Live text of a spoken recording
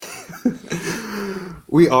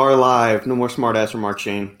We are live. No more smartass remarks,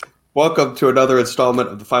 Shane. Welcome to another installment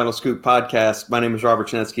of the Final Scoop podcast. My name is Robert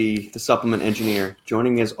Chinetsky, the supplement engineer.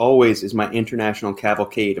 Joining me as always is my international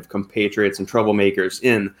cavalcade of compatriots and troublemakers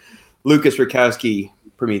in Lucas Rakowski,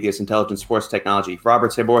 Prometheus Intelligence Sports Technology,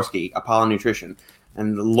 Robert Saborski, Apollo Nutrition,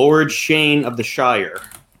 and the Lord Shane of the Shire,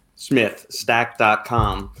 Smith,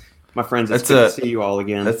 Stack.com. My friends, it's good to see you all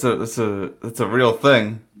again. That's a real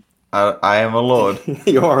thing. I am a lord.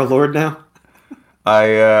 You are a lord now?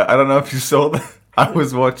 I don't know if you saw that. I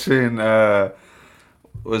was watching one of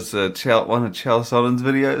Chael Sonnen's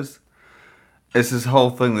videos. It's this whole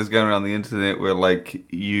thing that's going around the internet where like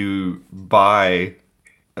you buy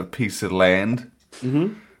a piece of land,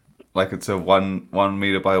 like it's a 1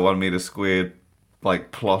 meter by 1 meter squared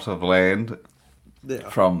like plot of land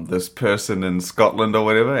from this person in Scotland or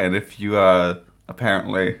whatever, and if you are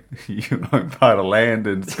apparently you own part of land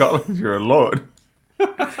in Scotland, you're a lord.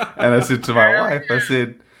 And I said to my wife,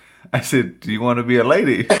 I said, do you want to be a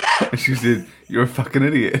lady? And she said, you're a fucking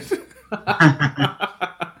idiot.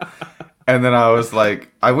 And then I was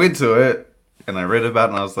like, I went to it and I read about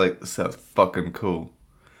it and I was like, this sounds fucking cool.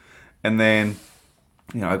 And then,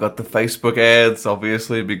 I got the Facebook ads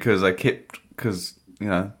obviously because they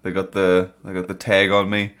got the tag on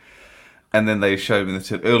me. And then they showed me, they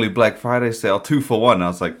said, early Black Friday sale, 2 for 1. I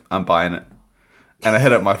was like, I'm buying it. And I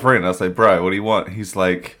hit up my friend. I was like, bro, what do you want? He's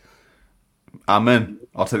like, I'm in.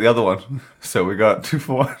 I'll take the other one. So we got 2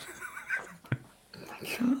 for 1.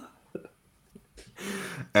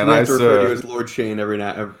 And I have to refer to you as Lord Shane every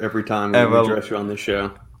time we address you on this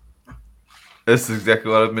show. This is exactly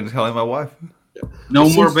what I've been telling my wife. No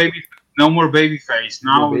more baby face.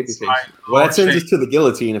 Now it's like well, that sends us to the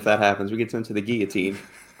guillotine if that happens. We get sent to the guillotine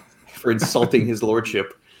for insulting his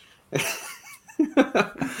lordship. My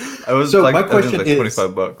question is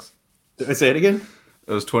 $25. Did I say it again?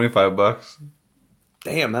 It was $25.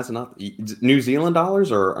 Damn, that's not New Zealand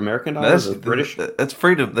dollars or American dollars or British. That's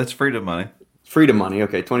freedom. That's freedom money. Freedom money.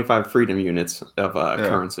 Okay, 25 freedom units of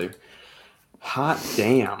currency. Hot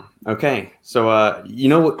damn. Okay, so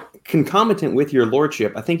concomitant with your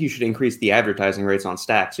lordship, I think you should increase the advertising rates on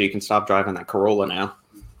Stack so you can stop driving that Corolla now.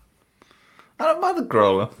 I don't mind the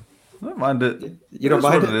Corolla. I don't mind it. You don't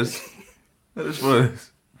mind it? That is what it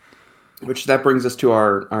is. Which that brings us to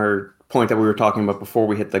our point that we were talking about before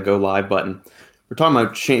we hit the go live button. We're talking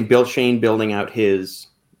about Shane building out his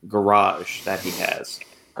garage that he has,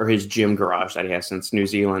 or his gym garage that he has. Since New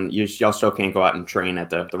Zealand, y'all still can't go out and train at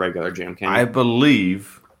the regular gym, can you? I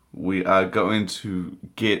believe we are going to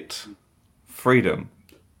get freedom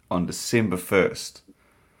on December 1st.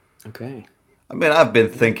 Okay. I mean, I've been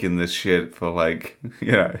thinking this shit for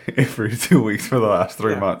every 2 weeks for the last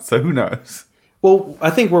 3 months, so who knows? Well, I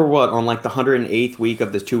think we're on like the 108th week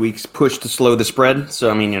of this 2 weeks push to slow the spread. So,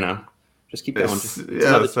 I mean, just keep going.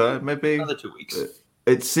 Maybe another 2 weeks.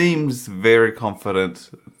 It seems very confident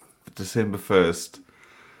December 1st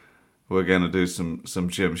we're going to do some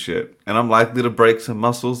gym shit. And I'm likely to break some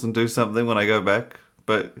muscles and do something when I go back.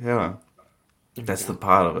 But, that's the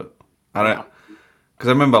part of it. I don't... Because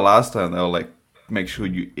I remember last time they were like, make sure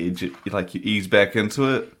you edge it, like you ease back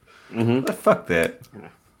into it. Mm-hmm. Like, fuck that. Yeah.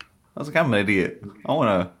 I was like, I'm an idiot. I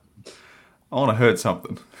want to hurt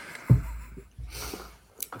something.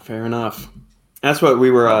 Fair enough. That's what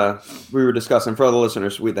we were discussing for the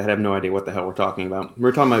listeners that have no idea what the hell we're talking about.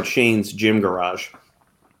 We're talking about Shane's gym garage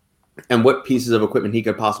and what pieces of equipment he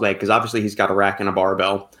could possibly have, because obviously he's got a rack and a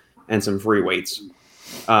barbell and some free weights.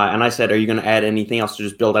 And I said, are you going to add anything else to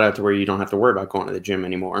just build it out to where you don't have to worry about going to the gym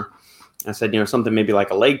anymore? I said, something maybe like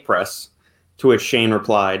a leg press, to which Shane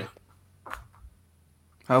replied,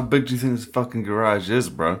 how big do you think this fucking garage is,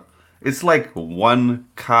 bro? It's like one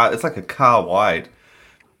car. It's like a car wide.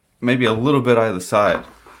 Maybe a little bit either side.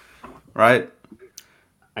 Right?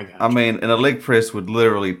 I mean, and a leg press would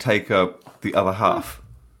literally take up the other half.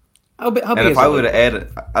 How big if I were to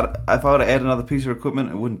add another piece of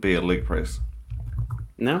equipment, it wouldn't be a leg press.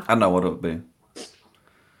 No? I don't know what it would be.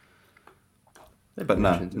 But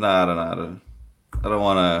no, I don't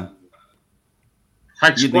want to.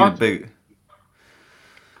 Hack squat?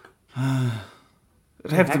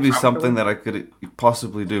 It'd have to be something that I could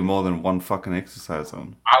possibly do more than one fucking exercise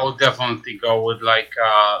on. I would definitely go with like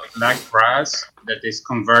leg press that is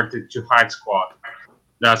converted to hack squat.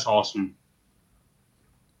 That's awesome.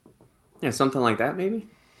 Yeah, something like that maybe?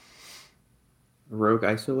 A rogue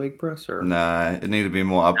iso leg press? Or nah, it need to be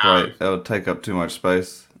more upright. That would take up too much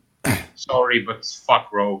space. Sorry, but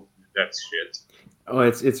fuck rogue. That's shit. Oh,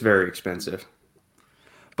 it's very expensive.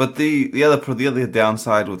 But the other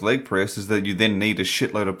downside with leg press is that you then need a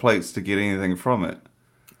shitload of plates to get anything from it.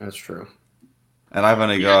 That's true. and I've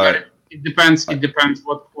only Yeah, but got. it depends. It depends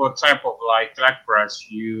what type of like leg press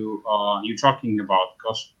you talking about.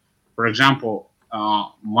 Because, for example,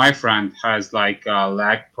 my friend has like a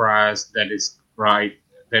leg press that is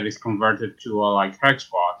converted to a like hex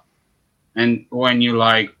squat, and when you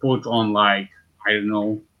like put on like I don't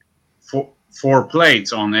know four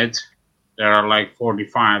plates on it that are like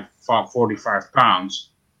 45 pounds,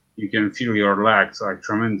 you can feel your legs like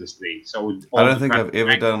tremendously. So it I all don't think depends. I've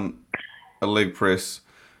ever done a leg press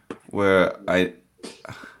where I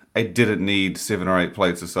didn't need 7 or 8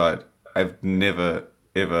 plates aside. I've never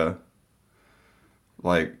ever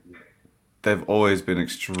like they've always been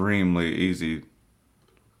extremely easy.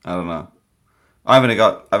 I don't know. I've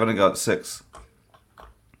only got 6.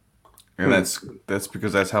 And that's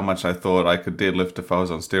because that's how much I thought I could deadlift if I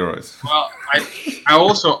was on steroids. Well, I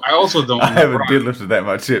also don't I want to haven't brag. deadlifted that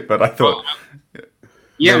much yet, but I Well, thought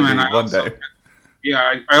yeah, man. maybe one day.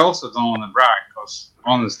 I also don't want to brag because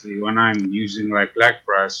honestly, when I'm using like leg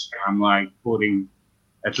press, I'm like putting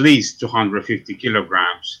at least 250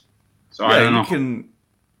 kilograms. So I Yeah, don't you know, can.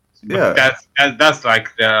 but Yeah, that's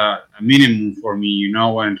like the minimum for me,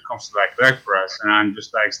 when it comes to like leg press, and I'm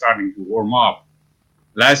just like starting to warm up.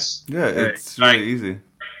 Less, yeah, it's like really easy.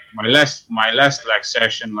 my last like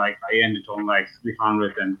session, like I ended on like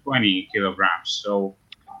 320 kilograms. So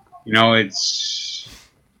it's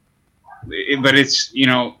but it's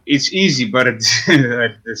easy, but at,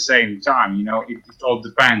 at the same time, it all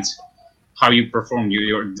depends how you perform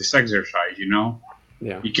this exercise.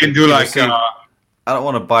 Yeah, You can do Yeah, but like see, I don't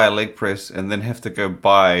want to buy a leg press and then have to go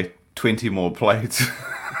buy 20 more plates.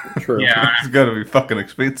 true. yeah, It's going to be fucking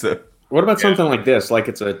expensive. What about yeah, something like this? Like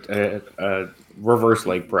it's a reverse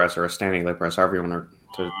leg press or a standing leg press, however you want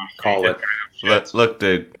to call that it. kind of shit. Look,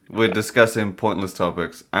 dude, we're discussing pointless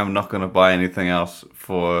topics. I'm not going to buy anything else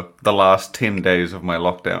for the last 10 days of my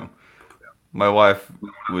lockdown. My wife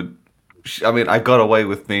would. I mean, I got away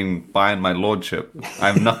with buying my lordship.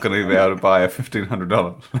 I'm not going to be able to buy a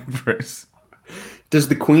 $1,500 leg press. Does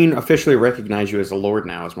the Queen officially recognize you as a lord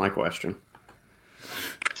now? Is my question.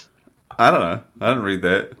 I don't know. I didn't read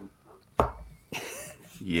that.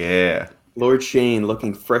 Yeah. Lord Shane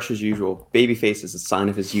looking fresh as usual. Babyface is a sign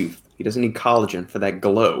of his youth. He doesn't need collagen for that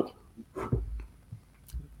glow. There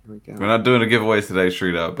we go. We're not doing a giveaway today,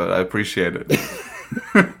 Shrita, but I appreciate it.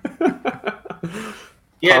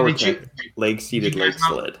 Yeah, Power did you tech, leg seated did you leg guys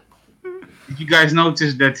know- sled. did you guys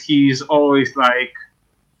notice that he's always like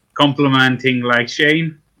complimenting like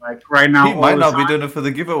Shane, like right now? He all might the not be time? doing it for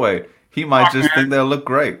the giveaway. He might Fuck, just man. think they'll look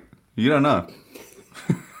great. You don't know.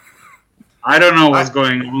 I don't know what's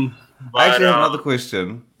going on. But, I actually have another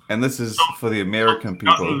question, and this is for the American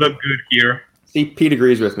doesn't people. look good here. See, Pete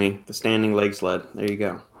agrees with me. The standing leg sled. There you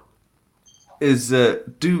go. Is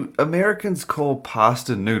do Americans call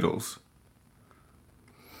pasta noodles?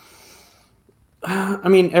 I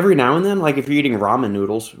mean, every now and then, like if you're eating ramen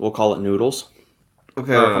noodles, we'll call it noodles.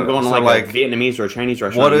 Okay, Or if I'm going to so like a Vietnamese or a Chinese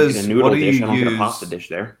restaurant, what and is- get a noodle what do dish. you I don't get a use- pasta dish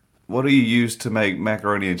there. what do you use to make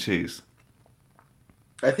macaroni and cheese?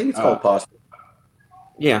 I think it's called pasta.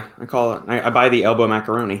 Yeah, I call it. I buy the elbow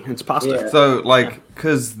macaroni. It's pasta. Yeah. So, like,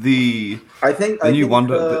 because I think Then you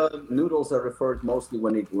wonder noodles are referred mostly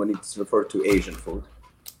when it's referred to Asian food.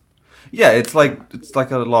 yeah, it's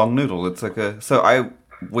like a long noodle. It's like a. So I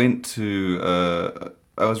went to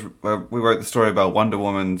we wrote the story about Wonder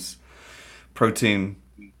Woman's protein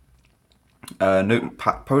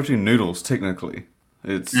protein noodles. Technically,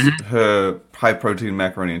 it's her high protein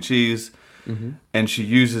macaroni and cheese, and she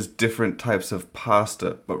uses different types of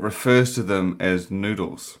pasta, but refers to them as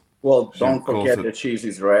noodles. Well, don't calls forget it- that she's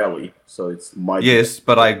Israeli, so it's might. Yes,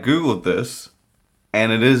 but I googled this,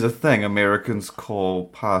 and it is a thing. Americans call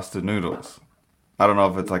pasta noodles. I don't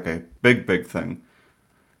know if it's like a big thing,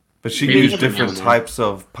 but she Maybe used every now different and then. types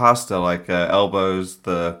of pasta, like elbows,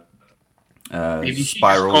 the Maybe she just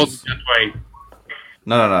spirals. called it that way.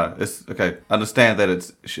 No. It's okay. Understand that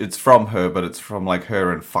it's from her, but it's from like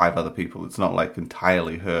her and 5 other people. It's not like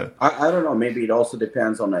entirely her. I don't know. Maybe it also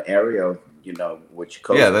depends on the area, which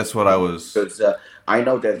coast. Yeah, that's what I was. Because I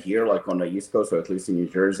know that here, like on the East Coast, or at least in New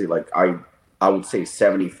Jersey, like I would say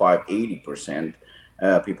 75-80%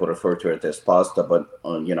 people refer to it as pasta, but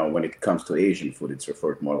when it comes to Asian food, it's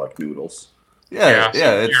referred more like noodles. Yeah,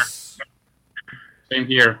 Yeah, it's Same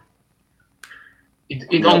here.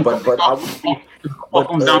 It No, all but I would- all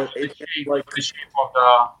comes down to it's the shape, like- the shape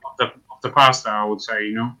of the pasta, I would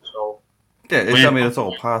say. So I mean, it's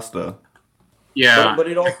all pasta. yeah, But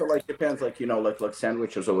it also like depends, like like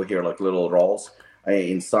sandwiches over here, like little rolls.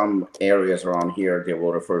 In some areas around here, they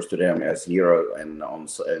will refer to them as gyro, and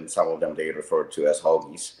and some of them they refer to as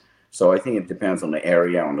hoagies. So I think it depends on the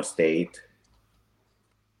area, on the state.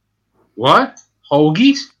 What?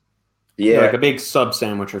 Hoagies? Yeah, Like a big sub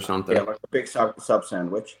sandwich or something. yeah, like a big sub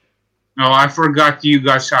sandwich. No, I forgot you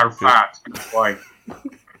guys are fat. That's why.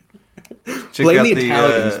 Check Blame out the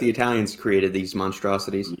Italians. The Italians created these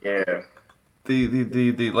monstrosities. Yeah.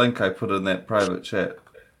 the link I put in that private chat.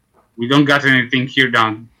 We don't got anything here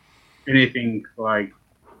down. Anything like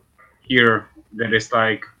here that is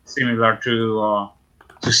like similar to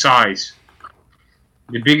size.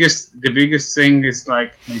 The biggest thing is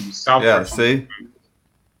like maybe South. Yeah, see?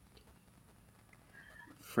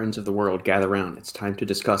 Friends of the world, gather round. It's time to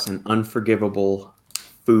discuss an unforgivable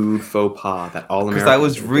food faux pas that all Americans. Because I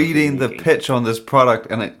was are reading the making. pitch on this product,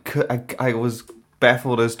 and I was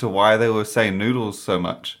baffled as to why they were saying noodles so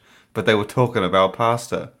much, but they were talking about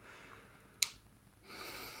pasta.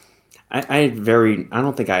 I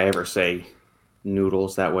don't think I ever say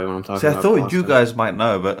noodles that way when I'm talking See, I about thought pasta. you guys might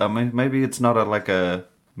know, but I mean, maybe it's not like a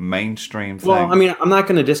mainstream thing. Well, I mean, I'm not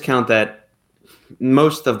going to discount that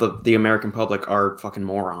most of the American public are fucking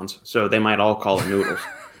morons, so they might all call it noodles.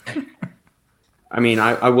 I mean,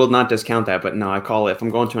 I will not discount that, but no, I call it, if I'm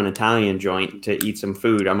going to an Italian joint to eat some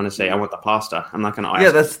food, I'm going to say I want the pasta. I'm not going to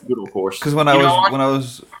ask that's for the noodle course. because when You I know what?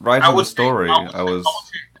 was writing the story, I was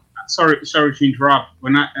Sorry to interrupt.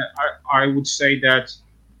 When I would say that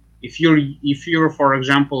if you're for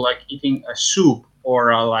example like eating a soup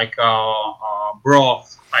or like a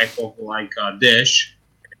broth type of like a dish,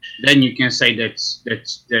 then you can say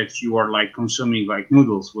that you are like consuming like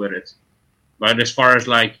noodles with it. But as far as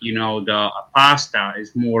like the pasta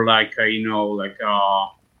is more like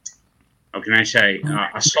how can I say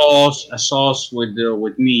a sauce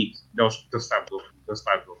with meat, those type of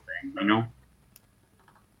thing.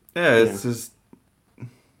 yeah, it's just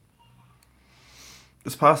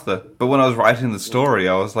it's pasta. But when I was writing the story,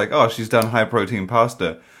 I was like, oh, she's done high protein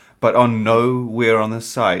pasta, but on nowhere on the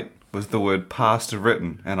site was the word pasta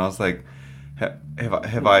written, and I was like,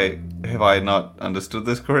 have I not understood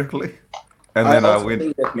this correctly? And then I also went.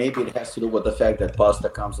 think that maybe it has to do with the fact that pasta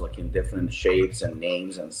comes like in different shapes and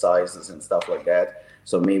names and sizes and stuff like that.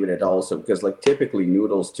 So maybe that also, because like typically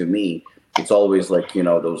noodles to me, it's always like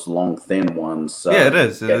those long thin ones. Yeah, it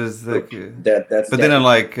is. It that- is like, that's. but then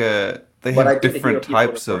like they But I have did different hear people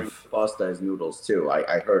types referring of. to pasta as noodles too.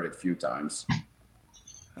 I heard it a few times.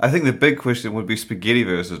 I think the big question would be spaghetti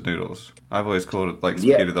versus noodles. I've always called it like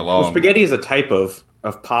Yeah. spaghetti the Well, long. spaghetti is a type of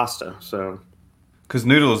pasta, so Because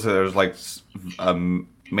noodles, there's like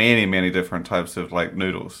many different types of like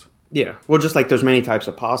noodles. yeah. Well, just like there's many types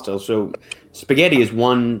of pasta, so spaghetti is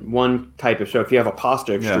one type of. So if you have a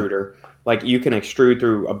pasta extruder, like you can extrude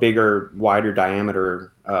through a bigger, wider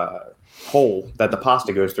diameter hole that the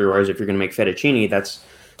pasta goes through. Whereas if you're going to make fettuccine, that's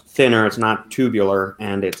thinner, it's not tubular,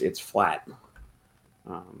 and it's flat.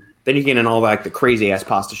 Then you get in all like the crazy ass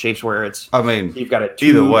pasta shapes where it's I mean, you've got a either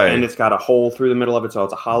tube way. and it's got a hole through the middle of it, so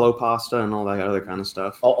it's a hollow pasta and all that other kind of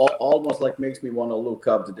stuff. Almost like makes me want to look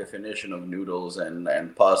up the definition of noodles and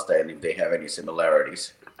pasta and if they have any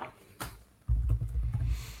similarities.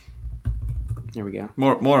 There we go.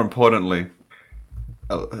 more importantly,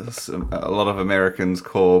 a lot of Americans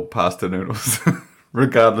call pasta noodles,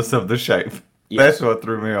 regardless of the shape. Yes. That's what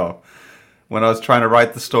threw me off. When I was trying to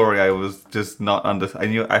write the story, I was just not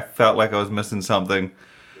I felt like I was missing something,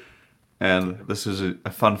 and this is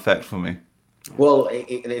a fun fact for me. Well,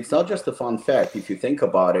 it's not just a fun fact. If you think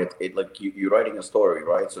about it, like you're writing a story,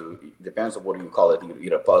 right? So it depends on what you call it,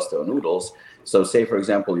 either pasta or noodles. So say, for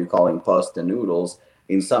example, you're calling pasta noodles.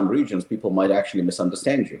 In some regions, people might actually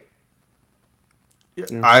misunderstand you.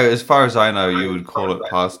 As far as I know, you would call it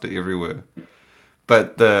pasta everywhere.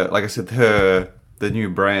 But like I said, the new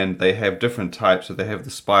brand, they have different types. So they have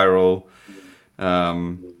the spiral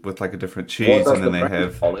with like a different What cheese, does and then the they brand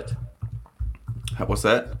have call it? what's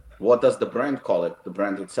that? What does the brand call it? The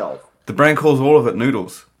brand itself. The brand calls all of it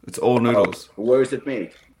noodles. It's all noodles. Where is it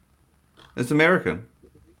made? It's American.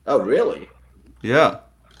 Oh, really? Yeah.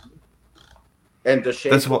 And the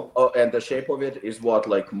shape. That's what- And the shape of it is what,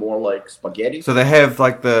 like more like spaghetti. So they have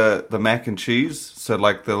like the mac and cheese. So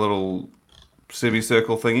like the little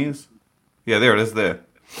semicircle thingies. Yeah, there it is. There.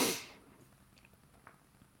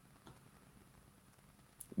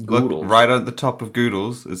 Look, Goodles. right at the top of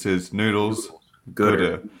Goodles, it says noodles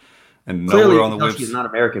Gooder. and Clearly, nowhere on the because she's website. not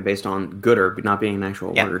American based on gooder not being an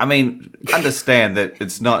actual Yeah, word. I mean, understand that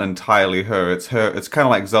it's not entirely her. It's her. It's kind of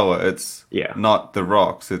like Zoa. It's Yeah. not the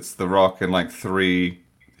Rocks. It's the Rock and like three.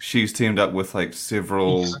 She's teamed up with like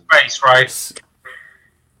several. Space, right?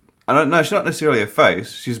 I don't know. She's not necessarily a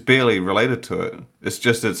face. She's barely related to it.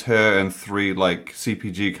 It's her and three like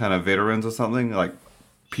CPG kind of veterans or something like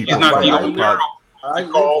people. He's not from the other owner parts. of I the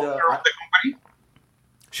lived, owner of the company.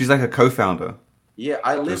 She's like a co-founder. Yeah,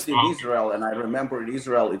 I lived in Israel, and I remember in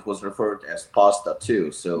Israel it was referred as pasta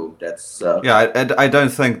too. So that's Yeah, I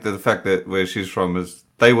don't think that the fact that where she's from is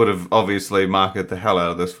they would have obviously marketed the hell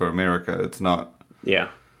out of this for America. It's not. Yeah.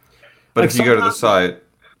 But Like if you go to the sometimes site,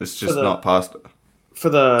 it's just the- not pasta. For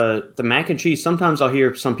the mac and cheese, sometimes I'll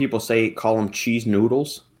hear some people call them cheese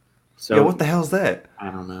noodles. So Yeah, what the hell's that?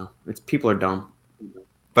 I don't know. It's people are dumb.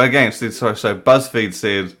 But again, so BuzzFeed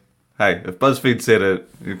said, "Hey, if BuzzFeed said it,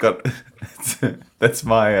 you've got." That's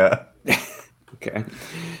my. Okay.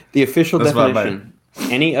 The official That's my definition: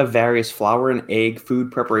 any of various flour and egg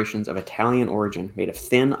food preparations of Italian origin, made of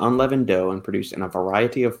thin, unleavened dough and produced in a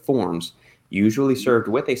variety of forms, usually served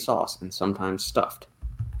with a sauce and sometimes stuffed.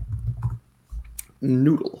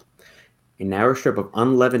 Noodle: a narrow strip of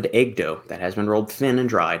unleavened egg dough that has been rolled thin and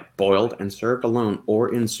dried, boiled, and served alone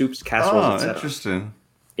or in soups, casseroles, Oh, etc. interesting.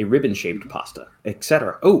 A ribbon-shaped pasta,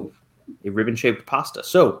 etc. Oh, a ribbon-shaped pasta.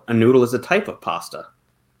 So, a noodle is a type of pasta.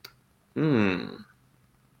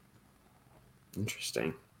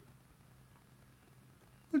 Interesting.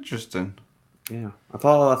 Interesting. Yeah, I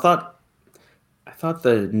thought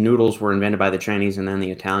the noodles were invented by the Chinese, and then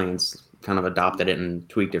the Italians kind of adopted it and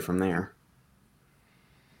tweaked it from there.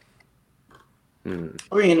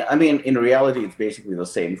 I mean, in reality, it's basically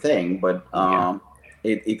the same thing, but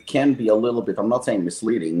it can be a little bit. I'm not saying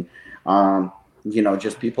misleading.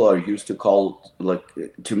 Just people are used to call, like,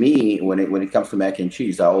 to me when it comes to mac and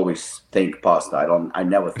cheese, I always think pasta. I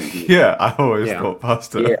never think. Yeah, I always thought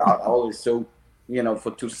pasta. Yeah, I always to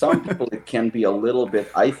some people it can be a little bit.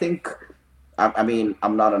 I think. I mean,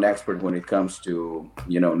 I'm not an expert when it comes to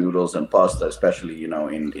noodles and pasta, especially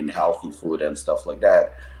in healthy food and stuff like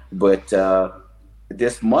that. But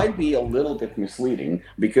this might be a little bit misleading,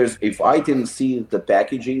 because if I didn't see the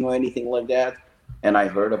packaging or anything like that, and I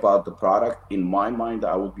heard about the product, in my mind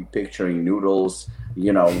I would be picturing noodles,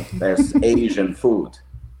 as Asian food.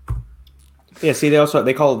 Yeah, see,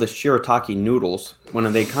 they call it the shirataki noodles when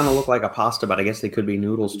they kind of look like a pasta, but I guess they could be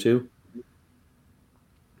noodles too.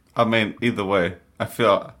 I mean, either way,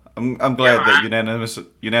 I'm glad that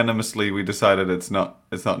unanimously we decided it's not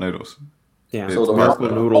noodles. Yeah, So the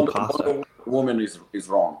noodle pasta. woman is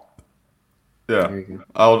wrong. Yeah, There you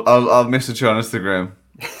go. I'll message you on Instagram.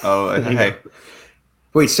 Hey,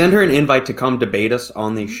 Wait, send her an invite to come debate us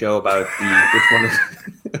on the show about which one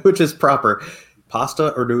is which is proper,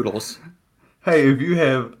 pasta or noodles. hey, if you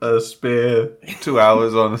have a spare 2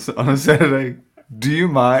 hours on a Saturday, do you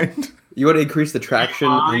mind You want to increase the traction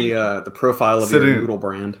on the profile of your noodle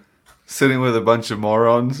brand. sitting with a bunch of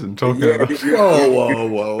morons and talking about?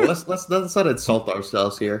 Whoa! Let's not insult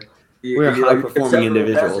ourselves here. We're high-performing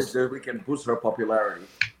individuals. So we can boost our popularity.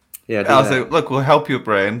 Yeah, I'll say, look, we'll help your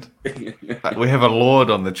brand. We have a lord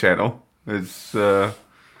on the channel. It's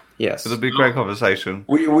yes, it'll be a great conversation.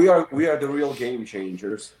 We are the real game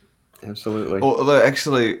changers. absolutely. Although,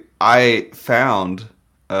 actually, I found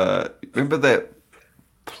remember that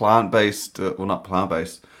plant-based, well, not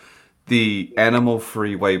plant-based, the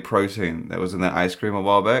animal-free whey protein that was in that ice cream a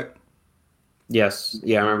while back. Yes,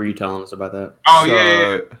 yeah, I remember you telling us about that. Oh,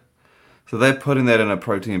 yeah. So they're putting that in a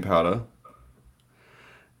protein powder,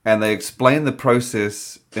 and they explain the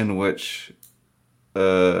process in which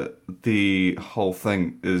the whole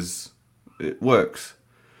thing works.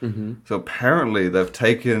 Mm-hmm. So apparently they've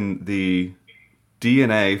taken the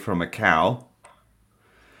DNA from a cow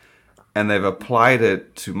and they've applied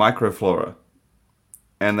it to microflora,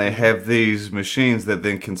 and they have these machines that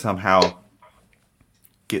then can somehow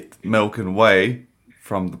get milk and whey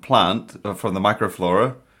from the plant, from the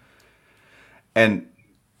microflora. And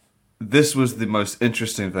this was the most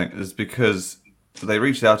interesting thing, is because they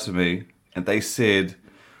reached out to me and they said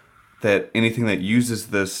that anything that uses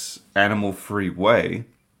this animal-free whey,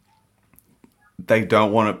 they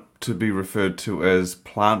don't want it to be referred to as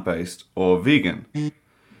plant-based or vegan.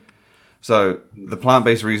 So the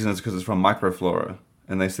plant-based reason is because it's from microflora,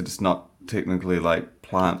 and they said it's not technically like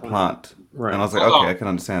plant. Right. And I was like, Hold okay, on. I can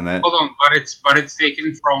understand that. Hold on, but it's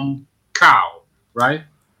taken from cow, right?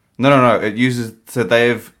 No. It uses, so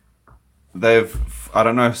they've I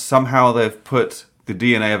don't know, somehow they've put the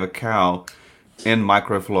DNA of a cow in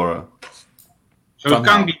microflora. So Somehow. it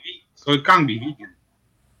can't be vegan.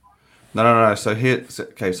 No.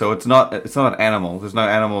 So it's not an animal. There's no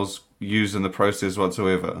animals used in the process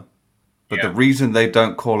whatsoever. But Yeah. the reason they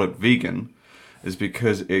don't call it vegan is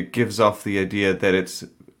because it gives off the idea that it's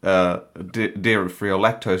dairy-free or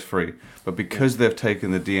lactose-free. But because they've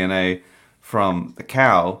taken the DNA from the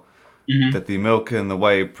cow, that the milk and the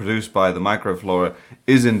whey produced by the microflora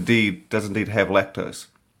does indeed have lactose.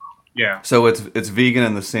 Yeah. So it's vegan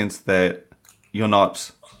in the sense that you're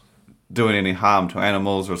not doing any harm to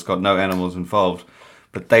animals or it's got no animals involved.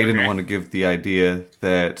 But they didn't want to give the idea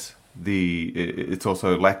that it's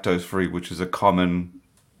also lactose free, which is a common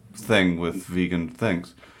thing with vegan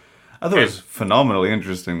things. I thought it was phenomenally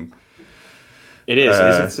interesting. It is.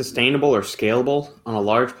 Is it sustainable or scalable on a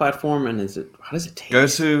large platform? And how does it taste? Go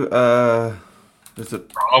to is it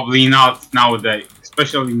Probably not nowadays,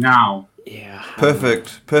 especially now. Yeah.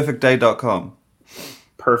 perfectday.com.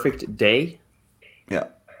 Perfect Day? Yeah.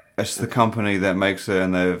 It's the company that makes it,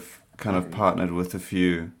 and they've kind of partnered with a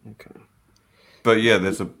few. Okay. But yeah,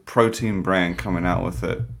 there's a protein brand coming out with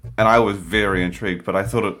it. And I was very intrigued, but I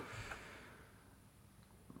thought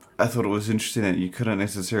it was interesting that you couldn't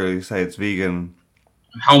necessarily say it's vegan.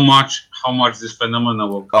 How much this phenomenon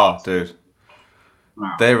will cost? Oh, dude.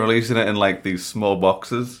 Wow. They're releasing it in like these small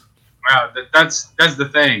boxes. Well, that's the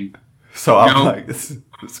thing. So I'm like, it's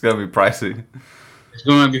going to be pricey. It's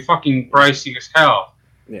going to be fucking pricey as hell.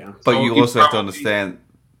 Yeah. But So you you also have to probably- understand,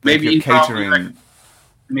 if maybe you're in probably, catering...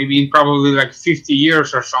 Maybe in probably like 50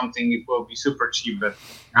 years or something, it will be super cheap. But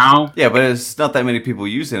now, Yeah, but it's not that many people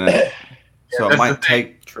using it. So that's it might the thing.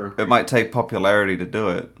 take True. it might take popularity to do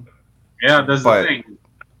it. yeah, that's But the thing.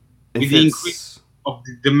 If With the it's increase of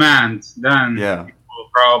the demand, then yeah,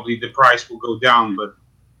 probably the price will go down. But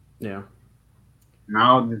Yeah.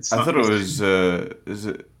 now it's I not thought it was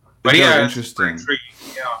But yeah, it's interesting. free.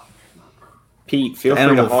 Yeah. Pete, feel free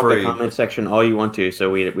to Animal hog free. the comment section all you want to, so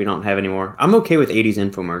we don't have any more. I'm okay with 80s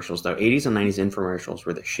infomercials, though. 80s and 90s infomercials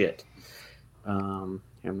were the shit. Here,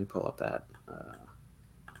 let me pull up that.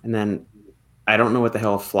 And then, I don't know what the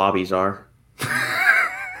hell flobbies are.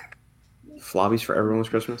 Flobbies for everyone's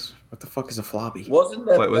Christmas? What the fuck is a flobby? Wasn't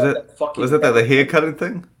that Wait, was that it fucking the hair cutting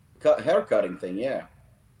thing? hair cutting thing? Yeah,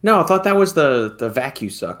 No, I thought that was the vacuum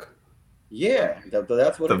suck. yeah.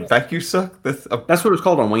 That's what The it is. vacuum suck? That's what it was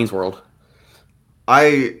called on Wayne's World.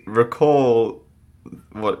 I recall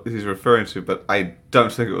what he's referring to, but I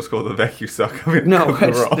don't think it was called the vacuum suck. I mean, No,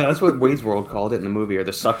 could be wrong. that's what Wayne's World called it in the movie, or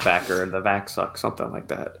the suckbacker, or the vac suck, something like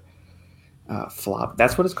that. Flop.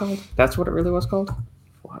 That's what it's called? That's what it really was called?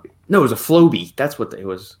 Flobby. No, it was a Floby. That's what it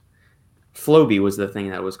was. Floby was the thing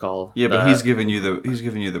that was called. Yeah, but he's giving you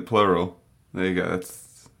the plural. There you go.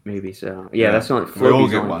 That's Maybe so. Yeah, Yeah. that's the only, We all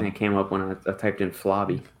Floby's the get only one. thing that came up when I typed in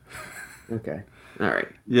flobby. Okay. All right.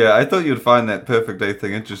 yeah. I thought you'd find that perfect day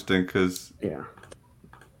thing interesting because Yeah.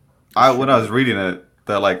 when I was reading it,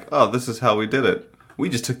 they're like, "Oh, this is how we did it. We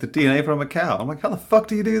just took the DNA from a cow." I'm like, "How the fuck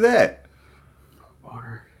do you do that?"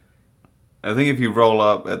 Water. I think if you roll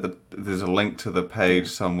up there's a link to the page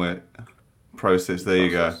somewhere. Process. There you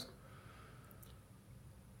go.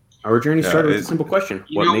 Our journey Yeah, started with a it- simple question.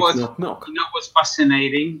 You What know makes what? milk milk? You know what's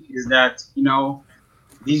fascinating is that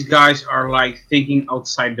these guys are like thinking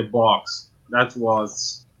outside the box. That's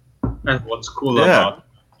what's cool Yeah. about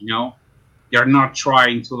it, They're not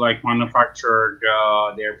trying to like manufacture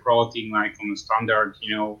their protein like on a standard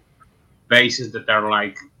basis that are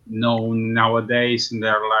like known nowadays, and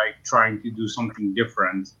they're like trying to do something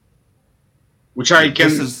different, which I can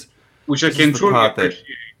This is the truly part that-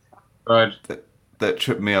 appreciate. But that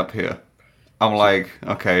tripped me up here. I'm like,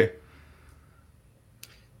 okay,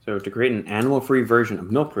 So to create an animal-free version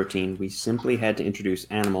of milk protein, we simply had to introduce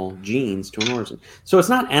animal genes to an origin. So it's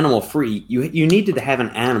not animal-free. You needed to have an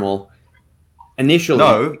animal initially.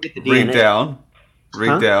 no, to get the read DNA. down.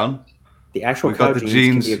 Huh? The actual We cow got the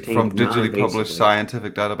genes genes can be obtained from digitally published non-invasively.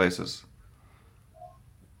 scientific databases.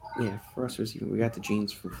 Yeah, for us, we got the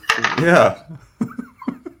genes from. Yeah.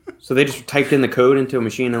 So they just typed in the code into a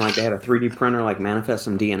machine and like they had a 3D printer like manifest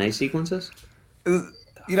some DNA sequences.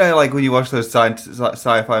 You know, like when you watch those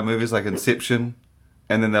sci-fi movies like Inception,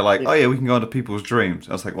 and then they're like, "Oh yeah, we can go into people's dreams."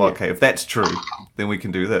 I was like, "Well, Yeah. okay, if that's true, then we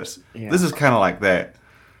can do this." Yeah. This is kind of like that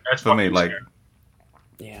that's for me. fucking Like, scary.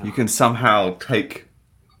 Yeah. you can somehow take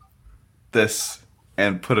this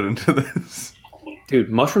and put it into this. Dude,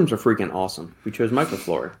 mushrooms are freaking awesome. We chose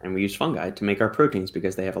microflora, and we use fungi to make our proteins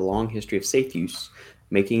because they have a long history of safe use,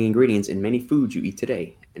 making ingredients in many foods you eat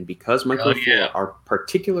today, and because microflora yeah. are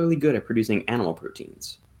particularly good at producing animal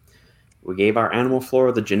proteins. We gave our animal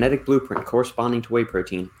flora the genetic blueprint corresponding to whey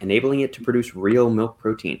protein, enabling it to produce real milk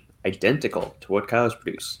protein, identical to what cows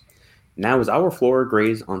produce. Now, as our flora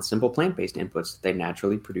graze on simple plant-based inputs, they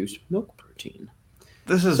naturally produce milk protein.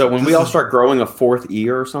 This is So when we this all is- start growing a fourth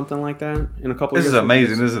ear or something like that in a couple of This years, is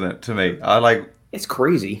amazing, isn't it? To me, it's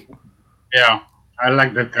crazy. Yeah, I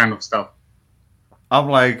like that kind of stuff. I'm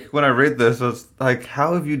like, when I read this, I was like,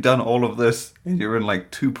 how have you done all of this? And you're in like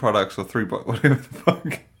 2 products or 3 products, whatever the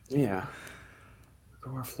fuck. Yeah.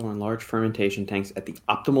 Grow our flora in large fermentation tanks at the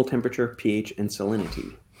optimal temperature, pH, and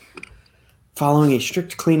salinity. Following a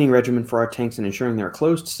strict cleaning regimen for our tanks and ensuring they're a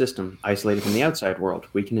closed system, isolated from the outside world,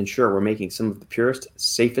 we can ensure we're making some of the purest,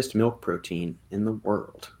 safest milk protein in the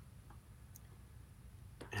world.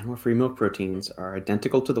 Animal-free milk proteins are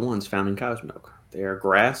identical to the ones found in cow's milk. They are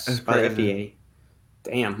grass by the FDA.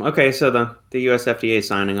 Damn. Okay, so the US FDA is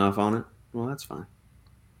signing off on it. Well, that's fine.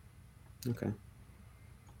 Okay.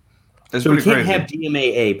 It's So we pretty can't crazy. have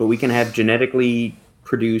DMAA, but we can have genetically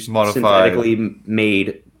produced, Modified. synthetically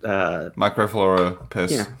made, Microflora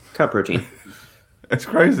piss. cow protein. It's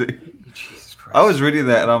crazy. Jesus Christ. I was reading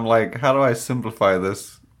that and I'm like, how do I simplify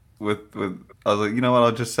this? With I was like, you know what?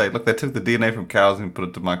 I'll just say, look, they took the DNA from cows and put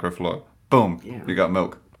it to microflora. Boom, Yeah. you got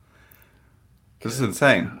milk. This is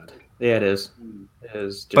insane. Yeah, it is. It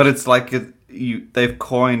is. But it's like they've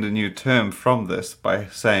coined a new term from this by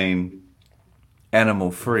saying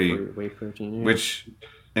animal free, whey protein, yeah. which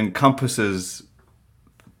encompasses,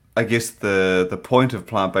 I guess, the point of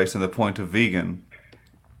plant based and the point of vegan.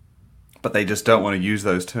 But they just don't want to use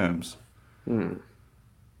those terms.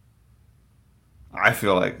 I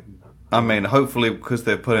feel like, I mean, hopefully because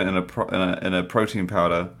they've put it in a protein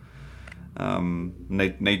powder.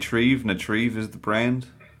 Natrieve is the brand.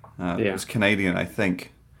 It's Canadian, I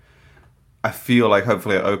think. I feel like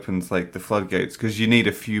hopefully it opens like the floodgates because you need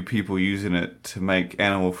a few people using it to make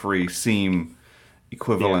animal free seem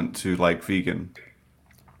equivalent to like vegan.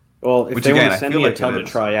 Well, if Which, they again, want I to send feel me a like tub it to is.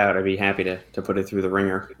 try out, I'd be happy to put it through the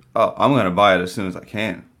ringer. Oh, I'm gonna buy it as soon as I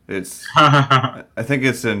can. I think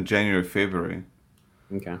it's in January, February.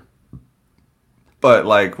 Okay. But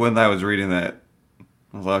like when I was reading that,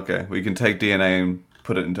 I was like, okay, we can take DNA and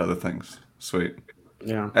put it into other things. Sweet.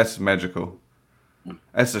 Yeah. That's magical.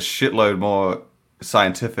 That's a shitload more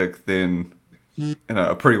scientific than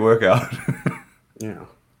a pre-workout. Yeah.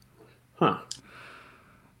 Huh.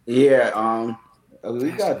 Yeah,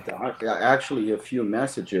 we got actually a few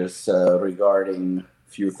messages regarding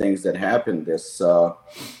a few things that happened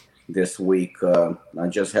this week. I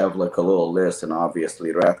just have like a little list, and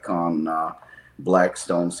obviously Ratcon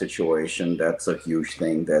Blackstone situation. That's a huge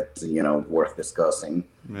thing that worth discussing.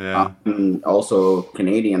 Yeah. Also,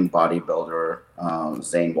 Canadian bodybuilder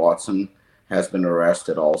Zane Watson has been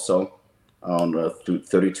arrested also on a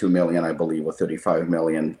 32 million, I believe, or 35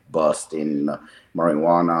 million bust in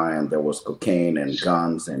marijuana, and there was cocaine and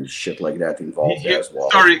guns and shit like that involved as well.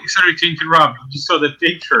 Sorry to interrupt. You saw the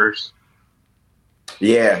pictures.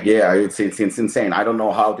 Yeah, it's insane. I don't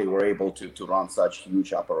know how they were able to run such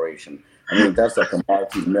huge operation. I mean, that's like a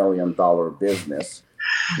multi-million-dollar business.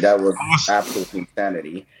 That was absolute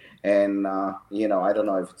insanity. And I don't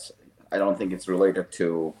know if I don't think it's related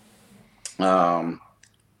to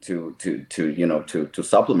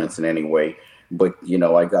supplements in any way. But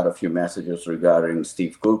I got a few messages regarding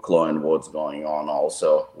Steve Kukla and what's going on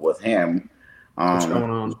also with him. What's going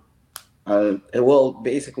on? Well,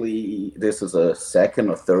 basically, this is a second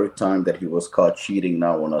or third time that he was caught cheating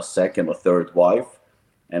now on a second or third wife.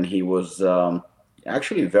 And he was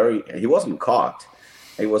actually he wasn't caught.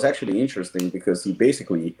 It was actually interesting because he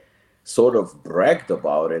basically sort of bragged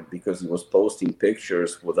about it because he was posting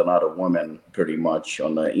pictures with another woman pretty much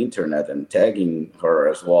on the internet and tagging her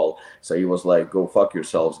as well. So he was like, go fuck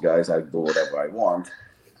yourselves, guys. I do whatever I want.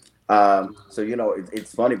 So,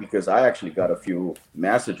 it's funny because I actually got a few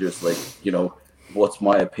messages like, what's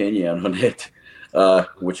my opinion on it?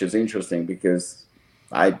 Which is interesting because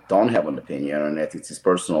I don't have an opinion on it. It's his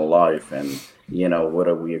personal life. And,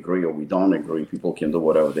 whether we agree or we don't agree, people can do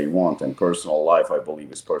whatever they want. And personal life, I believe,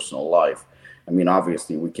 is personal life. I mean,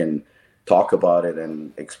 obviously, we can talk about it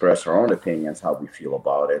and express our own opinions, how we feel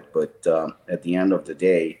about it. But at the end of the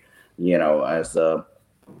day,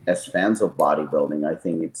 as fans of bodybuilding, I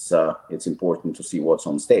think it's important to see what's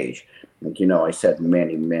on stage. Like, I said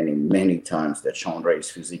many, many, many times that Sean Ray's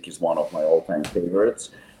physique is one of my all-time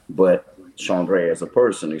favorites. But Sean Ray as a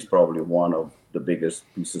person is probably one of the biggest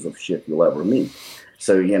pieces of shit you'll ever meet.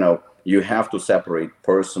 So, you have to separate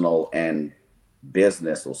personal and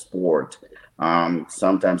business or sport.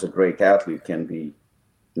 Sometimes a great athlete can be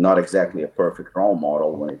not exactly a perfect role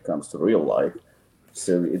model when it comes to real life.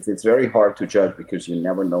 So it's very hard to judge because you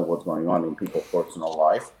never know what's going on in people's personal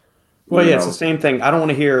life. Well, yeah, it's the same thing. I don't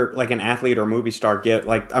want to hear like an athlete or movie star get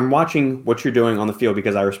like I'm watching what you're doing on the field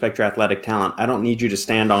because I respect your athletic talent. I don't need you to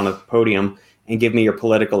stand on a podium and give me your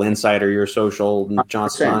political insight or your social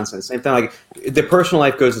nonsense. Same thing. Like the personal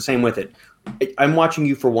life goes the same with it. I'm watching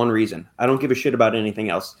you for one reason. I don't give a shit about anything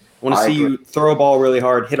else. I want to see you throw a ball really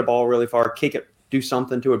hard, hit a ball really far, kick it, do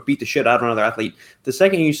something to it, beat the shit out of another athlete. The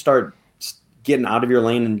second you start getting out of your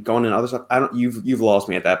lane and going in other stuff, you've lost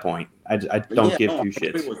me at that point. I don't give two I agree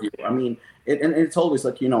shits. with you. I mean, and it's always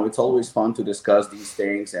like, it's always fun to discuss these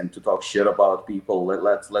things and to talk shit about people.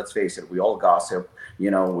 Let's face it, we all gossip. We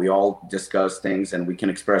all discuss things and we can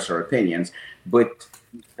express our opinions. But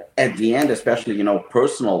at the end, especially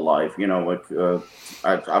personal life,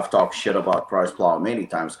 like I've talked shit about Price Plow many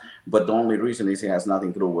times, but the only reason is it has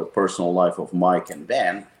nothing to do with personal life of Mike and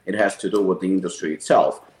Ben. It has to do with the industry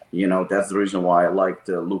itself. That's the reason why I liked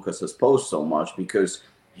Lucas's post so much, because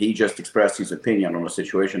he just expressed his opinion on a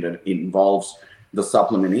situation that involves the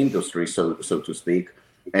supplement industry, so to speak,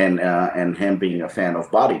 and him being a fan of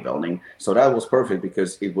bodybuilding. So that was perfect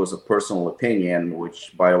because it was a personal opinion.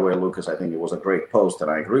 Which, by the way, Lucas, I think it was a great post, and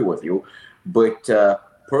I agree with you. But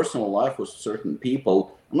personal life with certain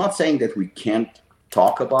people, I'm not saying that we can't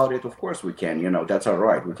talk about it. Of course we can. That's all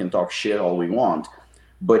right. We can talk shit all we want,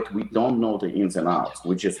 but we don't know the ins and outs.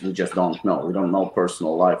 We just don't know. We don't know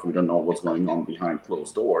personal life. We don't know what's going on behind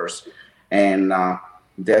closed doors, and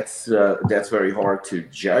that's very hard to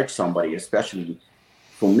judge somebody, especially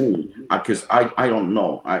for me, because I don't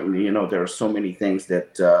know. There are so many things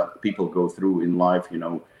that people go through in life.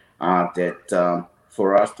 That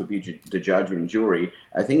for us to be the judge and jury,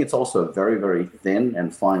 I think it's also a very, very thin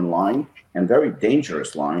and fine line and very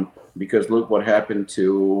dangerous line, because look what happened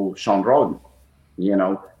to Sean Roden.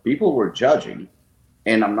 People were judging,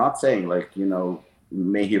 and I'm not saying like,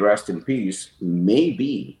 may he rest in peace.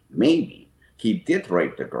 Maybe he did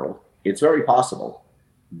rape the girl. It's very possible,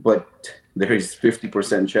 but there is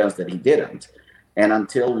 50% chance that he didn't. And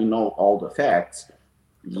until we know all the facts,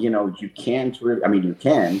 you can't really, I mean, you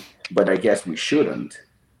can, but I guess we shouldn't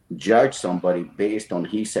judge somebody based on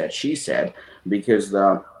he said, she said, because,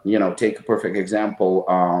 take a perfect example.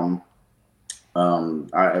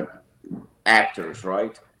 I, actors,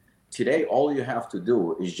 right? Today, all you have to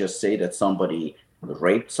do is just say that somebody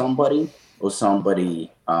raped somebody, or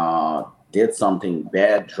somebody did something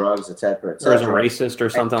bad, drugs, etc., Or is a etc. racist or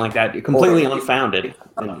something like that, completely Or unfounded.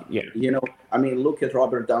 And, yeah. I mean, look at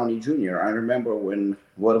Robert Downey Jr. I remember when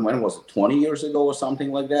was it, 20 years ago or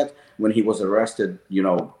something like that, when he was arrested,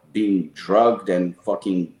 being drugged and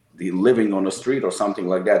fucking living on the street or something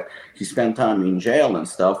like that. He spent time in jail and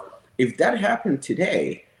stuff. If that happened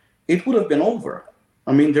today, it would have been over.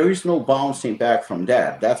 I mean, there is no bouncing back from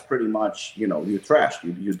that. That's pretty much, you trashed,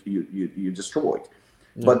 you destroyed.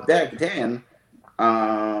 Yeah. But back then,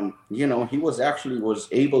 he was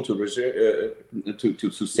able to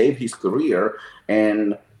to save his career.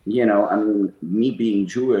 And I mean, me being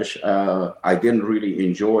Jewish, I didn't really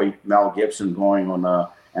enjoy Mel Gibson going on a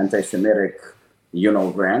anti-Semitic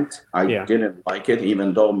rant. I didn't like it,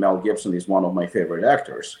 even though Mel Gibson is one of my favorite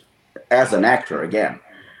actors. As an actor, again.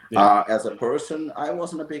 As a person, I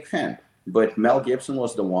wasn't a big fan. But Mel Gibson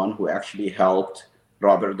was the one who actually helped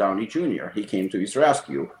Robert Downey Jr. He came to his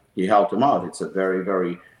rescue. He helped him out. It's a very,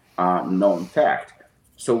 very known fact.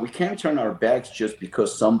 So we can't turn our backs just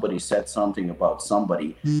because somebody said something about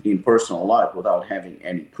somebody in personal life without having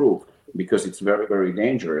any proof, because it's very, very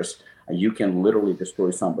dangerous. You can literally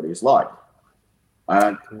destroy somebody's life.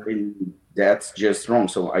 And that's just wrong.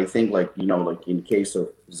 So I think, like in case of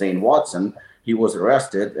Zane Watson, he was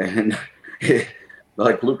arrested, and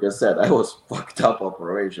like Lucas said, that was fucked up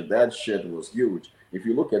operation. That shit was huge. If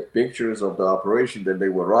you look at pictures of the operation that they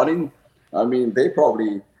were running, I mean, they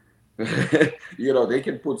probably, they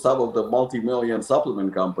can put some of the multi-million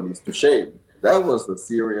supplement companies to shame. That was the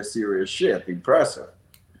serious shit. Impressive.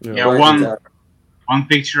 Yeah, one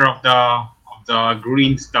picture of the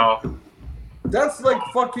green stuff. That's like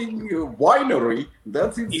fucking winery.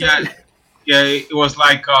 That's insane. Yeah, it was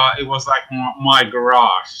like my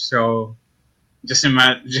garage. So just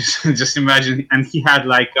imagine, and he had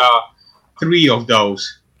like 3 of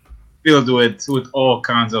those filled with all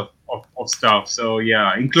kinds of stuff. So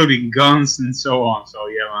yeah, including guns and so on. So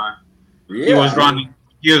yeah, man, he was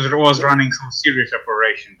running some serious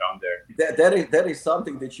operation down there. That is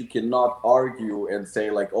something that you cannot argue and say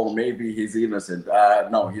like, oh, maybe he's innocent.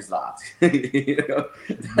 No, he's not.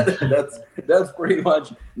 That's pretty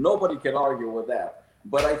much, nobody can argue with that.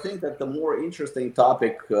 But I think that the more interesting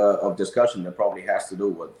topic of discussion that probably has to do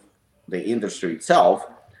with the industry itself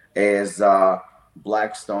is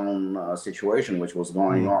Blackstone situation, which was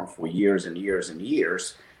going on for years and years and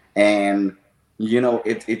years. And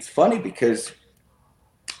it's funny because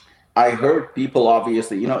I heard people,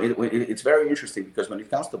 obviously, it's very interesting, because when it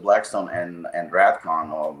comes to Blackstone and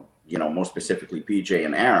Radcon, or more specifically PJ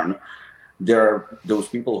and Aaron, there are those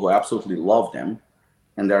people who absolutely love them,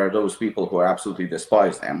 and there are those people who absolutely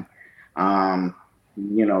despise them. I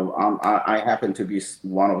happen to be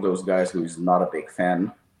one of those guys who is not a big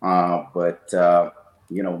fan, but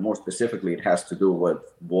more specifically, it has to do with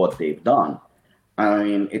what they've done. I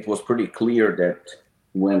mean, it was pretty clear that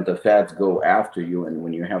when the feds go after you and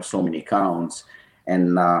when you have so many counts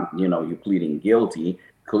and, you're pleading guilty,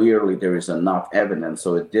 clearly there is enough evidence.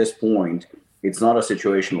 So at this point, it's not a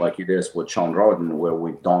situation like it is with Sean Roden where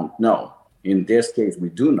we don't know. In this case, we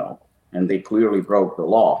do know, and they clearly broke the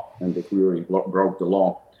law, and they clearly broke the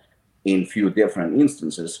law in few different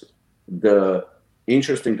instances. The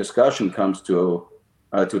interesting discussion comes to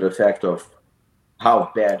the fact of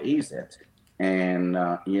how bad is it, and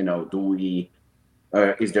do we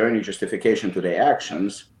is there any justification to their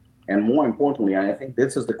actions? And more importantly, I think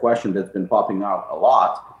this is the question that's been popping out a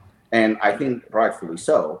lot, and I think rightfully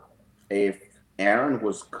so. If Aaron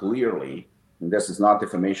was clearly, and this is not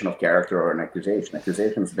defamation of character or an accusation.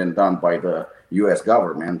 Accusation's been done by the U.S.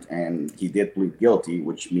 government, and he did plead guilty,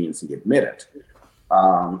 which means he admitted.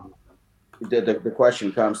 The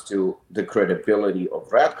question comes to the credibility of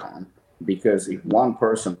Redcon, because if one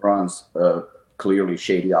person runs a clearly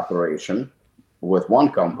shady operation with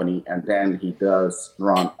one company and then he does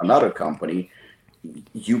run another company,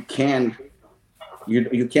 you can't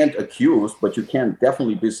accuse, but you can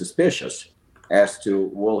definitely be suspicious as to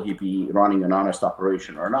will he be running an honest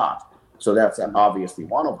operation or not. So that's obviously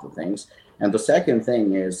one of the things. And the second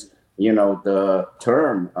thing is, the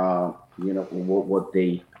term, what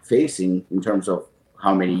they facing in terms of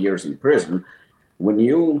how many years in prison. When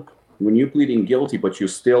you pleading guilty, but you're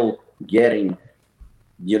still getting,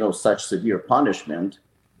 such severe punishment,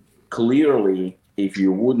 clearly, if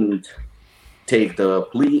you wouldn't take the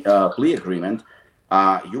plea agreement,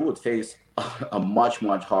 you would face a much,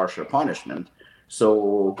 much harsher punishment.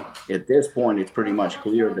 So at this point, it's pretty much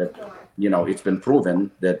clear that, it's been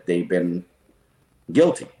proven that they've been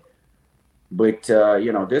guilty. But,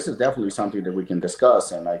 this is definitely something that we can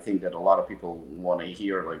discuss. And I think that a lot of people want to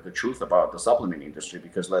hear like the truth about the supplement industry,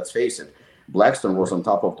 because let's face it, Blackstone was on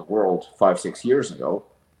top of the world 5-6 years ago.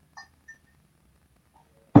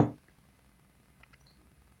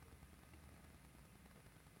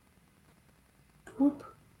 Whoop.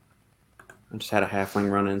 I just had a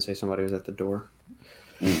halfling run in and say somebody was at the door.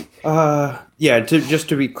 For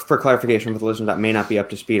clarification for the listeners that may not be up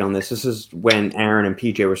to speed on this, this is when Aaron and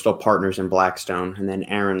PJ were still partners in Blackstone, and then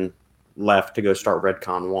Aaron left to go start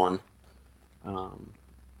Redcon One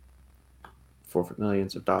for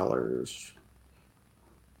millions of dollars.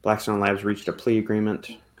 Blackstone Labs reached a plea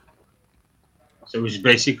agreement. So it's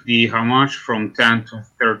basically how much, from 10 to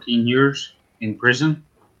 13 years in prison?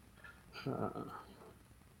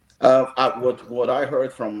 What I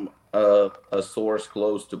heard from a source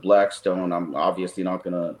close to Blackstone, I'm obviously not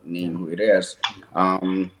going to name who it is,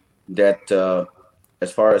 that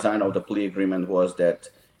as far as I know, the plea agreement was that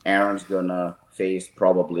Aaron's going to face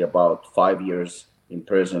probably about 5 years in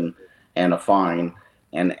prison and a fine,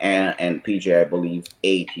 and PJ, I believe,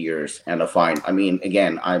 8 years and a fine. I mean,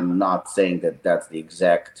 again, I'm not saying that that's the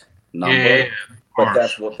exact number, but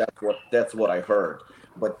that's what I heard.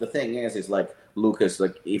 But the thing is like, Lucas,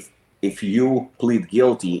 like if you plead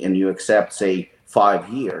guilty and you accept, say, 5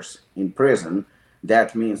 years in prison,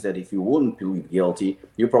 that means that if you wouldn't plead guilty,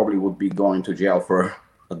 you probably would be going to jail for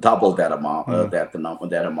double that amount. That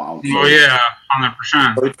amount. So,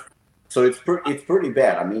 100%. So it's pretty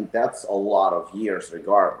bad. I mean, that's a lot of years,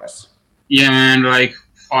 regardless. Yeah, man, like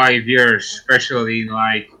 5 years, especially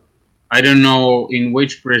like I don't know in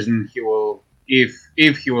which prison he will.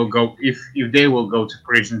 If he will go, if they will go to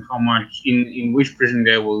prison, how much in which prison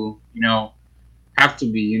they will, have to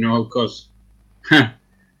be, because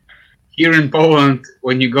here in Poland,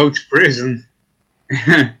 when you go to prison,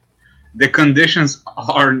 the conditions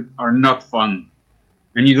are not fun,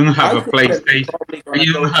 and you don't have a PlayStation,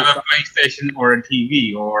 or a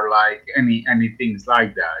TV or like any things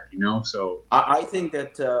like that, So I think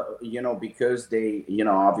that because they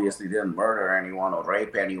obviously didn't murder anyone or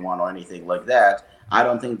rape anyone or anything like that. I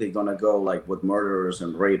don't think they're gonna go like with murderers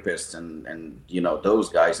and rapists and those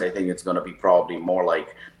guys. I think it's gonna be probably more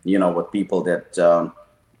like with people that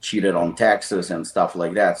cheated on taxes and stuff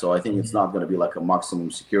like that. So I think it's not gonna be like a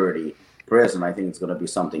maximum security prison. I think it's going to be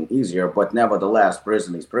something easier, but nevertheless,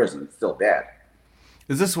 prison is prison. It's still bad.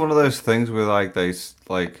 Is this one of those things where like they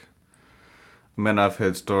like? I mean, I've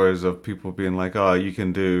heard stories of people being like, "Oh, you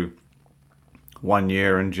can do 1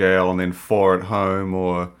 year in jail and then 4 at home,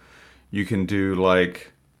 or you can do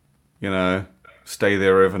like, stay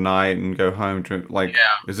there overnight and go home."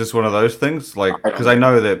 Is this one of those things? Like, because I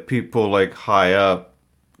know that people like high up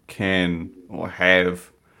can or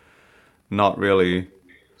have not really.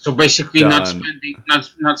 So basically, not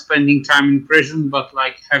spending time in prison, but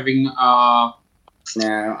like having. No,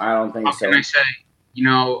 I don't think so. How can I say? you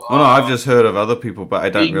know, Well, no, I've just heard of other people, but I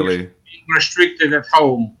don't being, really. being restricted at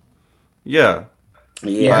home. Yeah,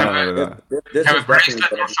 You Yeah, I have don't know a that. this have is a definitely bracelet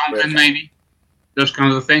going or to be something, prison. maybe those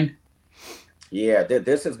kinds of thing. Yeah,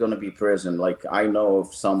 this is going to be prison. Like I know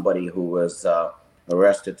of somebody who was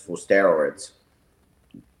arrested for steroids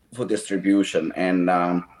for distribution, and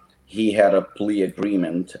he had a plea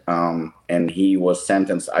agreement, and he was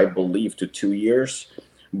sentenced, I believe, to 2 years.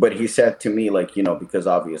 But he said to me, like, because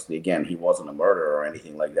obviously, again, he wasn't a murderer or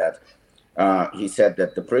anything like that. He said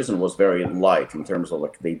that the prison was very light in terms of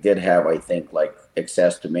like they did have, I think, like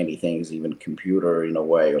access to many things, even computer in a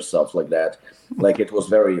way or stuff like that. Like it was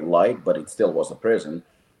very light, but it still was a prison.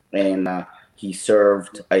 And he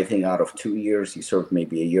served, I think, out of 2 years, he served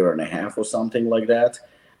maybe a year and a half or something like that,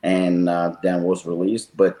 and then was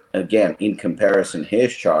released. But again, in comparison,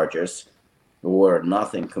 his charges were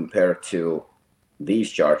nothing compared to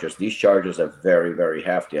these charges. These charges are very, very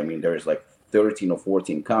hefty. I mean, there's like 13 or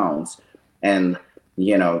 14 counts, and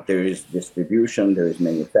there is distribution, there is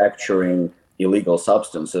manufacturing illegal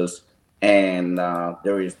substances, and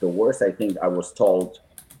there is the worst. I think I was told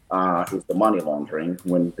is the money laundering.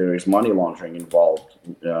 When there is money laundering involved,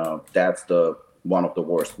 that's the one of the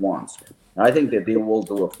worst ones. I think that they will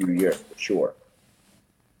do a few years for sure.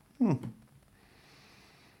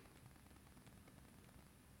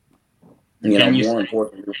 Can you More say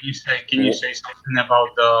importantly, can you say something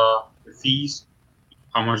about the fees?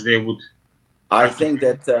 How much they would? I think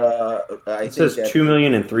that It says 2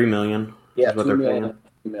 million and 3 million. Yeah, is what 2 they're million, paying.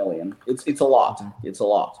 3 million. It's a lot. It's a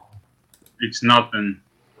lot. It's nothing.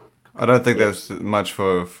 I don't think there's much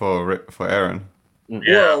for Aaron.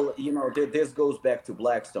 Yeah. Well, this goes back to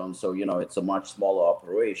Blackstone, so it's a much smaller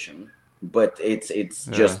operation, but it's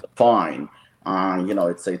just fine.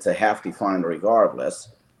 It's a hefty fine regardless.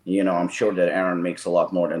 I'm sure that Aaron makes a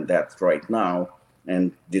lot more than that right now,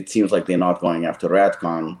 and it seems like they're not going after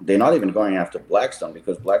Radcon. They're not even going after Blackstone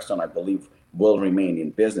because Blackstone, I believe, will remain in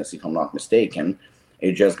business if I'm not mistaken.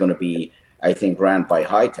 It's just going to be, I think, ran by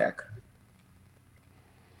High Tech.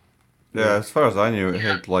 Yeah, as far as I knew, it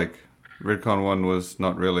had like Redcon One was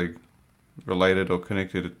not really related or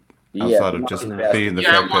connected outside of just being the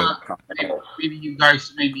fact that. Maybe you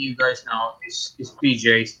guys know is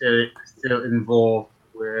PJ still involved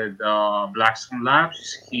with Blackstone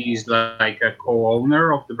Labs? He's like a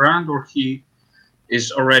co-owner of the brand, or he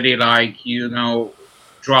is already like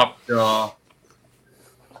dropped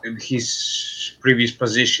his previous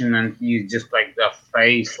position and he's just like the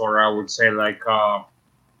face, or I would say like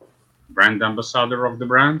brand ambassador of the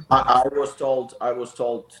brand. I was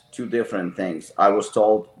told two different things. I was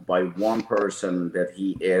told by one person that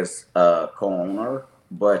he is a co-owner,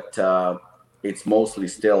 but it's mostly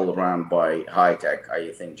still run by High Tech.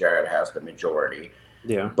 I think Jared has the majority.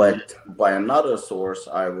 Yeah. But by another source,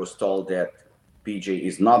 I was told that PJ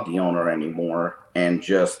is not the owner anymore and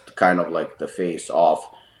just kind of like the face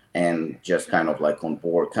off and just kind of like on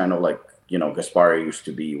board, kind of like Gaspari used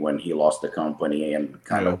to be when he lost the company and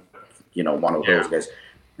kind of one of those guys.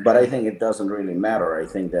 But I think it doesn't really matter. I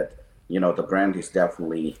think that the brand is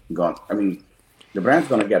definitely gone. I mean, the brand's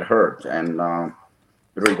going to get hurt, and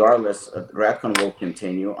regardless, Radcon will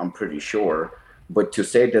continue. I'm pretty sure. But to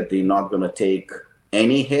say that they're not going to take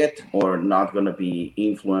any hit or not going to be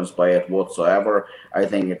influenced by it whatsoever, I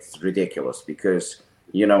think it's ridiculous because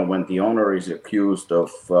when the owner is accused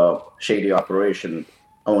of shady operation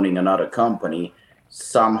owning another company,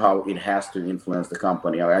 somehow it has to influence the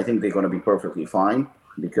company. I think they're going to be perfectly fine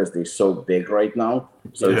because they're so big right now.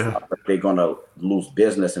 So it's not that they're going to lose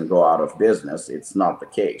business and go out of business. It's not the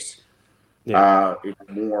case. Yeah. It's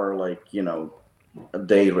more like,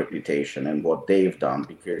 their reputation and what they've done.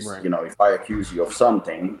 Because, if I accuse you of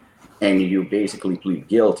something and you basically plead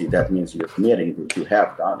guilty, that means you're admitting that you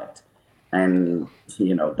have done it. And,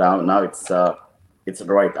 now it's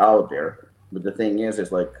right out there. But the thing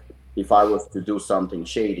is like, if I was to do something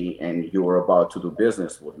shady and you were about to do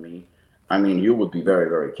business with me, I mean, you would be very,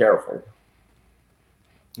 very careful.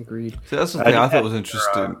 Agreed. So that's the thing I thought was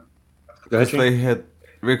interesting. Because they had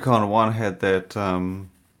Redcon One had that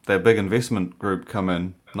big investment group come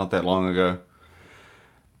in not that long ago,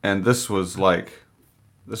 and this was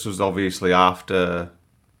obviously after,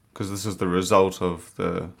 because this is the result of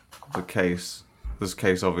the case. This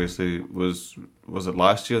case obviously was it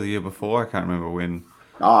last year or the year before? I can't remember when.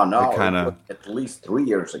 Oh, no, at least 3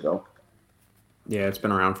 years ago. Yeah, it's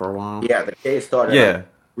been around for a while. Yeah, the case started. Yeah.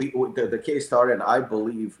 The case started, I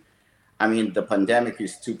believe, I mean, the pandemic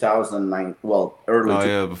is 2009, well, early. Oh,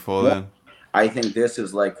 yeah, before then. I think this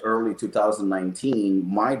is like early 2019,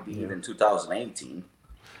 might be even 2018.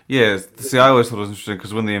 Yeah, see, I always thought it was interesting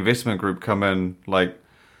because when the investment group come in, like,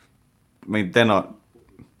 I mean, they're not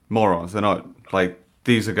morons. They're not like,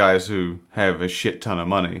 these are guys who have a shit ton of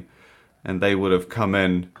money, and they would have come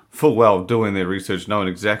in full well doing their research, knowing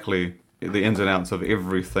exactly the ins and outs of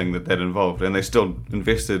everything that involved, and they still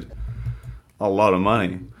invested a lot of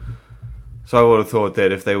money. So I would have thought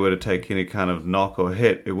that if they were to take any kind of knock or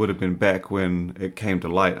hit, it would have been back when it came to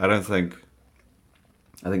light. I think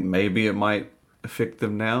maybe it might affect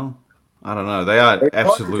them now. I don't know. They are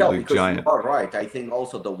absolutely giant. You are right. I think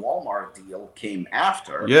also the Walmart deal came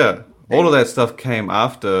after. Yeah, all of that stuff came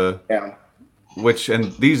after. Yeah.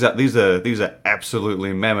 And these are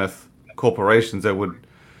absolutely mammoth corporations that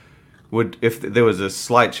would if there was a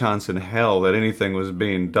slight chance in hell that anything was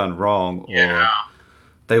being done wrong, or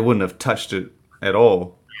they wouldn't have touched it at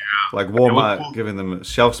all. Yeah. Like Walmart giving them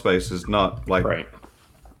shelf space is not like. Right.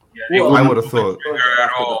 Yeah, I would have thought.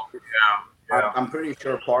 I'm pretty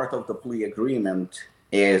sure part of the plea agreement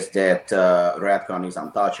is that Redcon is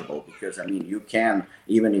untouchable, because I mean, you can,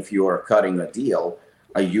 even if you are cutting a deal,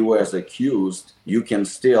 you as accused, you can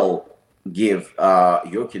still give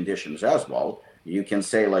your conditions as well. You can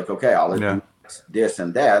say like, okay, I'll do this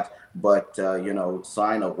and that, but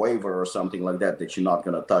sign a waiver or something like that you're not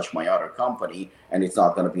going to touch my other company and it's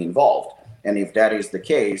not going to be involved. And if that is the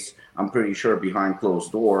case, I'm pretty sure behind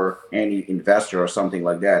closed door, any investor or something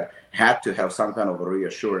like that had to have some kind of a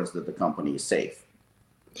reassurance that the company is safe.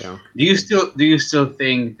 Yeah. Do you still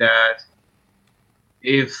think that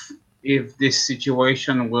if this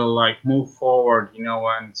situation will like move forward,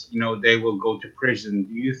 and they will go to prison,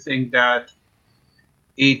 do you think that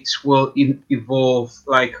it will evolve,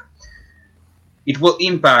 like it will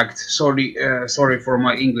impact? Sorry for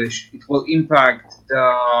my English. It will impact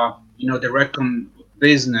the the Redcon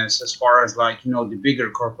business as far as like the bigger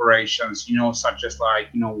corporations, such as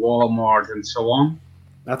like Walmart and so on.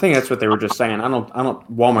 I think that's what they were just saying. I don't.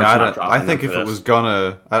 Walmart's I think if it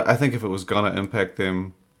was gonna impact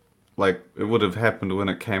them, like it would have happened when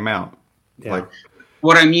it came out. Yeah. Like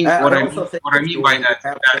what I mean by that,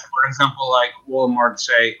 for example, like Walmart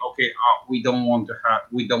say, okay, we don't want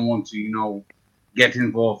to get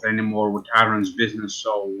involved anymore with Aaron's business,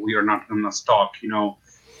 so we are not gonna stock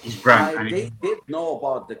his brand. They did know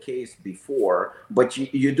about the case before, but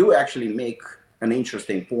you do actually make an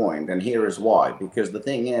interesting point, and here is why. Because the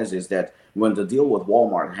thing is that when the deal with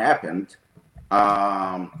Walmart happened,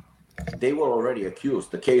 they were already accused.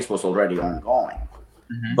 The case was already ongoing.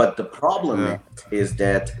 Mm-hmm. But the problem is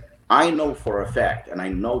that I know for a fact, and I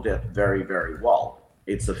know that very, very well,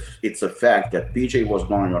 it's a fact that PJ was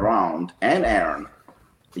going around, and Aaron,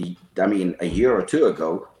 a year or two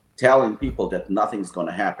ago, telling people that nothing's going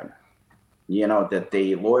to happen. That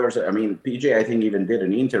the lawyers, PJ, I think, even did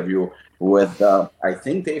an interview with, I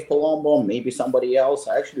think Dave Palumbo, maybe somebody else.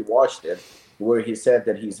 I actually watched it, where he said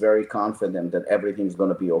that he's very confident that everything's going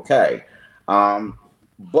to be okay.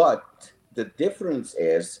 But the difference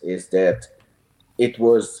is that it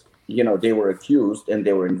was, they were accused and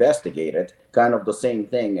they were investigated, kind of the same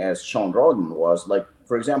thing as Sean Roden was. Like,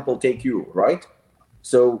 for example, take you, right?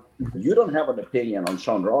 So you don't have an opinion on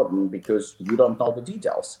Sean Roden because you don't know the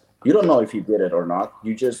details. You don't know if he did it or not.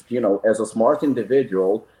 You just, as a smart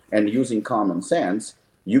individual and using common sense,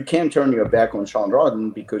 you can't turn your back on Sean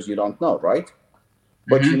Roden because you don't know, right?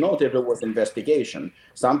 But you know that there was investigation.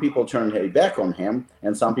 Some people turned their back on him,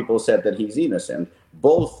 and some people said that he's innocent.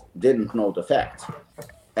 Both didn't know the facts,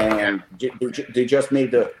 and they just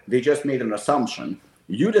made an assumption.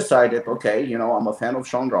 You decided, okay, I'm a fan of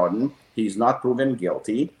Sean Roden. He's not proven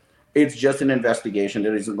guilty. It's just an investigation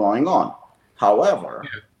that is going on. However,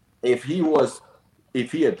 if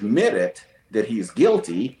he admitted that he's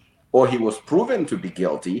guilty, or he was proven to be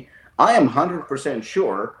guilty, I am 100%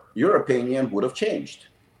 sure your opinion would have changed.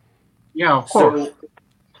 Yeah, of course.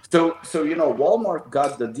 So Walmart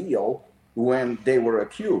got the deal when they were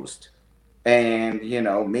accused. And,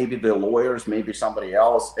 maybe the lawyers, maybe somebody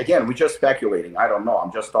else. Again, we're just speculating. I don't know.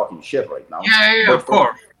 I'm just talking shit right now. Yeah, of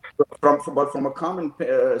course. But from a common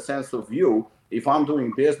sense of view, if I'm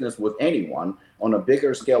doing business with anyone on a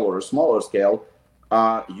bigger scale or a smaller scale,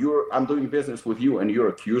 I'm doing business with you and you're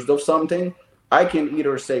accused of something, I can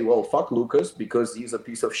either say, well, fuck Lucas because he's a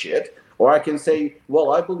piece of shit, or I can say,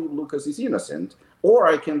 well, I believe Lucas is innocent, or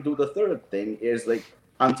I can do the third thing is like,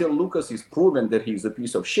 until Lucas is proven that he's a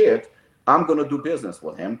piece of shit, I'm going to do business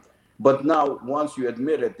with him. But now, once you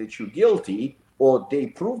admitted that you're guilty, or they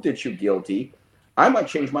proved that you're guilty, I might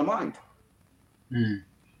change my mind.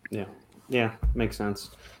 Yeah, makes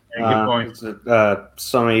sense. Good point. It's a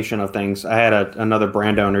summation of things. I had another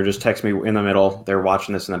brand owner just text me in the middle. They're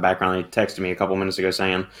watching this in the background. He texted me a couple minutes ago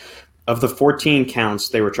saying, of the 14 counts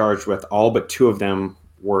they were charged with, all but 2 of them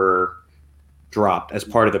were dropped as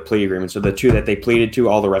part of the plea agreement. So the 2 that they pleaded to,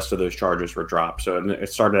 all the rest of those charges were dropped. So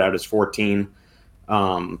it started out as 14,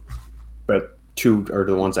 but 2 are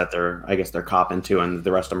the ones that they're copping to, and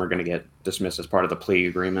the rest of them are going to get dismissed as part of the plea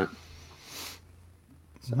agreement.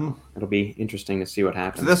 So it'll be interesting to see what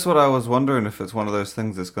happens. So that's what I was wondering, if it's one of those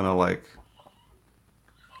things that's gonna like,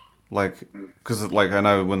 because like I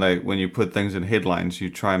know when you put things in headlines, you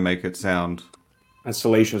try and make it sound as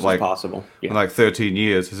salacious as possible. Yeah. Like 13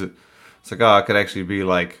 years, it's like, oh, it could actually be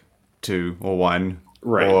like 2 or 1,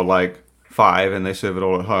 right, or like 5, and they serve it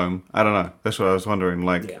all at home. I don't know. That's what I was wondering.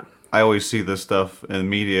 Like, I always see this stuff in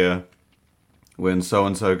media when so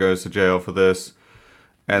and so goes to jail for this,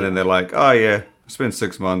 and then they're like, oh yeah, spend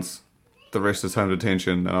 6 months, the rest is home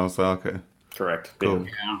detention, and I was like, okay, correct, cool.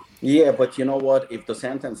 Yeah, but you know what? If the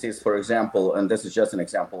sentence is, for example, and this is just an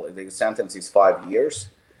example, if the sentence is 5 years,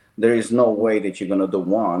 there is no way that you're going to do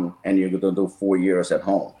 1 and you're going to do 4 years at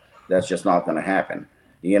home. That's just not going to happen.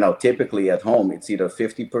 You know, typically at home, it's either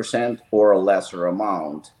 50% or a lesser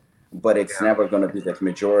amount, but it's never going to be that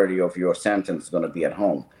majority of your sentence going to be at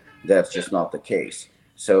home. That's just not the case.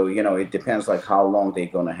 So, you know, it depends like how long they're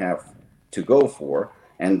going to have to go for.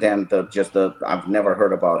 And then I've never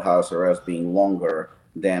heard about house arrest being longer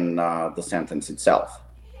than the sentence itself.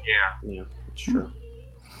 Yeah, it's true.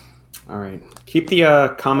 All right, keep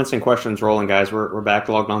the comments and questions rolling, guys. We're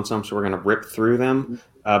backlogged on some, so we're gonna rip through them,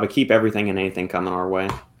 but keep everything and anything coming our way.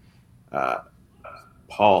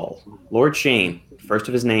 Paul, Lord Shane, first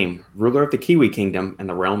of his name, ruler of the Kiwi Kingdom and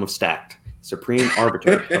the realm of Stacked, supreme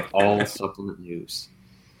arbiter of all supplement news.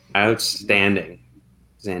 Outstanding,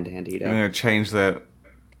 Zandandito. I'm gonna change that.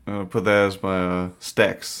 I'm gonna put that as my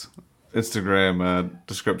Stacks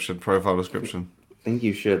Instagram profile description. I think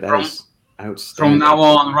you should. That is outstanding. From now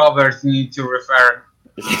on, Robert, you need to refer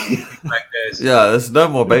like this. Yeah, there's no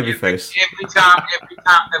more babyface.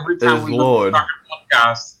 Every time we Lord. start a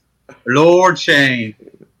podcast, Lord Shane.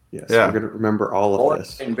 Yes, we're gonna remember all of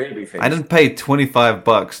this. Babyface. I didn't pay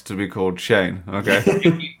 $25 to be called Shane. Okay.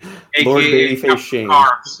 Lord Babyface Shane.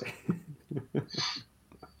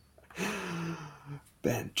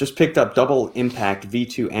 Ben, just picked up Double Impact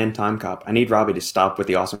V2 and Time Cop. I need Robbie to stop with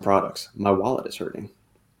the awesome products. My wallet is hurting.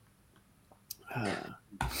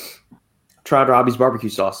 Tried Robbie's barbecue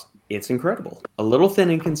sauce. It's incredible. A little thin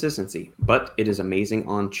in consistency, but it is amazing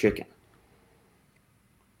on chicken.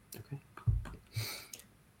 Okay.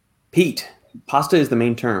 Pete, pasta is the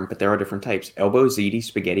main term, but there are different types. Elbow, ziti,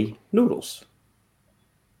 spaghetti, noodles.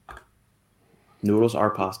 Noodles are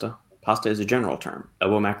pasta. Pasta is a general term.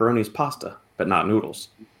 Elbow macaroni is pasta, but not noodles.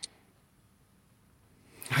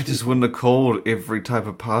 I just wouldn't have called every type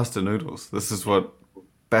of pasta noodles. This is what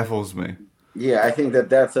baffles me. Yeah, I think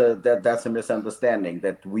that's a misunderstanding.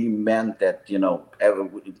 That we meant that, you know,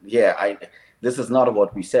 this is not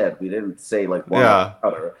what we said. We didn't say like one or the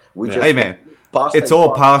other. We just, hey man, it's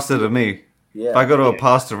all pasta to me. Yeah. If I go to a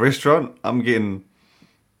pasta restaurant, I'm getting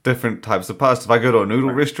different types of pasta. If I go to a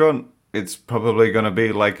noodle restaurant, it's probably going to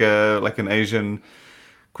be like an Asian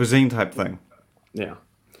cuisine type thing. Yeah.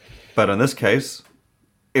 But in this case,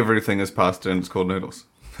 everything is pasta and it's called noodles.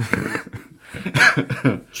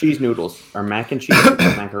 Cheese noodles are mac and cheese with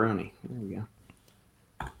macaroni. There we go.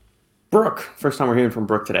 Brooke, first time we're hearing from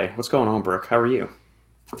Brooke today. What's going on, Brooke? How are you?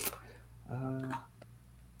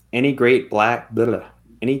 Any great Black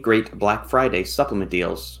Friday supplement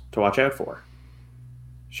deals to watch out for?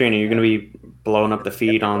 Shane, are you going to be blowing up the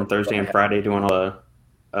feed on Thursday and Friday doing all the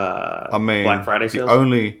Black Friday sales?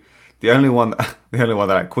 The only one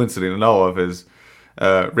that I coincidentally know of is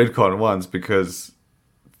Redcon Ones, because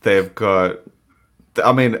they've got,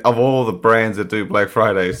 I mean, of all the brands that do Black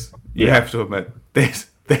Fridays, you have to admit, theirs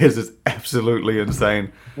is absolutely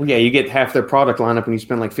insane. Well, yeah, you get half their product lineup and you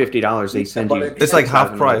spend like $50. They send you. It's like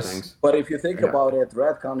half price. But if you think about it,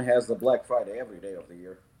 Redcon has the Black Friday every day of the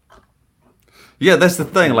year. Yeah, that's the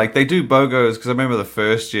thing. Like, they do BOGOs, because I remember the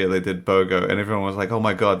first year they did BOGO, and everyone was like, oh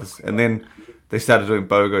my god. And then they started doing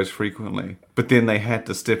BOGOs frequently. But then they had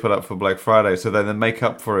to step it up for Black Friday, so they make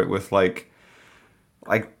up for it with like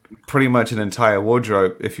pretty much an entire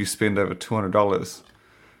wardrobe if you spend over $200.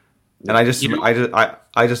 And I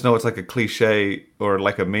just know it's like a cliche or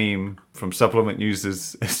like a meme from supplement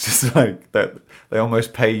users. It's just like that they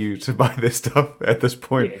almost pay you to buy this stuff at this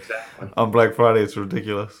point. Yeah, exactly. On Black Friday. It's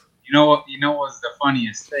ridiculous. You know what's the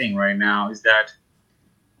funniest thing right now is that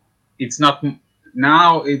it's not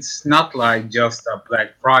like just a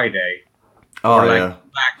Black Friday or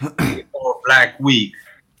Black Week.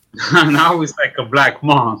 Now it's like a Black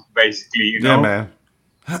Month, basically. You know?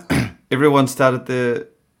 Yeah, man. Everyone started the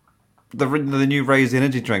new Raise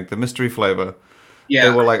energy drink, the mystery flavor. Yeah.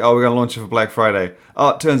 They were like, "Oh, we're going to launch it for Black Friday."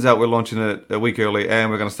 Oh, it turns out we're launching it a week early, and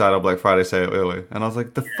we're going to start our Black Friday sale early. And I was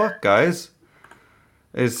like, "The fuck, guys!"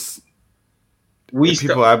 It's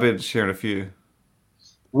people. I've been sharing a few.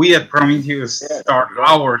 We at Prometheus started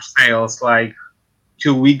our sales like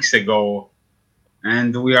 2 weeks ago,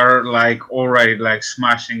 and we are like already like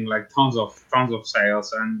smashing like tons of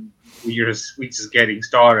sales, and we're just getting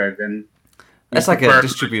started. And it's like a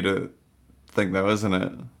distributor thing, though, isn't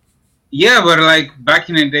it? Yeah, but like back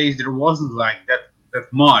in the days, there wasn't like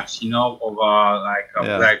that much, of Black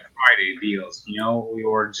Friday deals. We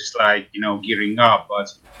were just like gearing up,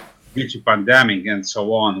 but due to pandemic and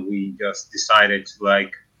so on, we just decided to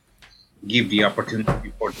like give the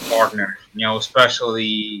opportunity for the partners.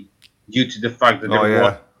 Especially due to the fact that there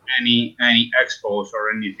wasn't any expos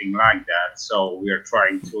or anything like that. So we are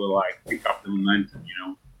trying to like pick up the momentum.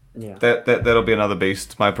 Yeah. That'll be another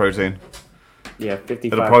beast. My protein. Yeah, 55%.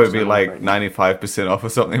 It'll probably be like 95% off or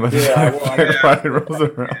something. Friday rolls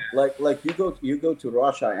around. Like you go to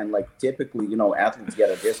Russia and like typically athletes get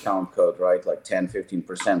a discount code, right? Like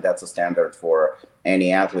 10-15%. That's a standard for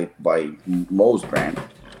any athlete by most brands.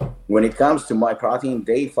 When it comes to MyProtein,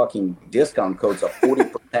 they fucking discount codes are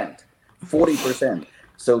 40%. 40%.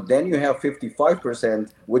 So then you have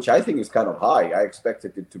 55%, which I think is kind of high. I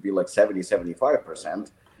expected it to be like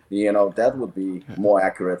 70-75%. That would be more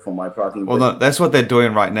accurate for MyProtein. Well, no, that's what they're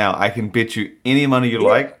doing right now. I can bet you any money you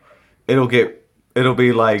like, it'll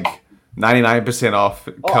be like 99% off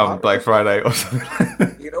come Black Friday or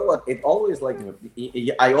something. You know what? It always like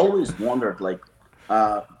I always wondered like,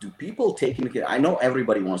 do people take into? I know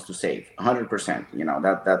everybody wants to save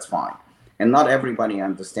 100%. That's fine, and not everybody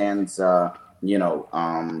understands. The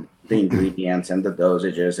ingredients and the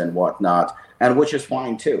dosages and whatnot, and which is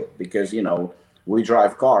fine too, because we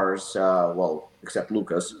drive cars, except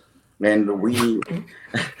Lucas, and we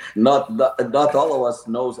not all of us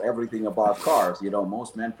knows everything about cars.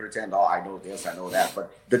 Most men pretend, oh, I know this, I know that,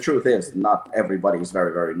 but the truth is, not everybody is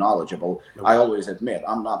very, very knowledgeable. I always admit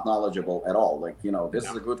I'm not knowledgeable at all. Like, this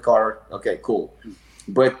is a good car, okay, cool.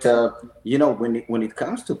 But when it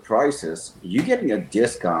comes to prices, you're getting a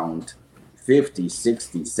discount 50,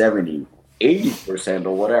 60, 70, 80%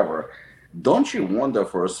 or whatever. Don't you wonder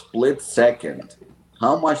for a split second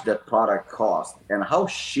how much that product costs and how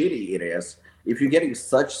shitty it is if you're getting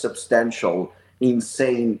such substantial,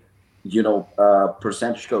 insane,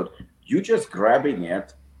 percentage code? You're just grabbing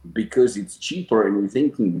it because it's cheaper and you're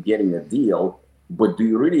thinking you're getting a deal, but do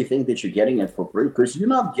you really think that you're getting it for free? Because you're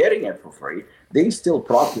not getting it for free. They still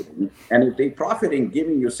profiting, and if they profit in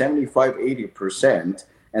giving you 75, 80%,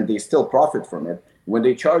 and they still profit from it, when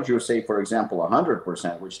they charge you, say, for example,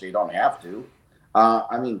 100%, which they don't have to,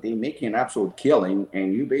 they make an absolute killing,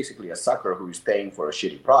 and you basically a sucker who is paying for a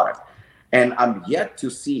shitty product. And I'm yet to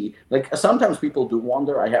see, like, sometimes people do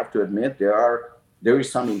wonder, I have to admit, there is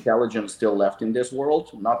some intelligence still left in this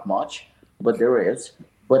world, not much, but there is.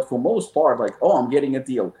 But for most part, like, oh, I'm getting a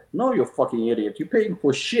deal. No, you fucking idiot. You're paying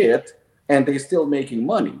for shit, and they're still making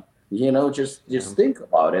money. Just think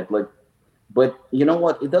about it. Like, but you know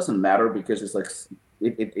what? It doesn't matter because it's like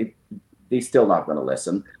they're still not going to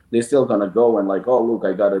listen. They're still going to go and like, oh, look,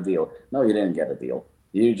 I got a deal. No, you didn't get a deal.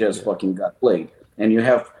 You just fucking got played. And you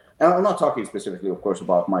have, and I'm not talking specifically, of course,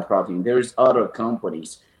 about MyProtein. There's other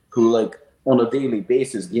companies who like on a daily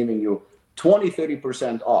basis giving you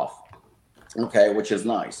 20-30% off, okay, which is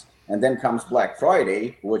nice. And then comes Black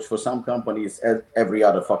Friday, which for some companies every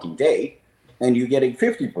other fucking day, and you're getting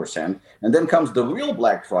 50%. And then comes the real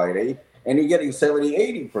Black Friday, and you're getting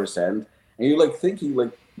 70-80%, and you're like thinking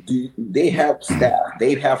like, they have staff,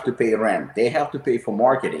 they have to pay rent, they have to pay for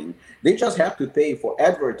marketing, they just have to pay for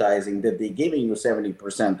advertising that they're giving you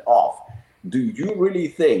 70% off. Do you really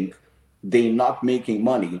think they're not making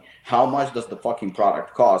money? How much does the fucking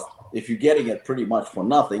product cost if you're getting it pretty much for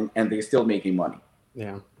nothing and they're still making money?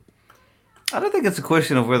 Yeah. I don't think it's a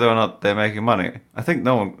question of whether or not they're making money. I think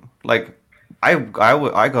no one, like, I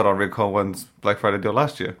got on Redcon One's Black Friday deal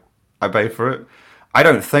last year. I paid for it. I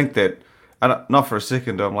don't think that, not for a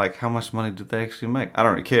second, I'm like, how much money did they actually make? I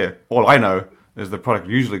don't really care. All I know is the product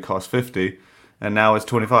usually costs 50 and now it's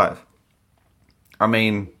 25. I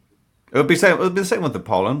mean, it would be the same with the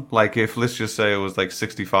pollen. Like if, let's just say it was like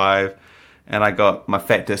 65 and I got my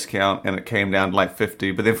fat discount and it came down to like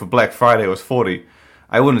 50, but then for Black Friday it was 40.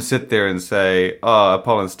 I wouldn't sit there and say, oh,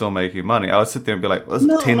 Pollen's still making money. I would sit there and be like, well,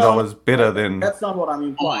 that's $10 better than... That's not what I'm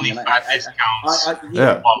implying. Only fat discounts.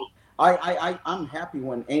 I'm happy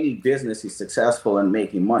when any business is successful and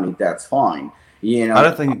making money. That's fine. I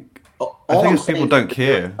don't think... I think people don't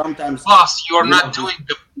care. Sometimes, plus, you're not doing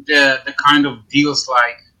the kind of deals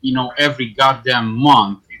like, every goddamn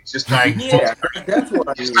month. just like Yeah, that's what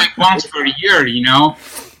I just mean. like once per year, you know.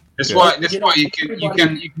 That's why you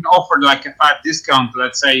can offer like a fat discount.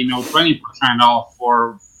 Let's say 20% off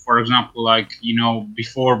for example, like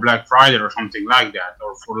before Black Friday or something like that,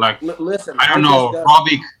 or for like Listen, I don't know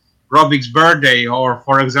Robik's birthday, or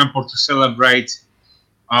for example to celebrate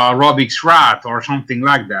Robik's Rat or something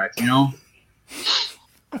like that.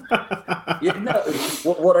 Yeah, no,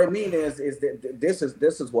 what I mean is that this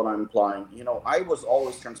is what I'm implying. I was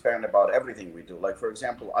always transparent about everything we do. Like, for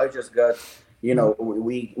example, I just got,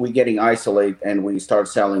 we getting isolate and we start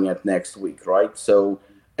selling it next week, right? So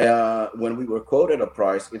when we were quoted a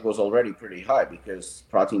price, it was already pretty high because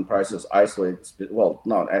protein prices isolate. Well,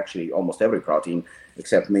 not actually almost every protein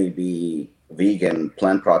except maybe vegan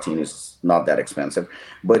plant protein is not that expensive,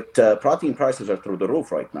 but protein prices are through the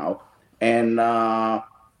roof right now, and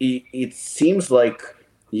it seems like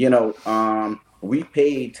we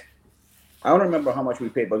paid. I don't remember how much we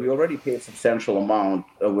paid, but we already paid a substantial amount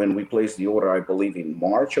when we placed the order. I believe in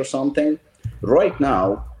March or something. Right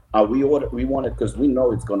now, we want it because we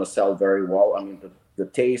know it's going to sell very well. I mean, the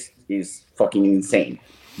taste is fucking insane.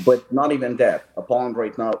 But not even that. Apollon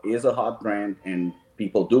right now is a hot brand, and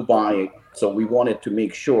people do buy it. So we wanted to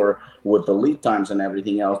make sure with the lead times and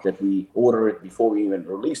everything else that we order it before we even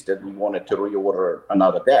released it. We wanted to reorder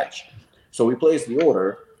another batch. So we placed the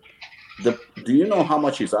order. Do you know how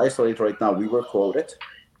much is isolate right now? We were quoted.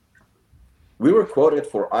 We were quoted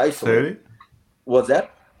for isolate. 30? What's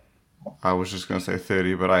that? I was just going to say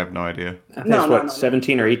 30, but I have no idea. I think it's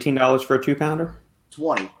 $17 or $18 for a 2-pounder?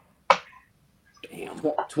 20. Damn.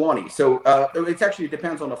 20. So it actually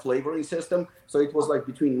depends on the flavoring system. So it was like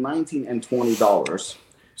between $19 and $20.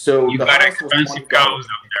 So you got expensive cows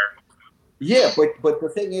out there. Yeah, but the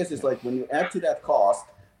thing is like when you add to that cost,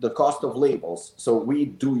 the cost of labels. So we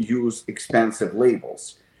do use expensive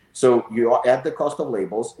labels. So you add the cost of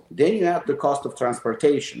labels, then you add the cost of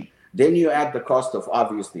transportation, then you add the cost of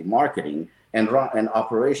obviously marketing and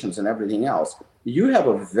operations and everything else. You have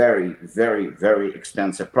a very, very, very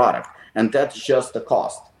expensive product, and that's just the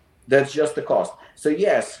cost. That's just the cost. So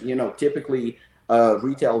yes, typically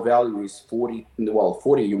retail value is 40. Well,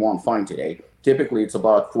 40 you won't find today. Typically, it's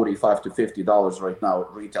about $45 to $50 right now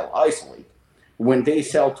at retail isolate. When they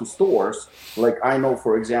sell to stores, like I know,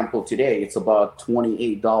 for example, today it's about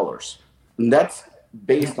 $28. And that's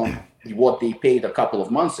based on what they paid a couple of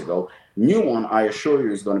months ago. New one, I assure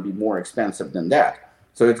you, is going to be more expensive than that.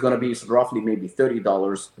 So it's going to be roughly maybe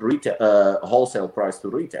 $30 wholesale price to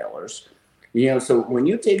retailers. So when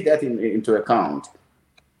you take that into account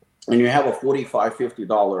and you have a $45,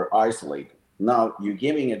 $50 isolate, now you're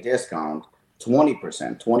giving a discount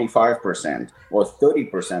 20%, 25%, or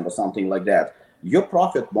 30% or something like that. Your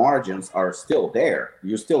profit margins are still there.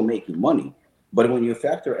 You're still making money. But when you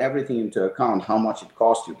factor everything into account, how much it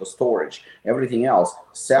costs you, the storage, everything else,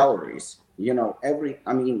 salaries, you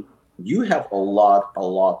have a lot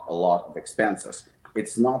of expenses.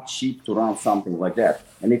 It's not cheap to run something like that.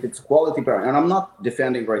 And if it's quality brand, and I'm not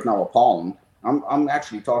defending right now Apollon, I'm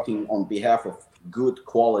actually talking on behalf of good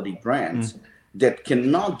quality brands that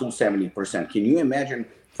cannot do 70%. Can you imagine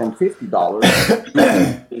from $50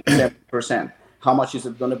 to 70%? How much is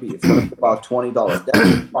it going to be? It's going to be about $20. That's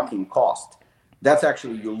the fucking cost. That's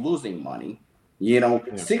actually you're losing money.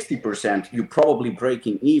 60% you're probably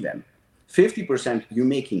breaking even. 50% you're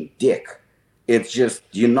making dick. It's just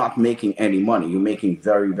you're not making any money. You're making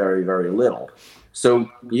very, very, very little. So,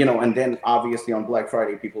 and then obviously on Black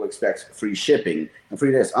Friday, people expect free shipping and free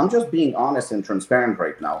this. I'm just being honest and transparent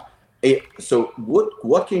right now. So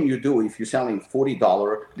what can you do if you're selling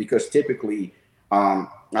 $40? Because typically,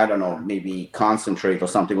 I don't know, maybe concentrate or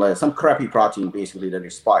something like that, some crappy protein basically that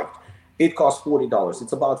is spiked. It costs $40.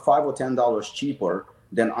 It's about $5 or $10 cheaper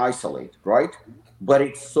than isolate, right? But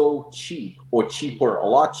it's so cheap, or cheaper, a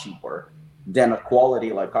lot cheaper than a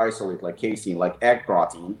quality like isolate, like casein, like egg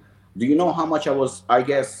protein. Do you know how much I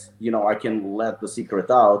guess, I can let the secret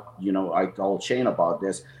out. I told Shane about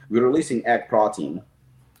this. We're releasing egg protein,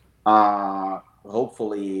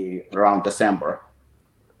 hopefully around December.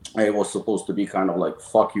 It was supposed to be kind of like,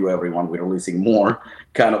 fuck you, everyone, we're releasing more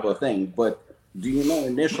kind of a thing. But do you know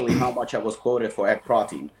initially how much I was quoted for egg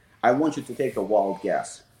protein? I want you to take a wild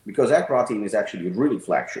guess, because egg protein is actually really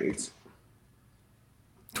fluctuates.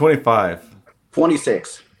 25.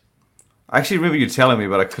 26. I actually remember you telling me,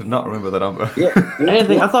 but I could not remember the number. Yeah.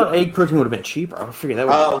 I thought egg protein would have been cheaper. I figured that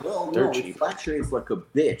would be cheap. It fluctuates like a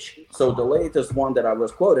bitch. So the latest one that I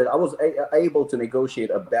was quoted, I was able to negotiate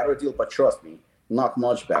a better deal, but trust me, not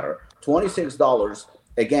much better. $26,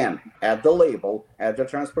 again, at the label, at the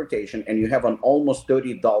transportation, and you have an almost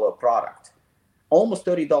 $30 product. almost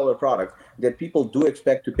 $30 product that people do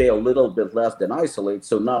expect to pay a little bit less than Isolate.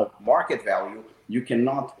 So now market value, you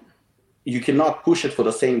cannot push it for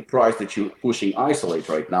the same price that you're pushing Isolate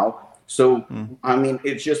right now. So, I mean,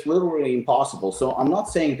 it's just literally impossible. So I'm not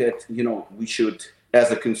saying that, we should,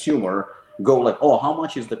 as a consumer, go like, oh, how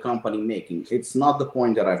much is the company making? It's not the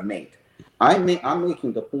point that I've made. I'm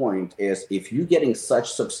making the point is if you're getting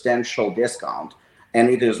such substantial discount, and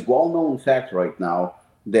it is well-known fact right now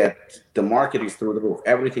that the market is through the roof.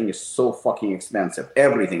 Everything is so fucking expensive.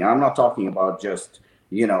 Everything. I'm not talking about just,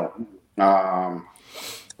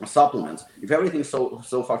 supplements. If everything's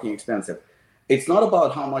so fucking expensive, it's not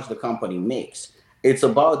about how much the company makes. It's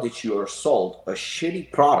about that you are sold a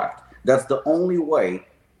shitty product. That's the only way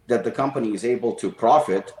that the company is able to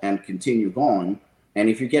profit and continue going. And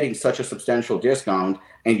if you're getting such a substantial discount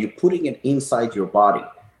and you're putting it inside your body,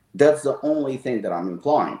 that's the only thing that I'm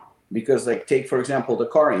implying. Because, like, take for example the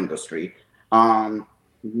car industry. A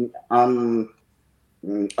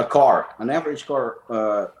car, an average car,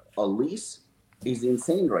 a lease is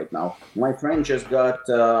insane right now. My friend just got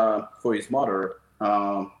for his mother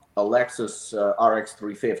a Lexus RX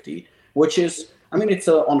 350, which is, I mean, it's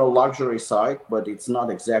on a luxury side, but it's not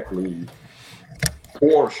exactly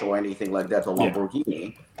Porsche or anything like that, a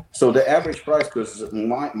Lamborghini. So the average price, because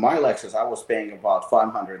my Lexus, I was paying about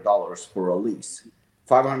 $500 for a lease,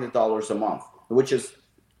 $500 a month, which is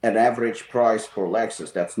an average price for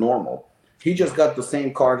Lexus. That's normal. He just got the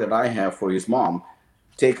same car that I have for his mom.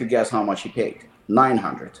 Take a guess how much he paid.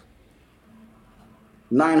 $900.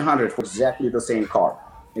 $900 for exactly the same car.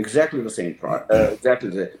 Exactly the same price.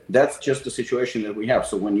 That's just the situation that we have.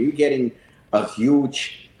 So when you're getting a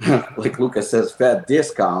huge, like Lucas says, fat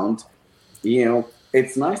discount,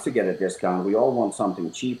 it's nice to get a discount. We all want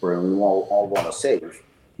something cheaper and we all want to save.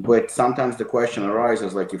 But sometimes the question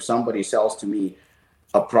arises, like if somebody sells to me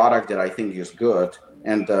a product that I think is good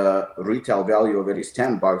and the retail value of it is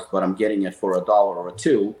 $10, but I'm getting it for $1 or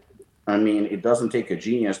 $2, I mean, it doesn't take a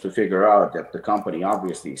genius to figure out that the company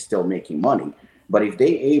obviously is still making money. But if they're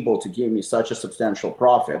able to give me such a substantial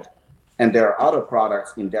profit, and there are other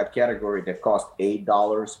products in that category that cost $8,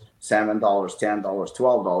 $7, $10,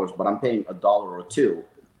 $12, but I'm paying $1 or $2,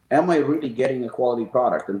 am I really getting a quality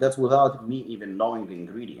product? And that's without me even knowing the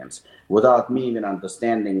ingredients, without me even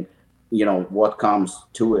understanding, what comes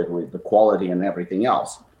to it with the quality and everything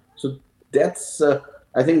else. So that's,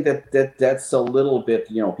 I think that's a little bit,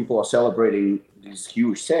 people are celebrating these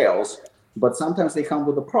huge sales, but sometimes they come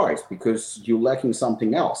with a price because you're lacking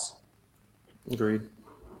something else. Agreed.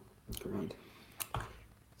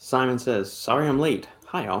 Simon says, sorry I'm late.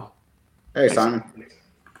 Hi, all. Hey, Simon.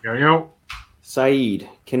 Yo. Saeed,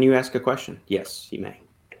 can you ask a question? Yes, you may.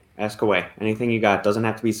 Ask away. Anything you got. Doesn't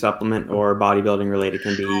have to be supplement or bodybuilding related.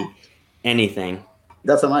 Can be anything.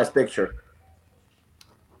 That's a nice picture.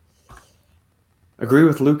 Agree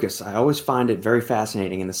with Lucas. I always find it very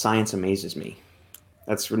fascinating and the science amazes me.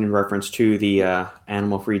 That's in reference to the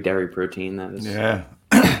animal-free dairy protein. That is the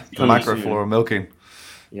microflora milking.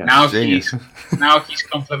 Yes. Now he's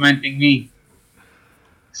complimenting me.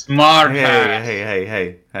 Smart.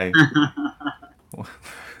 Hey.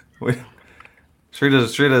 Treat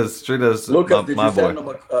us. Lucas, did my you send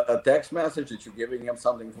boy. him a text message that you're giving him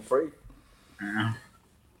something for free? Yeah.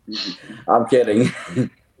 I'm kidding.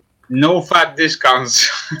 No fat discounts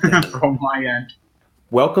from my end.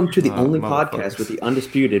 Welcome to the only podcast with the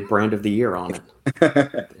undisputed brand of the year on it.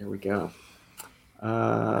 There we go.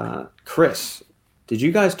 Chris, did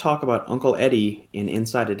you guys talk about Uncle Eddie in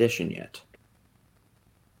Inside Edition yet?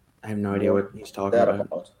 I have no idea what he's talking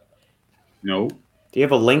about. No. Do you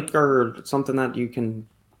have a link or something that you can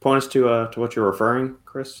point us to what you're referring,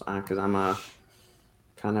 Chris? Because I'm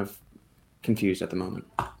kind of confused at the moment.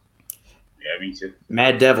 Yeah, me too.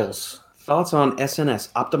 Mad Devils, thoughts on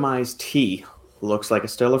SNS Optimized Tea? Looks like a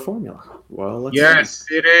stellar formula. Well, let's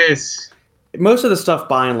see. It is. Most of the stuff,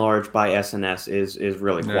 by and large, by SNS is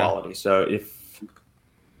really quality. So if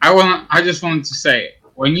I just wanted to say,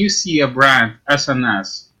 when you see a brand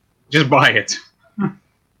SNS, just buy it.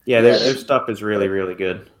 their stuff is really, really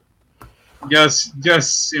good. Just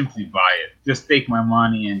simply buy it. Just take my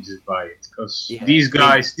money and just buy it, because these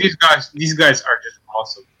guys are just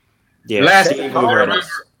awesome. Yeah.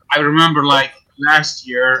 I remember like last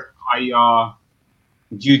year,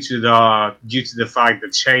 due to the fact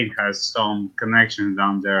that Shane has some connections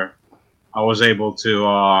down there, I was able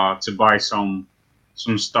to buy some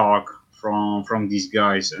stock from these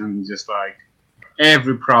guys, and just like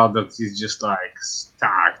every product is just like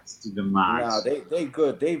stacked to the max. No, they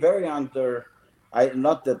good. They very not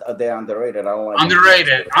that they're underrated. I don't like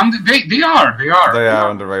underrated. They are They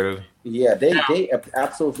are underrated. Yeah, they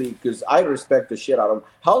absolutely, because I respect the shit out of them.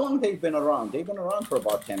 How long they've been around? They've been around for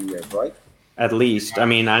about 10 years, right? At least, I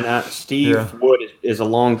mean, I know Yeah. Steve Wood is the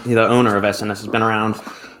owner of SNS, has been around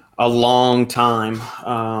a long time.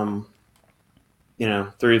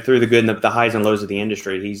 Through the good and the highs and lows of the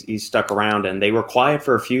industry, he's stuck around, and they were quiet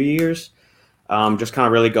for a few years, just kind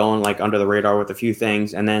of really going like under the radar with a few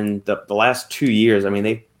things, and then the last 2 years, I mean,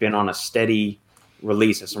 they've been on a steady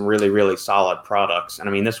release of some really really solid products, and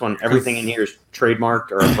I mean, this one, everything in here is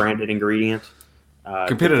trademarked or a branded ingredient.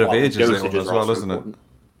 Competitive the edge is that dosages one as are well, also isn't it? important.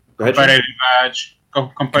 Go ahead, Shane. Competitive edge.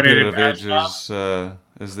 Competitive edge.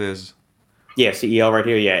 Is theirs. Yeah, CEL right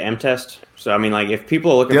here. Yeah, M test. So I mean, like if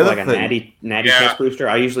people are looking The for other like a thing- natty Yeah. test booster,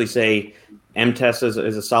 I usually say M test is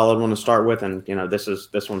a solid one to start with, and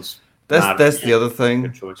this one's That's the other thing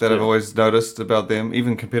good choice, that I've too. always noticed about them,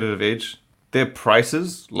 even competitive edge. Their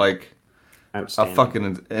prices like are outstanding.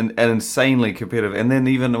 fucking and insanely competitive. And then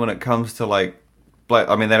even when it comes to like black,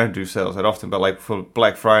 I mean they don't do sales that often, but like for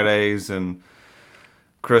Black Fridays and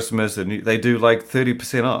Christmas, and they do like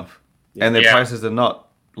 30% off, and their Yeah. prices are not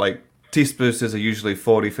like test boosters are usually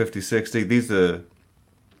 40, 50, 60. These are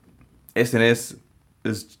SNS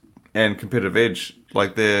is and competitive edge,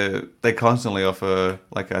 like they constantly offer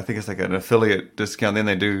like I think it's like an affiliate discount, then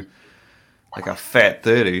they do like a fat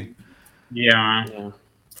 30. Yeah. Yeah.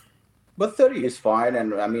 But 30 is fine,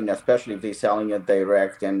 and I mean, especially if they're selling it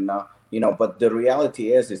direct, and But the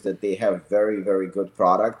reality is that they have very, very good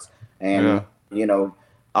products, and Yeah.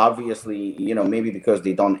 obviously, maybe because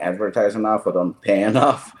they don't advertise enough or don't pay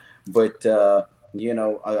enough, but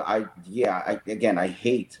I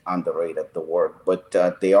hate underrated the word, but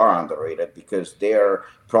they are underrated because they're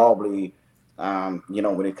probably,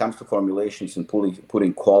 when it comes to formulations and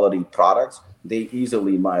putting quality products, they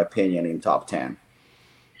easily, in my opinion, in top 10.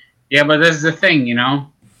 Yeah, but that's the thing,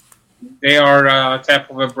 they are a type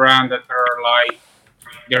of a brand that are like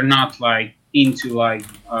they're not like into like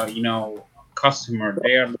customer.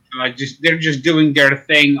 They are like they're just doing their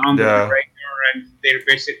thing under Yeah. the radar, and they're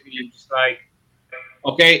basically just like,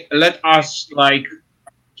 okay, let us like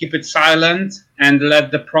keep it silent and let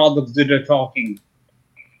the product do the talking.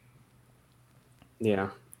 Yeah.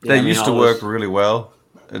 They I mean, used to all work this- really well.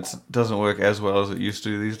 It doesn't work as well as it used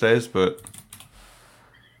to these days, but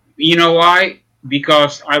You know why?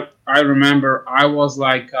 Because I remember I was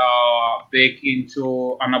like big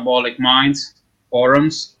into anabolic minds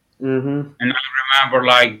forums, Mhm. and I remember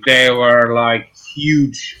like they were like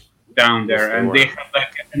huge down there, Yes, they and were. they had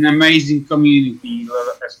like an amazing community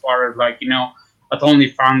as far as like not only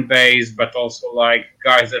fan base but also like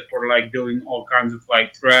guys that were like doing all kinds of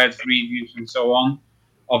like threads, reviews, and so on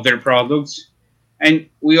of their products. And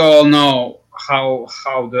we all know how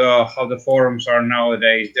the forums are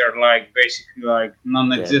nowadays. They're like basically like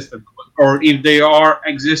non-existent, or if they are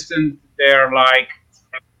existent, they're like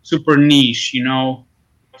super niche,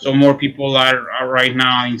 So more people are right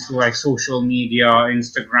now into like social media,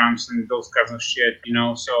 Instagrams, and those kinds of shit,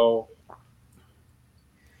 So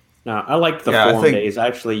No, I like the Yeah, I forum think- days.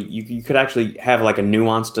 Actually, you could actually have like a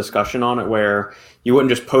nuanced discussion on it where you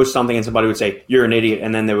wouldn't just post something and somebody would say you're an idiot,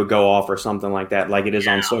 and then they would go off or something like that, like it is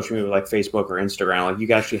on social media like Facebook or Instagram. Like you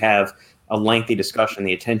could actually have a lengthy discussion.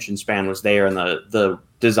 The attention span was there, and the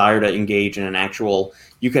desire to engage in an actual.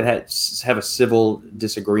 You could have a civil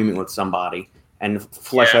disagreement with somebody and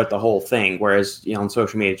flesh out the whole thing. Whereas on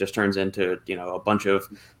social media, it just turns into a bunch of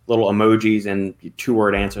little emojis and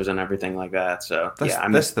 2-word answers and everything like that. So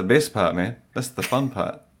that's the best part, man. That's the fun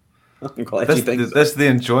part. I'm glad That's you think so. that's the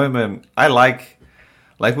enjoyment. I like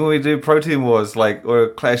when we do Protein Wars, like or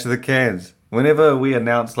Clash of the Cans. Whenever we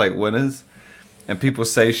announce like winners, and people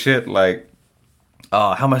say shit like,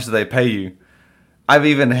 "Oh, how much do they pay you?" I've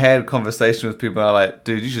even had conversations with people. I'm like,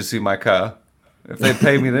 "Dude, you should see my car. If they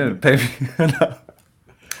pay me, then pay me."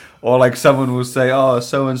 Or like someone will say, "Oh,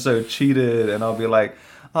 so and so cheated," and I'll be like,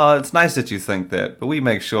 "Oh, it's nice that you think that, but we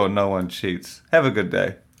make sure no one cheats. Have a good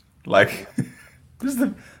day." Like, that's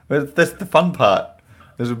the fun part.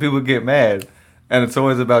 Is when people get mad, and it's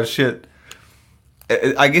always about shit.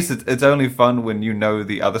 I guess it's only fun when you know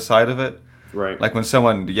the other side of it. Right. Like when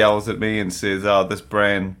someone yells at me and says, "Oh, this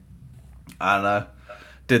brand, I don't know,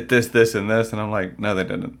 did this, this, and this," and I'm like, "No, they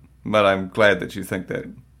didn't." But I'm glad that you think that.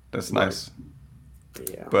 That's Right. nice.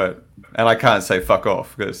 Yeah. And I can't say fuck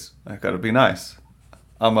off because I got to be nice.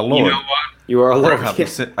 I'm a lord. You know what? You are a I little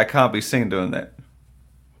can't, I can't be seen doing that.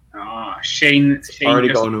 Shane already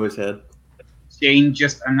just, going to his head. Shane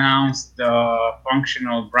just announced the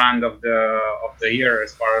functional brand of the year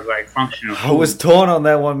as far as like functional. I was torn on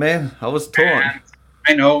that one, man. I was torn. And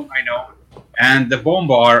I know. And the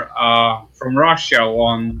Bombar from Russia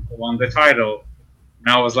won the title.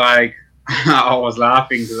 And I was like, I was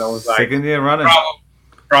laughing because I was like, Second year running.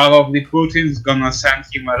 probably Putin's gonna send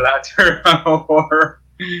him a letter,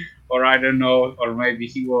 or I don't know, or maybe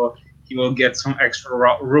he will get some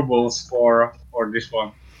extra rubles for this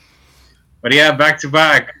one. But yeah, back to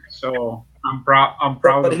back. So I'm proud. I'm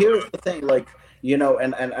proud But of here's the thing, like,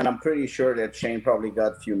 and I'm pretty sure that Shane probably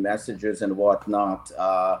got a few messages and whatnot.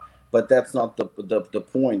 But that's not the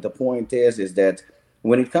point. The point is that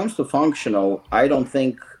when it comes to functional, I don't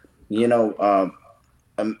think you know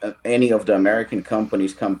any of the American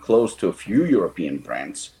companies come close to a few European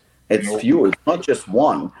brands. It's no. few. It's not just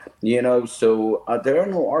one. So there are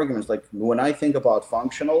no arguments. Like when I think about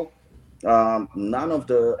functional, none of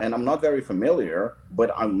the, and I'm not very familiar, but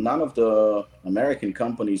none of the American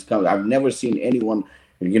companies come. I've never seen anyone,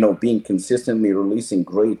 being consistently releasing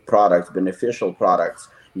great products, beneficial products,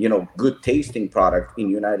 good tasting product in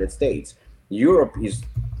United States. Europe is,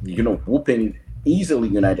 whooping easily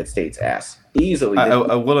United States ass. Easily.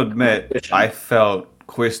 I will admit, I felt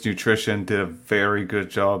Quest Nutrition did a very good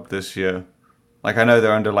job this year. Like, I know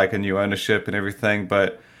they're under like a new ownership and everything,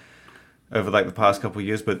 but over like the past couple of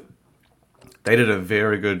years, but they did a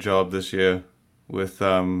very good job this year with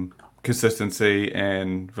consistency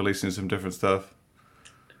and releasing some different stuff.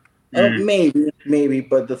 Maybe,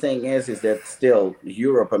 but the thing is that still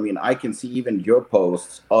Europe. I mean, I can see even your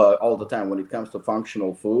posts all the time when it comes to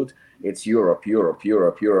functional food. It's Europe, Europe,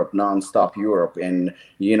 Europe, Europe, non-stop Europe, and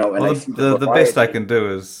and I Well, see the the best I variety. can do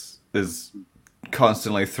is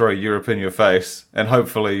constantly throw Europe in your face, and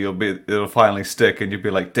hopefully it'll finally stick, and you'll be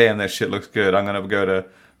like, damn, that shit looks good. I'm gonna go to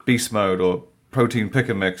Beast Mode or Protein Pick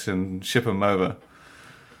and Mix and ship them over.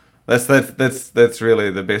 That's really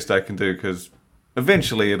the best I can do because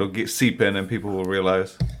eventually it'll get seep in and people will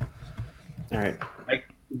realize. All right. Like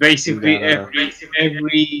We basically got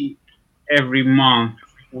every month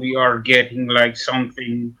we are getting like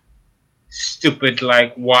something stupid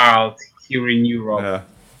like wild here in Europe. Yeah.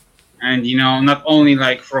 And not only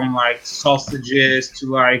like from like sausages to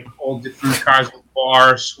like all different kinds of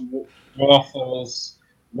bars, waffles,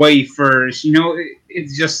 wafers.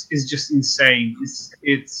 It's just insane. Listen,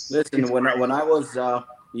 It's when crazy. I was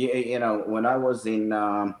when I was in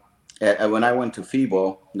when I went to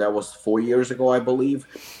FIBO, that was 4 years ago, I believe,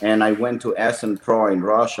 and I went to Essen Pro in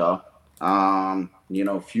Russia.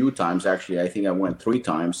 A few times actually. I think I went 3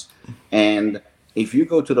 times. And if you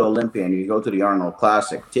go to the Olympia and you go to the Arnold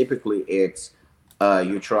Classic, typically it's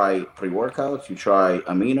you try pre-workouts, you try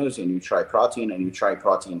aminos, and you try protein, and you try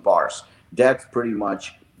protein bars. That's pretty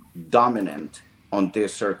much dominant on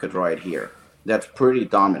this circuit right here. That's pretty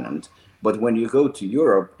dominant. But when you go to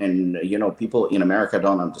Europe, and people in America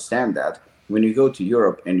don't understand that. When you go to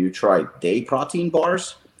Europe and you try day protein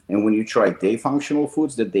bars, and when you try day functional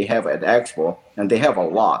foods that they have at Expo, and they have a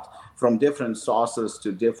lot, from different sauces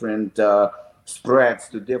to different spreads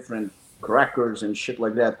to different crackers and shit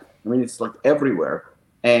like that. I mean, it's like everywhere,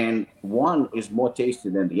 and one is more tasty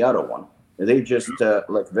than the other one. They just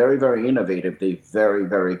like very, very innovative. They very,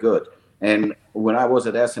 very good. And when I was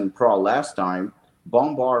at SN Pro last time,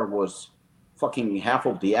 Bombar was fucking half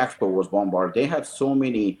of the expo was Bombar. They had so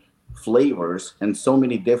many flavors and so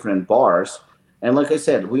many different bars. And like I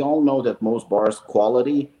said, we all know that most bars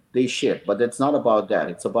quality they shit, but it's not about that.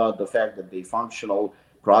 It's about the fact that they functional,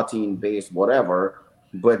 protein based, whatever.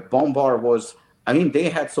 But Bombar was, I mean, they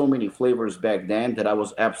had so many flavors back then that I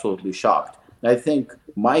was absolutely shocked. I think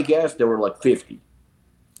my guess there were like 50.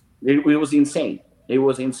 It was insane. It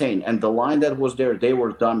was insane. And the line that was there, they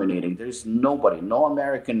were dominating. There's nobody, no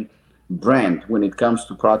American brand when it comes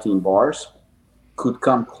to protein bars could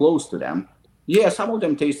come close to them. Yeah, some of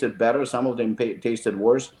them tasted better, some of them tasted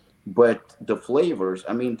worse, but the flavors,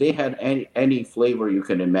 I mean, they had any flavor you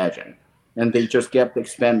can imagine. And they just kept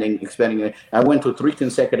expanding it. I went to 3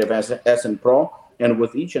 consecutive SN Pro, and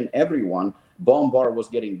with each and every one, Bomb Bar was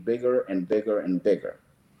getting bigger and bigger and bigger.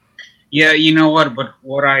 Yeah, you know what? But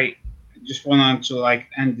what I just wanted to like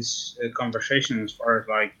end this conversation as far as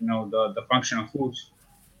like the functional foods.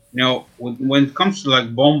 When it comes to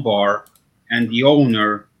like Bombar and the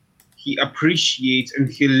owner, he appreciates and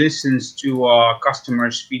he listens to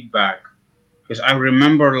customers' feedback. Because I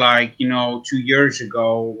remember, like 2 years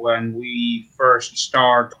ago when we first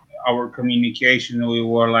start our communication, we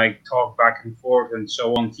were like talk back and forth and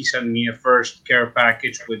so on. He sent me a first care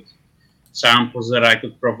package with samples that I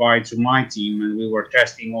could provide to my team, and we were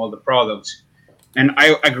testing all the products. And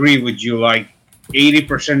I agree with you, like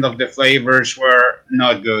 80% of the flavors were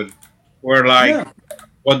not good. We're like, Yeah.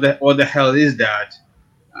 what the hell is that?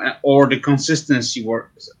 Or the consistency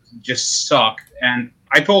were just sucked. And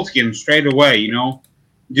I told him straight away,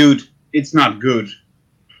 dude, it's not good.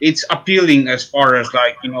 it's appealing as far as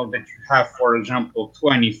like, you know, that you have, for example,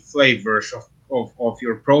 20 flavors of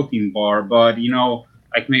your protein bar, but you know,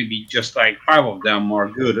 like maybe just like 5 of them are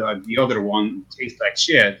good, the other one tastes like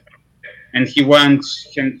shit. And he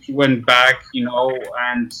went back, you know,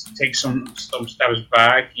 and take some steps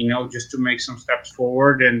back, you know, just to make some steps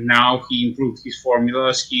forward. And now he improved his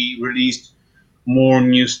formulas. He released more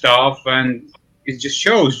new stuff, and it just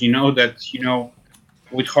shows, you know, that, you know,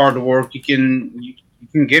 with hard work you can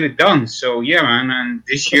get it done. So yeah, man. And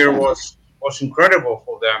this year was incredible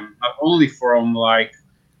for them, not only from like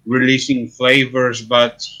releasing flavors,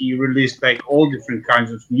 but he released like all different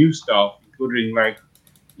kinds of new stuff, including like,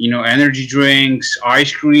 you know, energy drinks,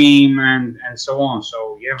 ice cream, and so on.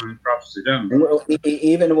 So yeah, man, props to them. Well,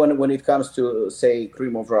 even when it comes to say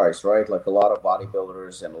cream of rice, right? Like a lot of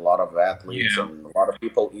bodybuilders and a lot of athletes Yeah. and a lot of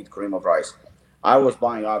people eat cream of rice. I was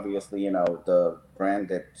buying obviously, the brand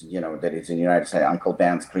that that is in the United States, Uncle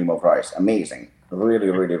Ben's cream of rice, amazing, really,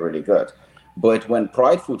 really, really good. But when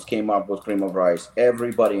Pride Foods came up with cream of rice,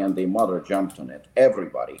 everybody and their mother jumped on it.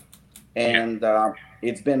 Everybody, Yeah. and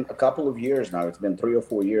it's been a couple of years now. It's been 3 or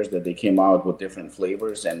 4 years that they came out with different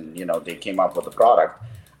flavors, and they came up with the product.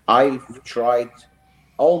 I've tried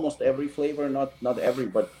almost every flavor, not every,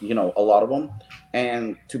 but a lot of them.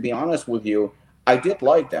 And to be honest with you, I did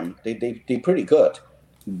like them. They're pretty good,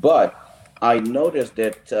 but I noticed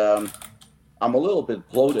that I'm a little bit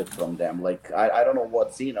bloated from them. Like I don't know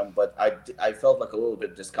what's in them, but I felt like a little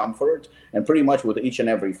bit discomfort, and pretty much with each and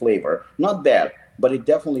every flavor. Not bad, but it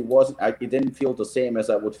definitely wasn't. It didn't feel the same as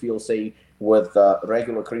I would feel, say, with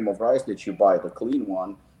regular cream of rice that you buy, the clean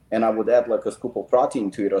one, and I would add like a scoop of protein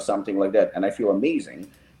to it or something like that, and I feel amazing.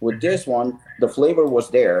 With this one, the flavor was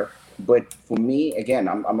there, but for me, again,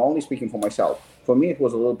 I'm only speaking for myself. For me, it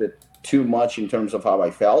was a little bit too much in terms of how I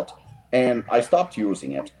felt, and I stopped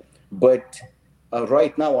using it. But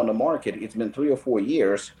right now on the market, it's been 3 or 4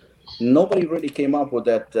 years. Nobody really came up with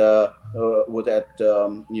that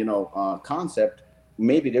concept.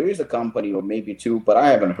 Maybe there is a company or maybe two, but I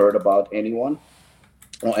haven't heard about anyone,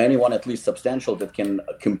 or anyone at least substantial, that can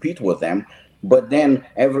compete with them. But then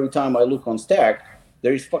every time I look on Stack,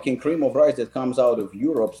 there is fucking cream of rice that comes out of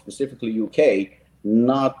Europe, specifically UK,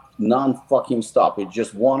 not non-fucking stop. It's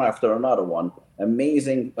just one after another one.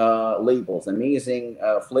 Amazing labels, amazing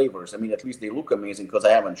flavors. I mean, at least they look amazing because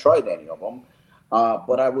I haven't tried any of them.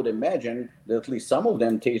 But I would imagine that at least some of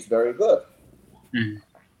them taste very good. Mhm.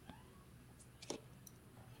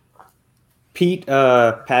 Pete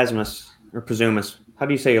Pasmus, or Presumus. How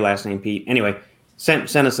do you say your last name, Pete? Anyway,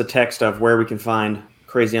 sent us a text of where we can find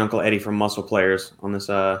Crazy Uncle Eddie from Muscle Players on this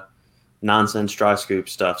nonsense dry scoop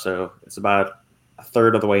stuff. So it's about a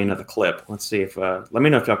third of the way into the clip. Let's see if let me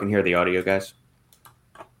know if y'all can hear the audio, guys.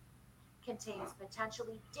 Contains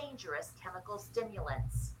potentially dangerous chemical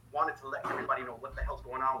stimulants. Wanted to let everybody know what the hell's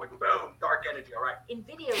going on with boom, dark energy, all right? In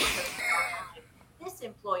videos posted online, this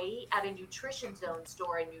employee at a Nutrition Zone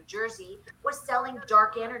store in New Jersey was selling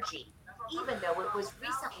dark energy, even though it was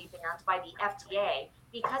recently banned by the FDA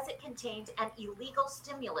because it contained an illegal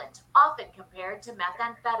stimulant, often compared to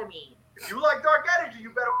methamphetamine. If you like dark energy,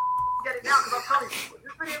 you better get it now, because I'm telling you, when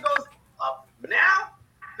this video goes up now,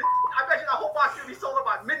 I bet you the whole box is going to be sold out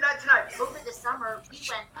by midnight tonight. Over the summer, we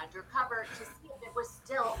went undercover to see if it was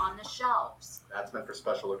still on the shelves. That's meant for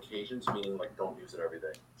special occasions, meaning like don't use it every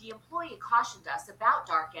day. The employee cautioned us about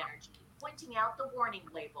dark energy, pointing out the warning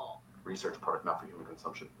label. Research product, not for human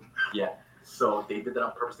consumption. Yeah, so they did that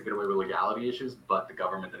on purpose to get away with legality issues, but the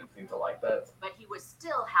government didn't seem to like that. But he was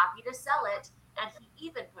still happy to sell it, and he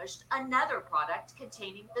even pushed another product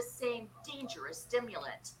containing the same dangerous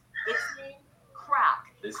stimulant. Its name, crack.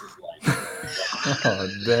 This is like... Oh,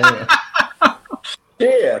 damn.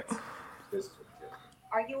 Shit. This is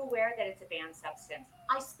Are you aware that it's a banned substance?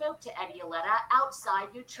 I spoke to Eddie Oletta outside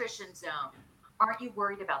Nutrition Zone. Aren't you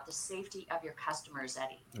worried about the safety of your customers,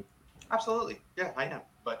 Eddie? Absolutely. Yeah, I am.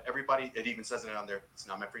 But everybody, it even says it on there, it's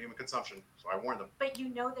not meant for human consumption, so I warned them. But you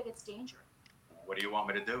know that it's dangerous. What do you want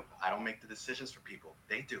me to do? I don't make the decisions for people.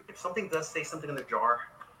 They do. If something does say something in the jar,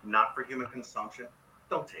 not for human consumption,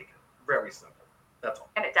 don't take it. Very simple. That's all.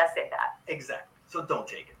 And it does say that. Exactly. So don't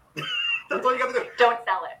take it. That's all you got to do. Don't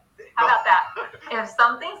sell it. How about that? If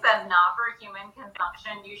something says not for human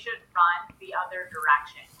consumption, you should run the other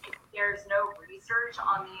direction. If there's no research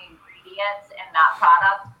on the ingredients in that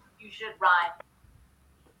product, you should run.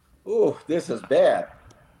 Ooh, this is bad.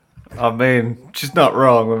 I mean, she's not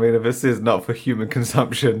wrong. I mean, if this is not for human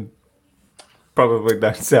consumption, probably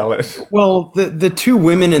don't sell it. Well, the two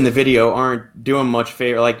women in the video aren't doing much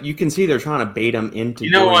favor. Like, you can see they're trying to bait him into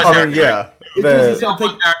You know doing what? something. I mean, yeah. Because The- it's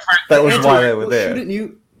like, that was why they were well, there. Shouldn't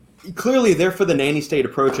you? clearly they're for the nanny state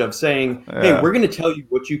approach of saying, hey, we're going to tell you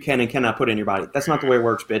what you can and cannot put in your body. That's not the way it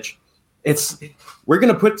works, bitch. We're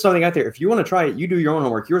going to put something out there. If you want to try it, you do your own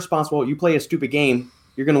homework. You're responsible. You play a stupid game,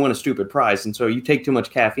 you're going to win a stupid prize. And so you take too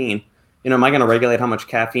much caffeine. Am I going to regulate how much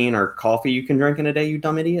caffeine or coffee you can drink in a day, you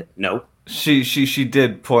dumb idiot? No. She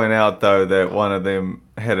did point out, though, that one of them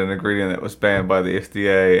had an ingredient that was banned by the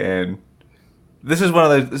FDA. And this is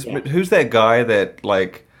one of those... Who's that guy that,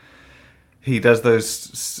 like... He does those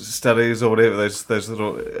studies or whatever, those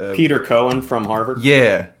little... Peter Cohen from Harvard?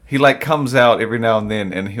 Yeah. He, like, comes out every now and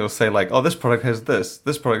then and he'll say, like, oh, this product has this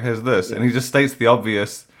product has this. Yeah. And he just states the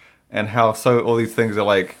obvious and how all these things are,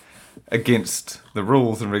 like, against the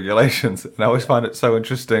rules and regulations. And I always find it so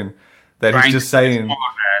interesting that he's just saying...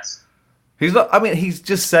 He's not... I mean, he's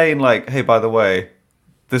just saying, like, hey, by the way,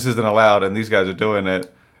 this isn't allowed and these guys are doing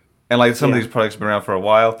it. And, like, some of these products have been around for a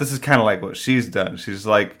while. This is kind of like what she's done. She's just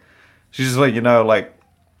like, this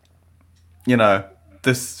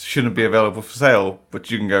shouldn't be available for sale,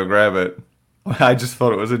 but you can go grab it. I just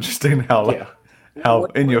thought it was interesting how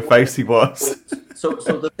in your face he was. So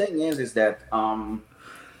the thing is that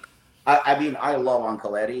I mean, I love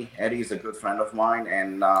Uncle Eddie. Eddie's a good friend of mine,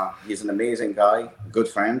 and he's an amazing guy, good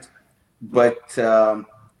friend. But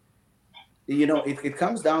it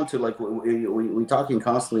comes down to, like, we're talking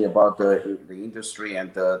constantly about the industry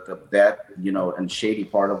and the bad, and shady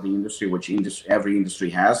part of the industry, which every industry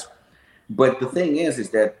has. But the thing is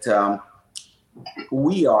that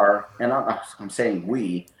we are, and I'm saying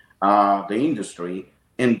we, the industry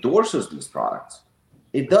endorses these products.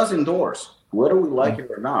 It does endorse, whether we like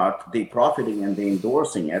it or not. They profiting and they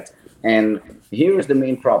endorsing it. And here is the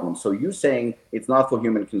main problem. So you're saying it's not for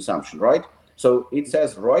human consumption, right? So it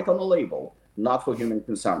says right on the label, not for human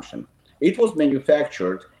consumption. It was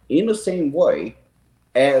manufactured in the same way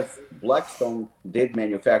as Blackstone did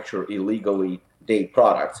manufacture illegally their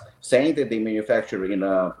products, saying that they manufacture in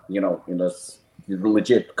a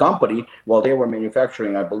legit company while they were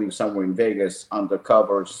manufacturing, I believe, somewhere in Vegas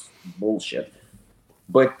undercover bullshit.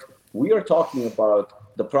 But we are talking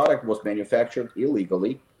about the product was manufactured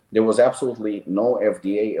illegally. There was absolutely no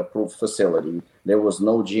FDA approved facility. There was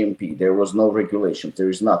no GMP. There was no regulation. There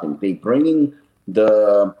is nothing. They bringing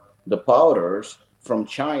the powders from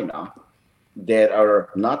China that are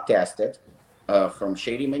not tested, from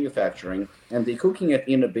shady manufacturing, and they're cooking it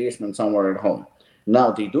in a basement somewhere at home.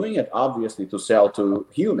 Now they're doing it obviously to sell to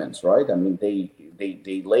humans, right? I mean, they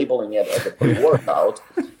labeling it as a pre-workout,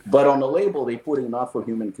 but on the label they putting not for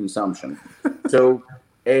human consumption. So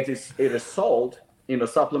it is sold in a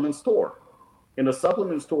supplement store. In a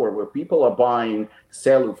supplement store where people are buying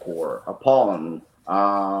Cellucor, Apollon,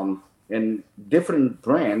 and different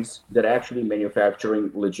brands that are actually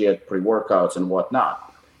manufacturing legit pre-workouts and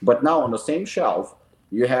whatnot. But now on the same shelf,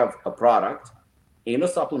 you have a product in a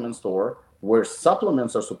supplement store where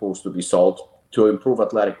supplements are supposed to be sold to improve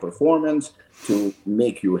athletic performance, to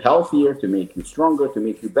make you healthier, to make you stronger, to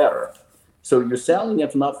make you better. So you're selling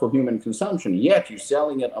it not for human consumption, yet you're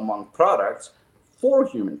selling it among products for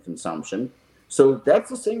human consumption. So that's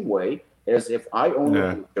the same way as if I own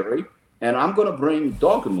a butchery and I'm going to bring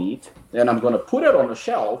dog meat and I'm going to put it on the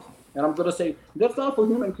shelf and I'm going to say, that's not for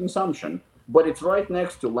human consumption, but it's right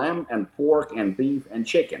next to lamb and pork and beef and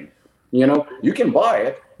chicken. You can buy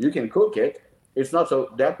it, you can cook it. It's not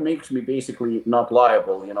so that makes me basically not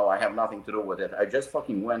liable. I have nothing to do with it. I just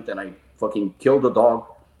fucking went and I fucking killed a dog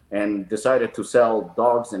and decided to sell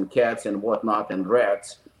dogs and cats and whatnot and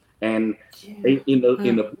rats. And in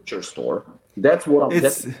the butcher store, that's what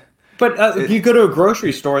I'm. But you go to a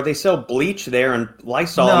grocery store, they sell bleach there and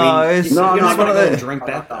Lysol. You're not going to go and drink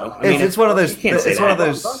that, though. It's one of those. It's one of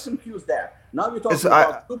those. Don't confuse that. Now you're talking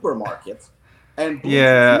about supermarkets and bleach.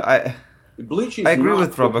 Yeah, bleach is I agree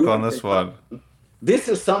with Robert on this one. This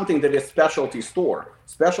is something that is specialty store.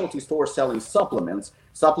 Specialty store selling supplements.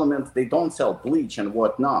 Supplements, they don't sell bleach and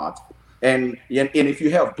whatnot. And if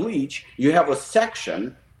you have bleach, you have a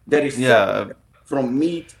section that is from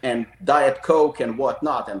meat and Diet Coke and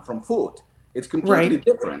whatnot, and from food. It's completely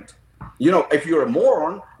different. If you're a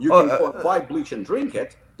moron, you can buy bleach and drink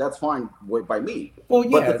it. That's fine by me. Well,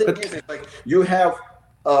 yeah, but the thing is, like, you have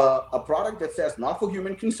a product that says not for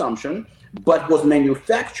human consumption, but was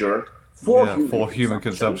manufactured for human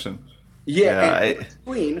consumption. And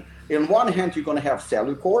between, in one hand, you're going to have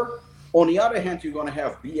Cellucor. On the other hand, you're going to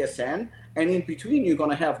have BSN. And in between, you're going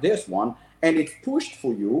to have this one. And it's pushed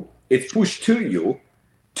for you. It's pushed to you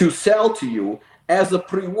to sell to you as a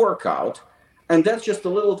pre-workout. And that's just a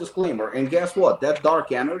little disclaimer. And guess what? That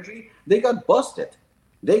Dark Energy, they got busted.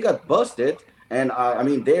 And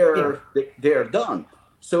they're done.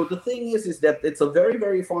 So the thing is that it's a very,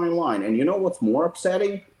 very fine line. And you know what's more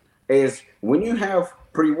upsetting? is when you have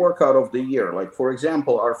pre-workout of the year, like for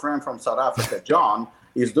example, our friend from South Africa, John,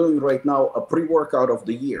 is doing right now a pre-workout of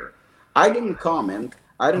the year. I didn't comment.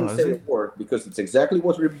 I didn't say a word because it's exactly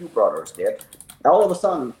what Review Brothers did. All of a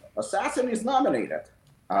sudden, Assassin is nominated.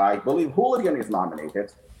 I believe Hooligan is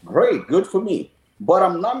nominated. Great, good for me. But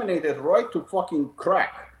I'm nominated right to fucking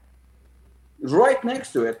crack. Right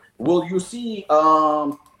next to it, will you see,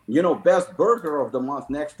 best burger of the month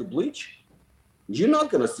next to Bleach? You're not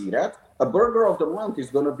going to see that. A burger of the month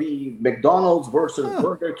is going to be McDonald's versus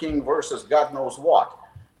Burger King versus God knows what.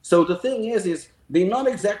 So the thing is they're not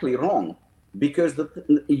exactly wrong because,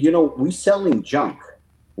 we're selling junk.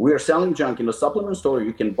 We're selling junk in the supplement store.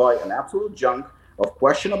 You can buy an absolute junk of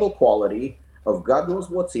questionable quality, of God knows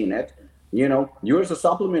what's in it. You as a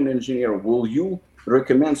supplement engineer, will you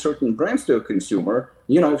recommend certain brands to a consumer?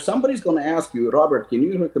 If somebody's going to ask you, Robert, can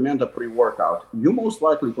you recommend a pre-workout? You're most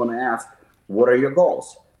likely going to ask, what are your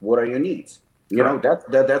goals? What are your needs?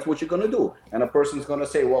 That's what you're going to do. And a person's going to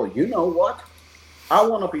say, well, you know what? I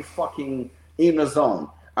want to be fucking in the zone.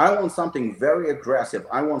 I want something very aggressive.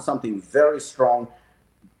 I want something very strong,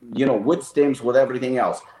 with stems, with everything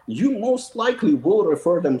else. You most likely will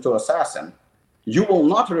refer them to Assassin. You will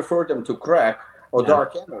not refer them to Crack or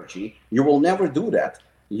Dark Energy. You will never do that,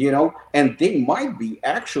 and they might be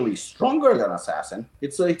actually stronger than Assassin.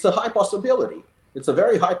 It's a high possibility. It's a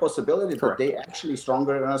very high possibility that they actually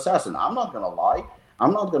stronger than Assassin. I'm not going to lie.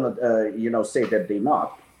 I'm not going to, say that they're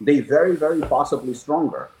not. They very, very possibly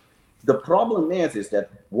stronger. The problem is that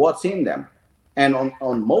what's in them, and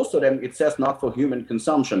on most of them, it says not for human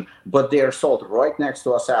consumption, but they are sold right next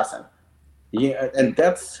to Assassin. Yeah, and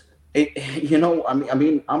that's, I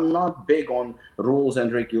mean, I'm not big on rules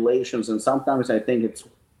and regulations, and sometimes I think it's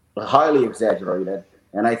highly exaggerated,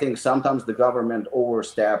 and I think sometimes the government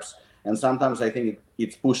oversteps, and sometimes I think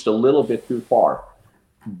it's pushed a little bit too far.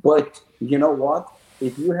 But you know what?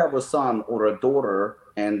 If you have a son or a daughter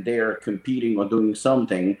and they're competing or doing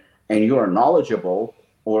something, and you are knowledgeable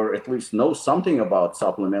or at least know something about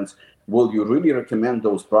supplements, will you really recommend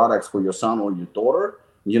those products for your son or your daughter?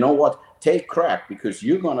 You know what? Take Crack, because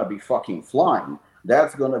you're going to be fucking flying.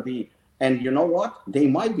 That's going to be, and you know what? They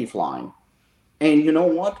might be flying. And you know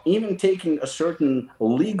what? Even taking a certain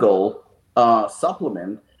legal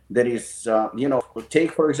supplement that is,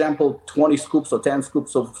 take, for example, 20 scoops or 10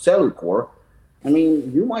 scoops of Cellucor, I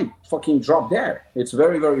mean, you might fucking drop dead. It's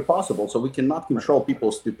very, very possible. So we cannot control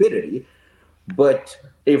people's stupidity. But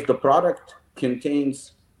if the product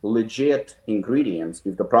contains legit ingredients,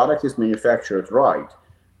 if the product is manufactured right,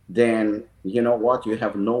 then you know what? You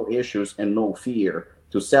have no issues and no fear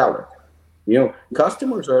to sell it.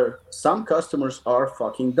 Some customers are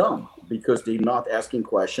fucking dumb because they're not asking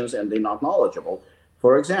questions and they're not knowledgeable.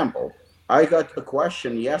 For example, I got a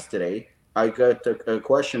question yesterday. I got a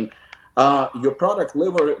question. Your product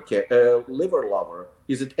Liver Lover,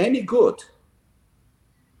 is it any good?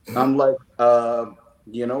 I'm like,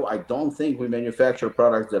 I don't think we manufacture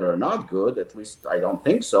products that are not good. At least I don't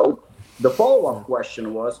think so. The follow-up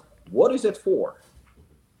question was, what is it for?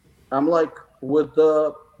 I'm like, with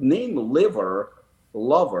the name Liver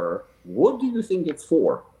Lover, what do you think it's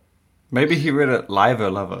for? Maybe he read it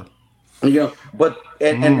Liver Lover. Yeah, but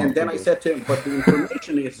and then I said to him, but the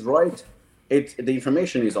information is right. The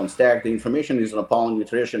information is on Stack. The information is on Apollo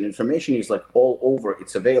Nutrition. Information is like all over.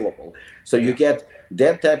 It's available. So you get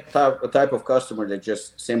that type of customer that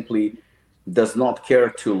just simply does not care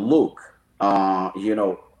to look.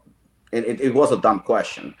 It was a dumb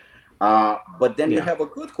question. But then you have a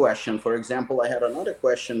good question. For example, I had another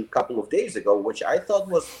question a couple of days ago, which I thought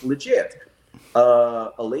was legit.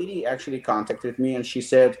 A lady actually contacted me and she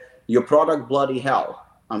said, your product bloody hell.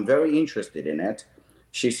 I'm very interested in it.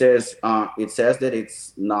 She says, it says that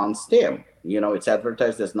it's non-stem. It's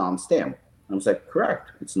advertised as non-stem. I was like,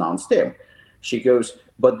 correct, it's non-stem. She goes,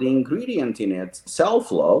 but the ingredient in it,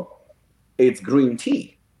 Cellflow, it's green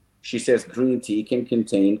tea. She says green tea can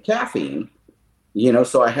contain caffeine.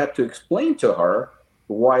 So I had to explain to her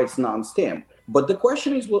why it's non-stem. But the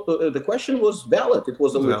question was valid. It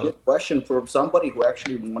was a legit question for somebody who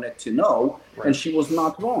actually wanted to know, and she was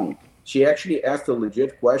not wrong. She actually asked a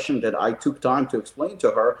legit question that I took time to explain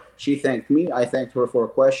to her. She thanked me. I thanked her for a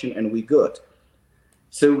question, and we good.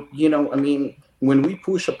 So, when we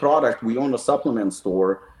push a product, we own a supplement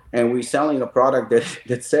store, and we're selling a product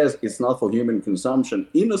that says it's not for human consumption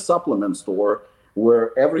in a supplement store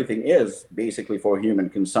where everything is basically for human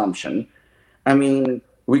consumption.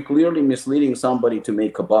 We're clearly misleading somebody to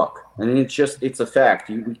make a buck. And it's a fact.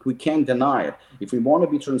 We can't deny it. If we want to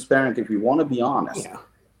be transparent, if we want to be honest,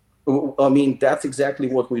 that's exactly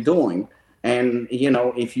what we're doing. And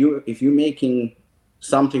if you're making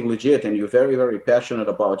something legit and you're very, very passionate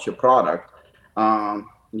about your product,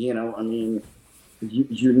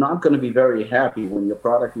 you're not going to be very happy when your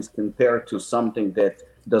product is compared to something that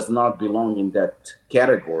does not belong in that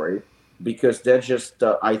category, because that just,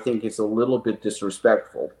 I think it's a little bit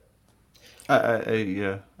disrespectful.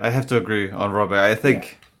 I have to agree on Robert. I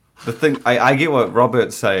think the thing, I get what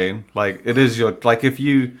Robert's saying. Like, it is your, like, if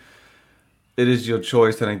you, it is your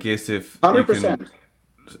choice, and I guess if 100%.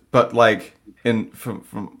 But like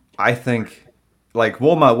I think like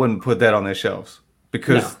Walmart wouldn't put that on their shelves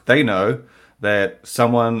because they know that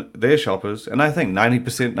their shoppers, and I think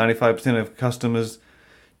 90%, 95% of customers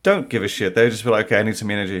don't give a shit. They just be like, okay, I need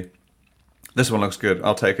some energy. This one looks good.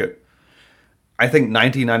 I'll take it. I think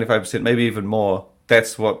 90, 95%, maybe even more.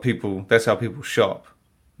 That's how people shop.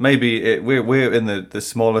 Maybe we're in the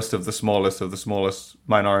smallest of the smallest of the smallest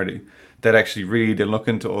minority that actually read and look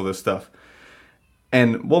into all this stuff.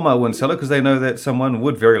 And Walmart wouldn't sell it because they know that someone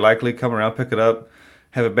would very likely come around, pick it up,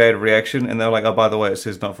 have a bad reaction, and they're like, oh, by the way, it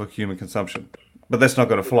says not for human consumption. But that's not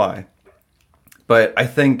going to fly. But I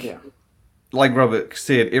think, like Robert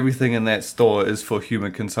said, everything in that store is for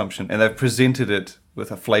human consumption. And they've presented it with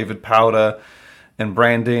a flavored powder and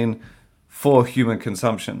branding for human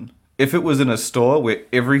consumption. If it was in a store where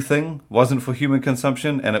everything wasn't for human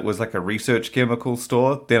consumption and it was like a research chemical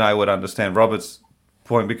store, then I would understand Robert's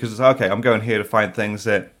point, because it's okay, I'm going here to find things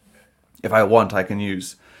that if I want I can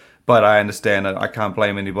use. But I understand that I can't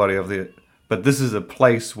blame anybody of the. But this is a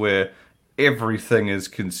place where everything is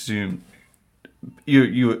consumed.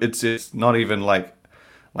 It's not even like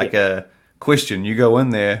a question. You go in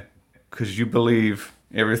there because you believe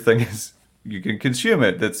everything is, you can consume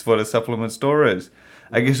it. That's what a supplement store is.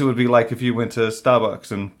 I guess it would be like if you went to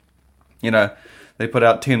Starbucks and they put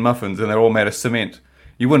out 10 muffins and they're all made of cement.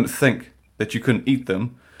 You wouldn't think that you couldn't eat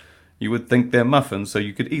them. You would think they're muffins, so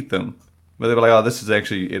you could eat them. But they'd be like, oh, this is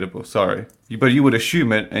actually edible, sorry. But you would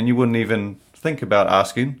assume it, and you wouldn't even think about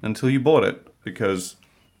asking until you bought it, because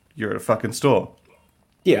you're at a fucking store.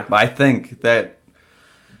 Yeah. But I think that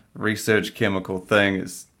research chemical thing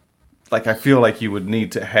is, like, I feel like you would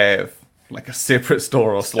need to have, like, a separate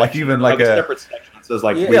store, or like even like a separate section. So it's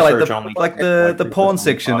like research only. Like the porn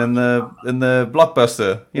section in the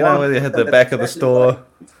Blockbuster, where they had the back of the store.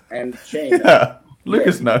 And Shane,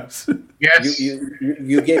 Lucas knows. Yes.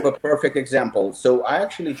 You gave a perfect example. So I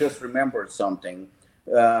actually just remembered something.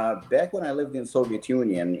 Back when I lived in Soviet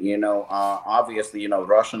Union, obviously,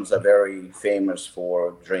 Russians are very famous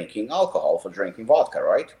for drinking alcohol, for drinking vodka,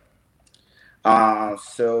 right?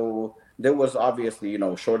 So there was obviously,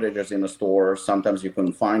 shortages in the store. Sometimes you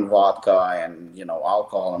couldn't find vodka and,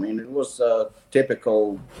 alcohol. I mean, it was a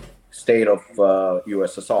typical state of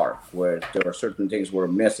USSR, where there are certain things were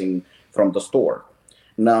missing from the store.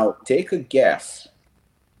 Now, take a guess.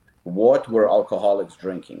 What were alcoholics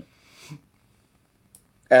drinking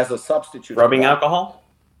as a substitute? Rubbing alcohol?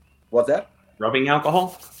 What's that? Rubbing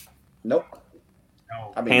alcohol? Nope.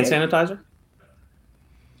 No. I mean, Hand sanitizer?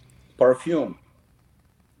 Perfume.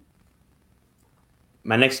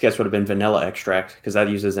 My next guess would have been vanilla extract, because that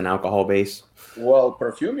uses an alcohol base. Well,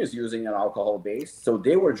 perfume is using an alcohol base, so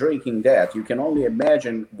they were drinking that. You can only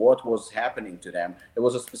imagine what was happening to them. There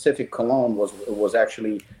was a specific cologne, was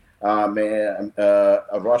actually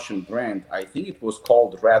a Russian brand. I think it was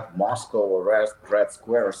called Red Moscow or Red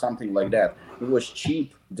Square or something like that. It was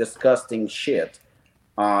cheap, disgusting shit.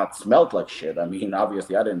 It smelled like shit. I mean,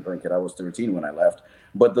 obviously I didn't drink it. I was 13 when I left.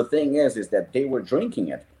 But the thing is that they were drinking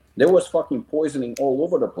it. There was fucking poisoning all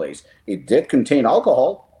over the place. It did contain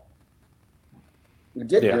alcohol. It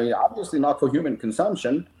did. Yeah. I mean, obviously not for human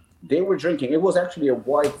consumption. They were drinking. It was actually a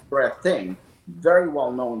widespread thing, very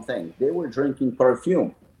well-known thing. They were drinking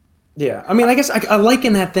perfume. Yeah, I mean, I guess I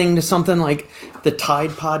liken that thing to something like the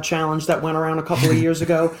Tide Pod challenge that went around a couple of years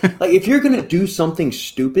ago. Like, if you're going to do something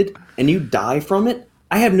stupid and you die from it,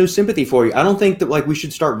 I have no sympathy for you. I don't think that, like, we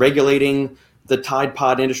should start regulating the Tide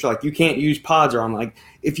Pod industry. Like, you can't use pods, or I'm like,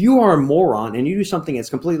 if you are a moron and you do something that's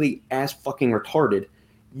completely ass fucking retarded,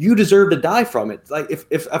 you deserve to die from it. Like,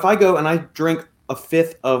 if I go and I drink a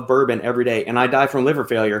fifth of bourbon every day and I die from liver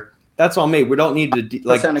failure, that's on me. We don't need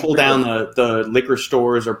to pull down the liquor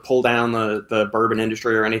stores or pull down the bourbon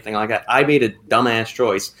industry or anything like that. I made a dumbass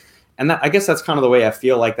choice, and I guess that's kind of the way I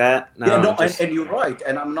feel like that. And you're right.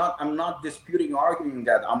 And I'm not disputing, arguing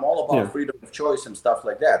that. I'm all about freedom of choice and stuff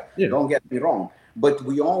like that. Yeah. Don't get me wrong. But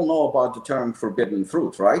we all know about the term forbidden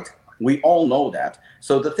fruit, right? We all know that.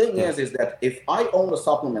 So the thing is that if I own a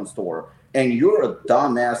supplement store and you're a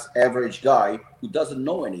dumbass average guy who doesn't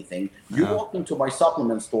know anything, you walk into my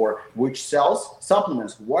supplement store, which sells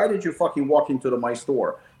supplements. Why did you fucking walk into my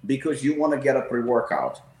store? Because you want to get a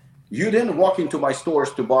pre-workout. You didn't walk into my store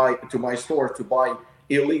to buy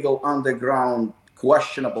illegal underground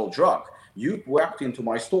questionable drug. You walked into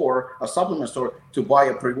my store, a supplement store, to buy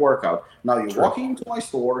a pre-workout. Now you're walking into my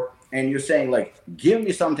store and you're saying like, give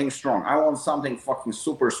me something strong. I want something fucking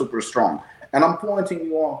super, super strong. And I'm pointing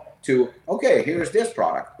you on to, okay, here's this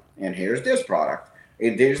product and here's this product.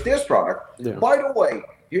 And there's this product. Yeah. By the way,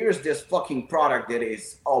 here's this fucking product that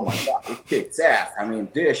is, oh my God, it kicks ass. I mean,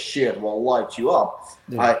 this shit will light you up.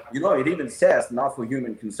 Yeah. It even says not for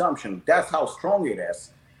human consumption. That's how strong it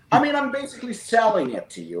is. I mean, I'm basically selling it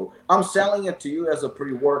to you. I'm selling it to you as a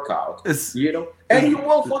pre-workout, and you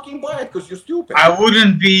will fucking buy it because you're stupid. I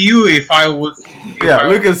wouldn't be you if I was. Yeah,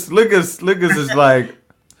 Lucas is like,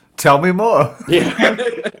 tell me more. Yeah.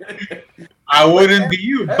 I wouldn't be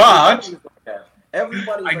you, but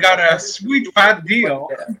I got a sweet fat deal.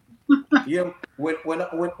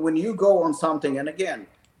 When you go on something, and again,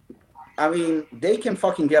 I mean, they can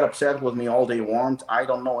fucking get upset with me all they want. I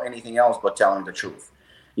don't know anything else but telling the truth.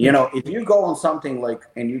 If you go on something like,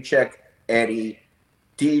 and you check Eddie,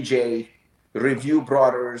 DJ, Review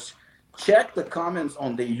Brothers, check the comments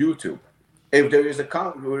on the YouTube. If there is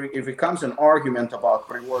if it comes an argument about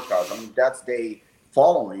pre-workouts, I mean, that's they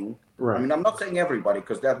following. Right. I mean, I'm not saying everybody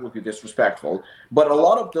because that would be disrespectful, but a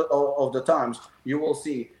lot of the times you will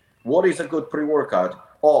see what is a good pre-workout.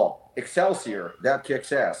 Oh, Excelsior, that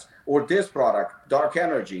kicks ass. Or this product, Dark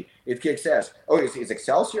Energy, it kicks ass. Oh, is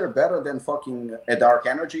Excelsior better than fucking a Dark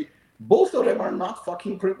Energy? Both of them are not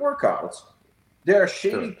fucking pre-workouts. They're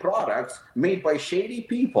shady products made by shady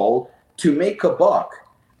people to make a buck.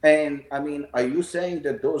 And I mean, are you saying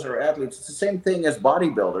that those are athletes? It's the same thing as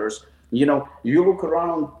bodybuilders. You look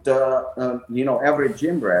around average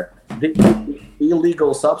gym rat, the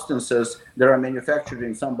illegal substances that are manufactured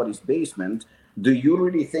in somebody's basement. Do you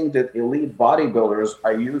really think that elite bodybuilders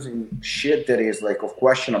are using shit that is like of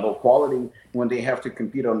questionable quality when they have to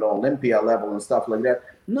compete on the Olympia level and stuff like that?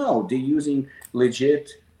 No, they're using legit.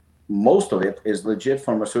 Most of it is legit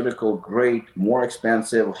pharmaceutical grade, more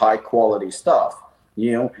expensive, high quality stuff.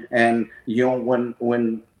 And when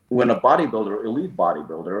a bodybuilder, elite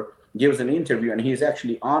bodybuilder, gives an interview and he's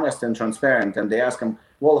actually honest and transparent, and they ask him,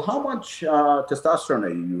 well, how much testosterone are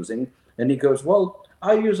you using? And he goes, well,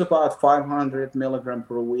 I use about 500 milligram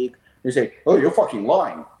per week. They say, oh, you're fucking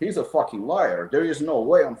lying. He's a fucking liar. There is no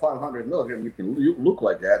way on 500 milligram you can look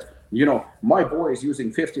like that. My boy is using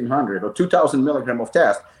 1,500 or 2,000 milligram of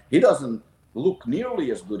test. He doesn't look nearly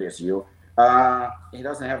as good as you. He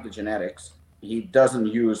doesn't have the genetics. He doesn't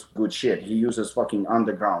use good shit. He uses fucking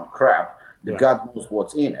underground crap. Yeah. God knows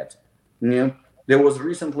what's in it. There was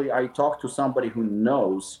recently, I talked to somebody who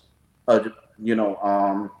knows,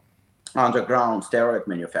 underground steroid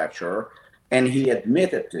manufacturer, and he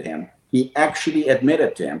actually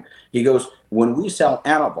admitted to him. He goes, when we sell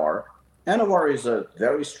Anavar is a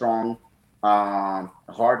very strong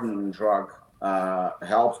hardening drug,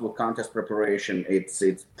 helps with contest preparation. It's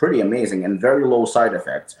pretty amazing and very low side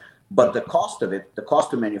effects. But the cost of it, the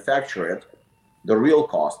cost to manufacture it, the real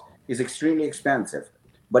cost, is extremely expensive.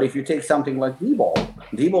 But if you take something like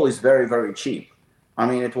D-bol is very, very cheap. I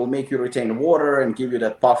mean, it will make you retain water and give you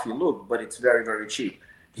that puffy look, but it's very, very cheap.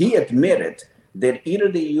 He admitted that either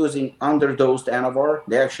they're using underdosed Anavar,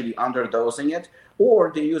 they're actually underdosing it,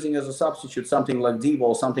 or they're using as a substitute something like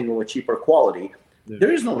D-bol, something of a cheaper quality. Yeah.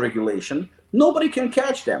 There is no regulation. Nobody can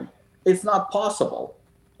catch them. It's not possible.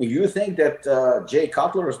 If you think that Jay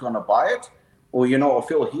Cutler is going to buy it, or,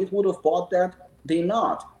 Phil Heath would have bought that, they're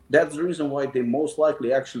not. That's the reason why they most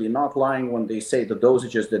likely actually not lying when they say the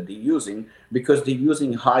dosages that they're using, because they're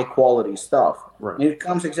using high quality stuff. Right. And it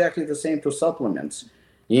comes exactly the same to supplements.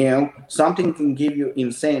 Something can give you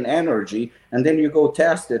insane energy, and then you go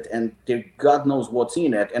test it, and God knows what's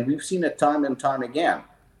in it. And we've seen it time and time again.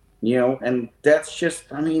 And that's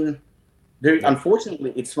just, I mean,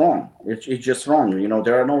 unfortunately, it's wrong. It's just wrong.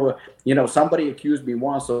 There are no, somebody accused me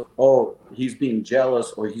once of, oh, he's being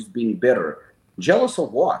jealous or he's being bitter. Jealous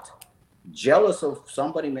of what? Jealous of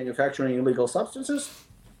somebody manufacturing illegal substances?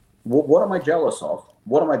 What am I jealous of?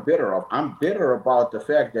 What am I bitter of? I'm bitter about the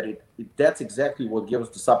fact that that's exactly what gives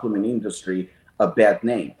the supplement industry a bad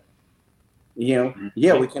name. Yeah,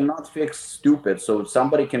 we cannot fix stupid. So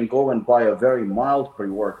somebody can go and buy a very mild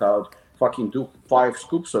pre-workout, fucking do 5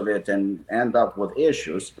 scoops of it and end up with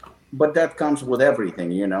issues. But that comes with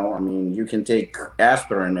everything, I mean, you can take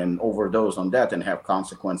aspirin and overdose on that and have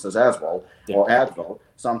consequences as well, or Advil,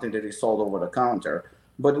 something that is sold over the counter.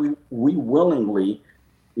 But we willingly,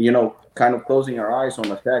 kind of closing our eyes on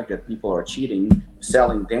the fact that people are cheating,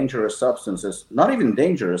 selling dangerous substances, not even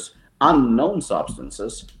dangerous, unknown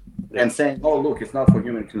substances, and saying, "Oh, look, it's not for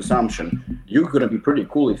human consumption," you're gonna be pretty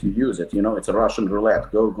cool if you use it. You know, it's a Russian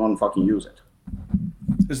roulette. Go and fucking use it.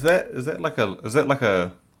 Is that like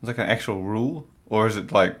an actual rule, or is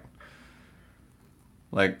it like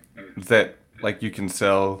is that like you can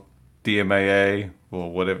sell DMAA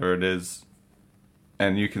or whatever it is,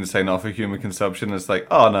 and you can say not for human consumption? It's like,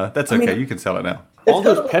 oh no, that's okay. You can sell it now. All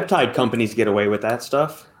those peptide companies get away with that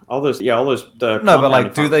stuff. All those. The No, but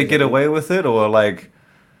like, do they compounding get away with it, or like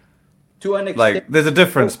To an extent, like there's a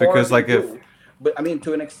difference so far because they like if do. But I mean,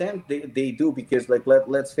 to an extent, they do, because like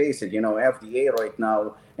let's face it, you know, FDA right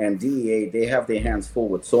now and DEA, they have their hands full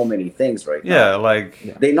with so many things right now. yeah,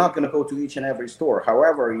 like They're not going to go to each and every store.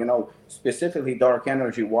 However, you know, specifically Dark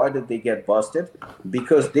Energy, why did they get busted?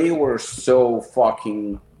 Because they were so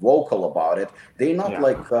fucking vocal about it. They're not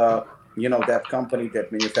like, you know, that company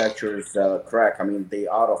that manufactures crack. I mean, they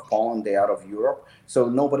out of Poland, they out of Europe. So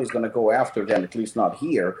nobody's going to go after them, at least not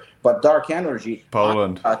here. But Dark Energy,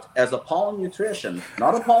 Poland. As a pollen nutrition,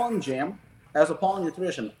 not a pollen gym, as a pollen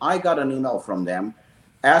nutrition, I got an email from them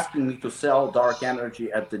asking me to sell Dark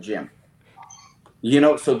Energy at the gym. You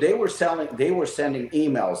know, so they were sending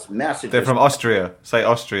emails, messages. they're from Austria. Say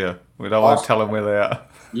Austria. We don't want to tell them where they are.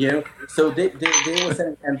 You know, so they were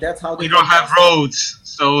sending, and that's how they. We don't have roads,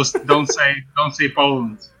 so don't say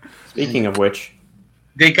Poland. Speaking of which,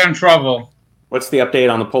 They can travel. what's the update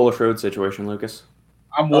on the Polish road situation, Lucas?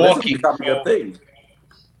 I'm Oh, this is walking. becoming a thing.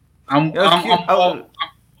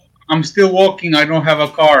 I'm still walking. I don't have a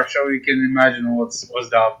car, so you can imagine what's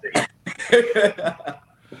the update.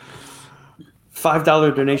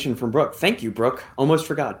 $5 donation from Brooke. Thank you, Brooke. Almost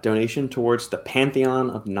forgot. Donation towards the Pantheon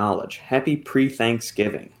of Knowledge. Happy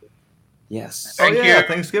pre-Thanksgiving. Yes. Oh Thank yeah, you.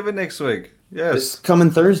 Thanksgiving next week. Yes. It's coming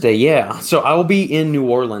Thursday, yeah. So I will be in New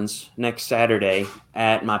Orleans next Saturday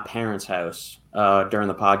at my parents' house during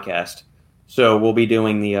the podcast. So we'll be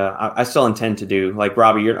doing the. I still intend to do, like,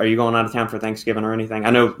 Robbie. Are you going out of town for Thanksgiving or anything? I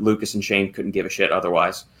know Lucas and Shane couldn't give a shit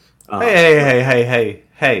otherwise.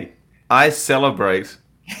 Hey! I celebrate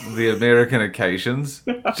the American occasions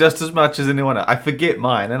just as much as anyone else. I forget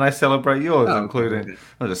mine and I celebrate yours, including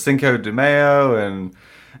Cinco de Mayo and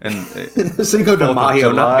Cinco de 4th of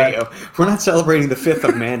Mayo, not July. Mayo. We're not celebrating the 5th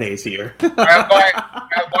of mayonnaise here.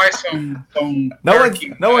 I buy some No turkey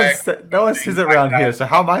one back, says it around here. So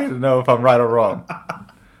how am I going to know if I'm right or wrong?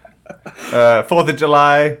 4th of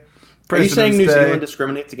July. Are you saying New President's Day. Zealand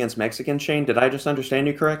discriminates against Mexicans, Shane? Did I just understand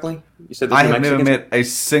you correctly? You said I there's have never Mexicans. met a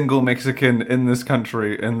single Mexican in this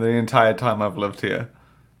country in the entire time I've lived here.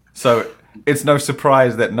 So it's no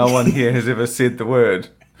surprise that no one here has ever said the word.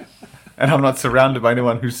 And I'm not surrounded by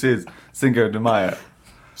anyone who says Cinco de Mayo.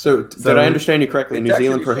 So did I understand you correctly? It's New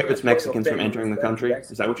Zealand actually prohibits sort of Mexicans from thing. entering the country?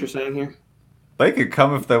 Is that what you're saying here? They could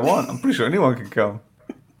come if they want. I'm pretty sure anyone can come.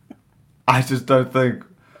 I just don't think.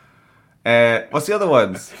 What's the other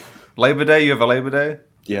ones? Labor Day, you have a Labor Day?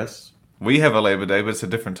 Yes. We have a Labor Day, but it's a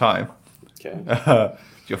different time. Okay.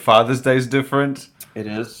 Your Father's Day is different. It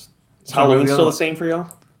is. Is So Halloween what are the still other- the same for y'all?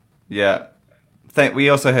 Yeah. We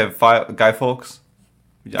also have Guy Fawkes.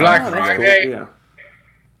 Black Oh, that's cool. Friday. Yeah.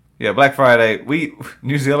 Yeah, Black Friday.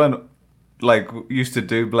 New Zealand used to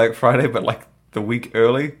do Black Friday, but like the week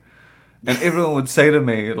early. And everyone would say to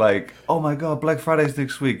me, like, oh my God, Black Friday's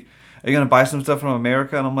next week. Are you going to buy some stuff from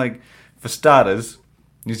America? And I'm like, for starters,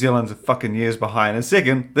 New Zealand's fucking years behind. And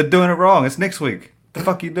second, they're doing it wrong. It's next week. The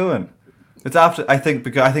fuck are you doing? It's after,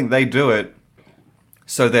 because I think they do it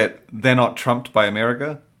so that they're not trumped by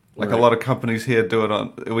America. Like Right. a lot of companies here do it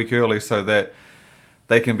on a week early so that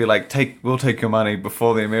they can be like, we'll take your money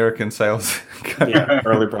before the American sales go. Yeah.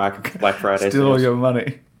 Early Black Friday. Steal all sales. your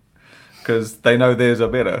money. Because they know theirs are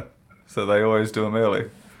better. So they always do them early.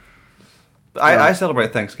 I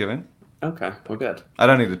celebrate Thanksgiving. Okay. Well, good. I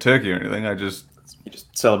don't eat a turkey or anything. I just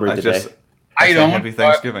Celebrate the day. I say don't, Happy but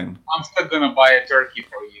Thanksgiving. I'm still gonna buy a turkey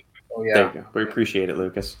for you. Oh There yeah. you go. We appreciate it,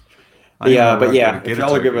 Lucas. I know Yeah, I'm but not yeah, gonna get if a y'all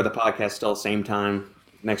are good turkey. with the podcast still same time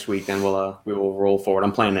next week, then we will roll forward.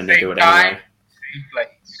 I'm planning to do Same it time, anyway. same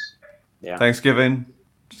place. Yeah. Thanksgiving,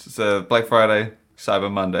 it's, Black Friday,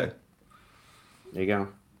 Cyber Monday. There you go.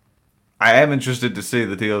 I am interested to see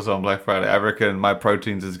the deals on Black Friday. I reckon My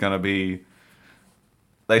Proteins is going to be...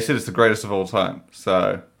 They said it's the greatest of all time.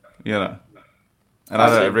 So, you know. And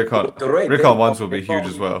I know Recon The rate Recon they- ones will be they huge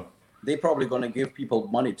as well. They're probably going to give people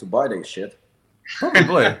money to buy their shit.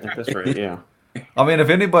 Probably. At this rate, yeah. I mean, if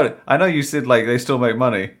anybody... I know you said, like, they still make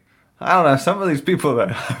money. I don't know. Some of these people, that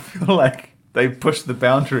I feel like they push the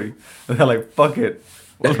boundary. And they're like, fuck it.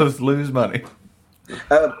 We'll just lose money.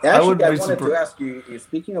 Actually, I wouldn't be wanted to surprised. ask you,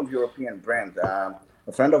 speaking of European brand, a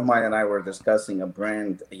friend of mine and I were discussing a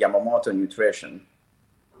brand, Yamamoto Nutrition.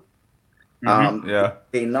 Yeah.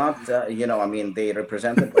 They not, they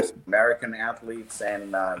represented by American athletes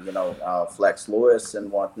and Flex Lewis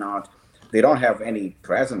and whatnot. They don't have any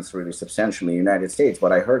presence really substantially in the United States,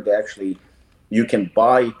 but I heard you can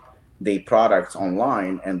buy the products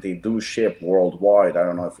online and they do ship worldwide. I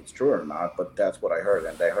don't know if it's true or not, but that's what I heard,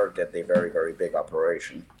 and I heard that they're very, very big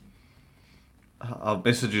operation. I'll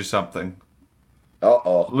message you something.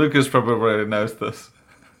 Uh-oh. Lucas probably already knows this.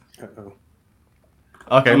 Uh-oh.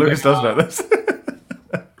 Okay, Lucas does know this.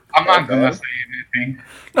 I'm not gonna say anything.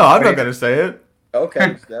 No, I'm not going to say it.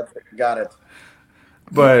 Okay, got it.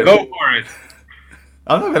 But Go for it.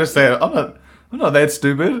 I'm not going to say it. I'm not that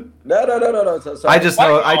stupid. No. So,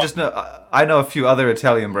 I know a few other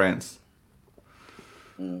Italian brands.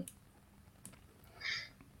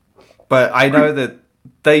 But I know that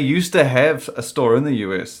they used to have a store in the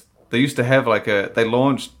US. They used to have they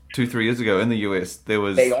launched 2-3 years ago in the US. They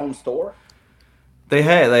own store? They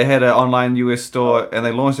had an online US store and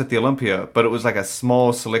they launched at the Olympia, but it was like a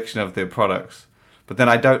small selection of their products. But then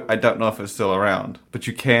I don't know if it's still around. But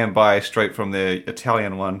you can buy straight from the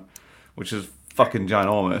Italian one, which is fucking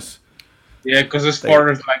ginormous. Yeah, because as far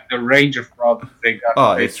as like the range of products they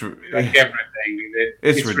got, it's like everything.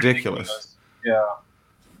 It's ridiculous. Yeah.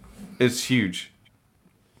 It's huge.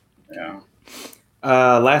 Yeah.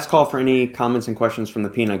 Last call for any comments and questions from the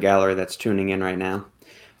peanut gallery that's tuning in right now.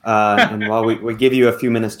 And while we give you a few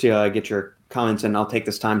minutes to get your comments in, I'll take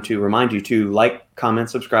this time to remind you to like, comment,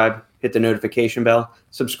 subscribe, hit the notification bell,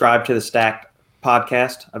 subscribe to the Stacked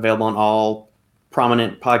podcast, available on all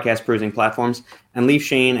prominent podcast cruising platforms, and leave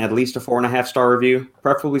Shane at least a 4.5-star review,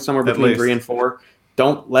 preferably somewhere between 3 and 4.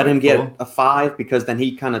 Don't let him get a 5 because then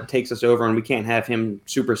he kind of takes us over and we can't have him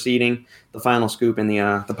superseding the Final Scoop in the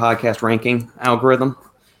podcast ranking algorithm.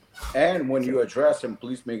 And when you address him,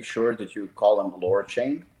 please make sure that you call him Lord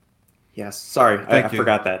Shane. Yes, sorry, I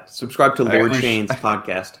forgot that. Subscribe to Lord Shane's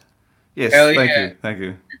podcast. Yes, thank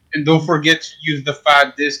you. And don't forget to use the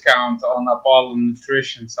fat discount on Apollo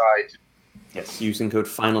Nutrition site. Yes, using code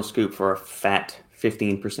Final Scoop for a fat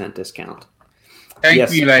 15% discount.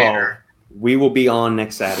 Thank you later. Paul, we will be on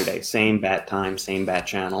next Saturday. Same bat time, same bat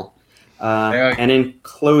channel. And in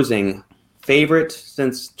closing, favorite,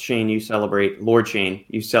 since Shane, Lord Shane,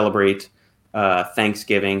 you celebrate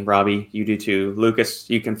Thanksgiving. Robbie, you do too. Lucas,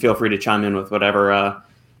 you can feel free to chime in with whatever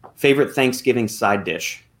favorite Thanksgiving side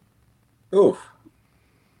dish. Oof.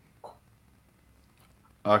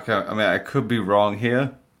 Okay, I mean, I could be wrong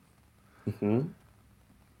here,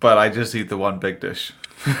 but I just eat the one big dish.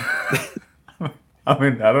 I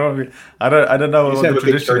mean, I don't know what the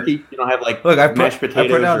tradition. Turkey? You don't have mashed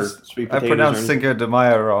potatoes or sweet potatoes. I pronounced Cinco de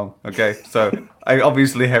Mayo wrong. Okay, so I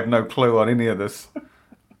obviously have no clue on any of this.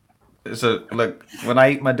 So look, when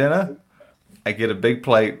I eat my dinner, I get a big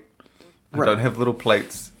plate. I don't have little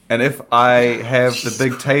plates, and if I have the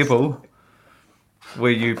big table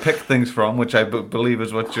where you pick things from, which I believe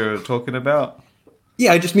is what you're talking about.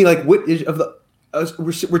 Yeah, I just mean what is of the.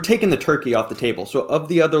 We're taking the turkey off the table. So of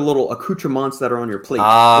the other little accoutrements that are on your plate,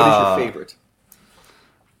 what is your favorite?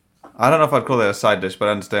 I don't know if I'd call that a side dish, but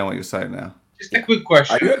I understand what you're saying now. Just a quick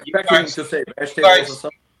question. Are you expecting to say vegetables or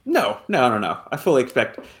something? No. I fully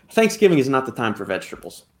expect. Thanksgiving is not the time for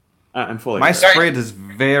vegetables. I'm fully. My spread is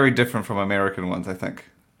very different from American ones, I think.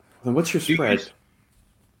 Then what's your spread?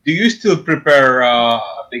 Do you still prepare a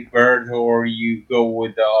big bird, or you go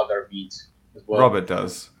with the other meats as well? Robert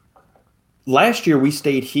does. Last year, we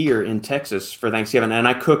stayed here in Texas for Thanksgiving, and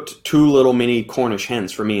I cooked 2 little mini Cornish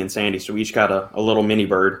hens for me and Sandy, so we each got a little mini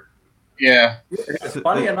bird. Yeah.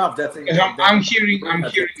 Funny enough, I'm hearing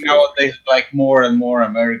nowadays like more and more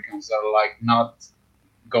Americans are like not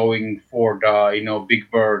going for the big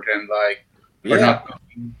bird and like they're not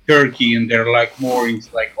cooking turkey, and they're like more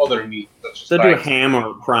into like other meat. So do a ham or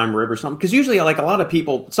a prime rib or something, because usually like a lot of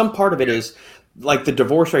people, some part of it is like the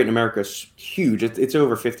divorce rate in America is huge. It's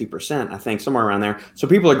over 50%, I think, somewhere around there. So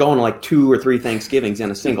people are going to like 2 or 3 Thanksgivings in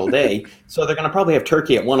a single day. So they're going to probably have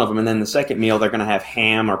turkey at one of them, and then the second meal they're going to have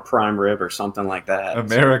ham or prime rib or something like that.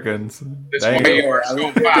 Americans.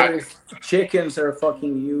 Chickens are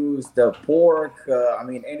fucking used, the pork,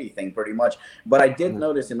 anything pretty much. But I did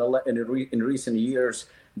notice in recent years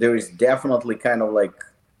there is definitely kind of like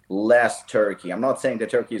less turkey. I'm not saying the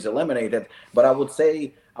turkey is eliminated, but I would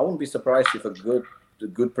say I wouldn't be surprised if a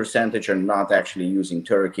good percentage are not actually using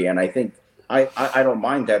turkey. And I think I don't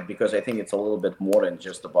mind that, because I think it's a little bit more than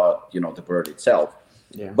just about the bird itself.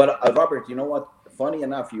 Yeah. But Robert, you know what? Funny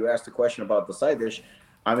enough, you asked a question about the side dish.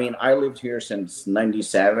 I mean, I lived here since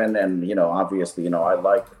 '97, and obviously, I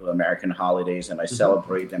like American holidays and I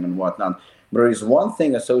celebrate them and whatnot. But there is one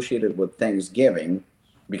thing associated with Thanksgiving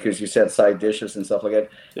because you said side dishes and stuff like that,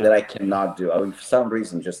 Yeah. that I cannot do. I mean, for some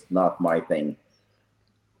reason, just not my thing.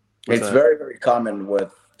 What's It's that? very, very common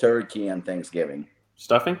with turkey and Thanksgiving.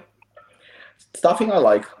 Stuffing, Stuffing I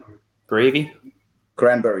like. gravy.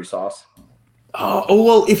 Cranberry sauce. Oh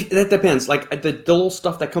well, if that depends. Like the little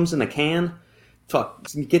stuff that comes in the can, fuck,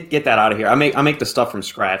 get that out of here. I make the stuff from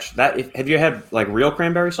scratch. Have you had like real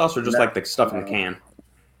cranberry sauce or just No. like the stuff in the can?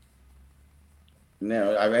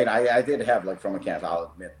 No, I mean, I did have like from a can.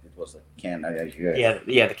 I'll admit it was a can.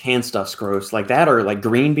 Yeah, the canned stuff's gross. Like that or like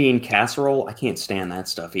green bean casserole. I can't stand that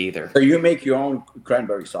stuff either. So you make your own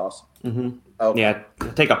cranberry sauce? Mm-hmm. Okay. Yeah,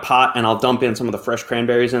 I'll take a pot and I'll dump in some of the fresh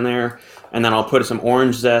cranberries in there, and then I'll put some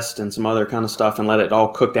orange zest and some other kind of stuff and let it all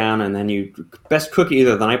cook down. And then you best cook it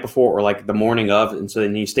either the night before or like the morning of, and so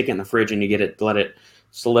then you stick it in the fridge and you let it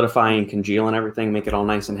solidify and congeal and everything, make it all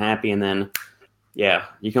nice and happy, and then yeah,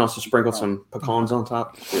 you can also sprinkle some pecans on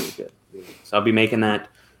top. It's really good. So I'll be making that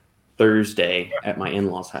Thursday at my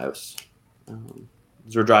in-laws' house.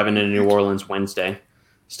 'Cause we're driving into New Orleans Wednesday,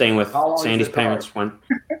 staying with How long is Sandy's the drive? parents.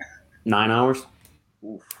 9 hours.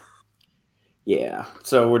 Oof. Yeah.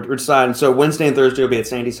 So we're deciding. So Wednesday and Thursday will be at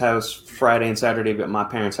Sandy's house. Friday and Saturday will be at my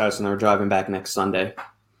parents' house, and then we're driving back next Sunday.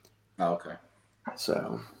 Oh, okay.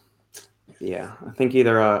 So yeah, I think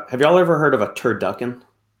either. Have y'all ever heard of a turducken?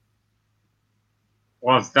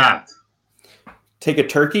 What's that? Take a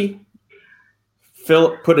turkey,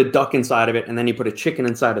 put a duck inside of it, and then you put a chicken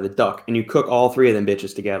inside of the duck, and you cook all three of them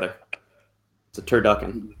bitches together. It's a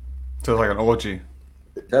turducken. So it's like an orgy.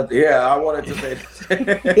 Yeah, I wanted to say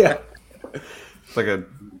that. Yeah. It's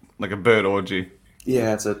like a bird orgy.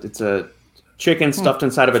 Yeah, it's a chicken stuffed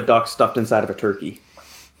inside of a duck, stuffed inside of a turkey.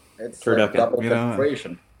 It's Turducken. double You know,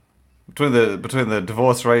 penetration. Between the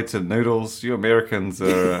divorce rates and noodles, you Americans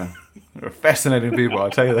are fascinating people. I'll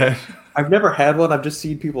tell you that. I've never had one. I've just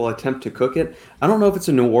seen people attempt to cook it. I don't know if it's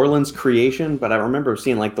a New Orleans creation, but I remember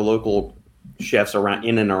seeing like the local chefs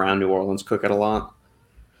in and around New Orleans cook it a lot.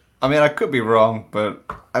 I mean, I could be wrong, but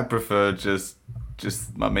I prefer just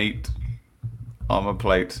my meat on my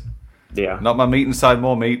plate. Yeah. Not my meat inside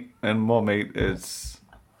more meat and more meat. It's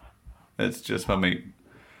just my meat.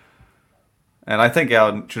 And I think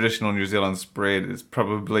our traditional New Zealand spread is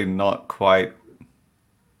probably not quite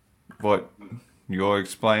what you're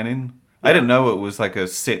explaining. I didn't know it was like a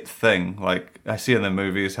set thing. Like I see in the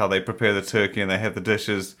movies how they prepare the turkey and they have the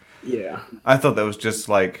dishes. Yeah. I thought that was just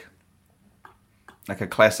like a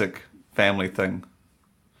classic family thing.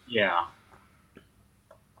 Yeah.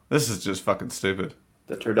 This is just fucking stupid.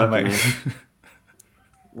 The turducken. I mean- Man.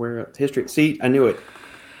 Where history? See, I knew it.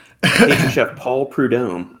 Asian chef Paul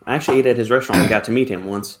Prudhomme. I actually ate at his restaurant and got to meet him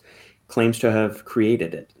once. Claims to have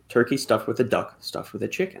created it. Turkey stuffed with a duck, stuffed with a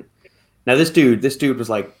chicken. Now this dude was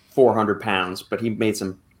like 400 pounds, but he made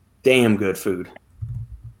some damn good food.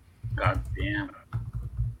 God damn.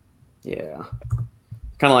 Yeah.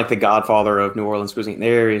 Kind of like the godfather of New Orleans cuisine.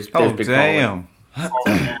 There's Oh Big damn! Oh,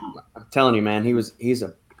 damn. Paul. I'm telling you, man, he's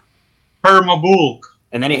a. Permabulk.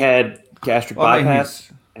 And then he had gastric Well, I mean,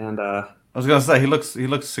 bypass, and I was gonna say he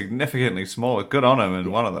looks significantly smaller. Good on him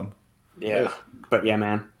in one of them. yeah, but yeah,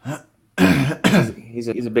 man, he's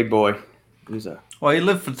a big boy. He's a Well, he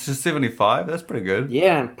lived to 75. That's pretty good.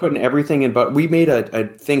 yeah, putting everything in. But we made a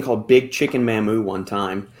thing called Big Chicken Mamu one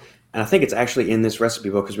time, and I think it's actually in this recipe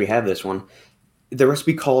book because we have this one. The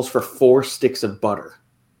recipe calls for 4 sticks of butter,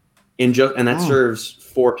 and that serves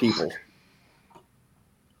 4 people.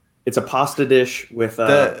 It's a pasta dish with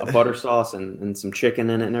a butter sauce and some chicken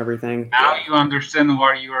in it and everything. Now you understand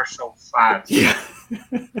why you are so fat. Yeah.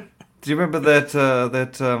 Do you remember that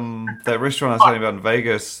restaurant I was telling you about in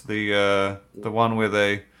Vegas? The one where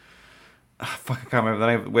they, I can't remember the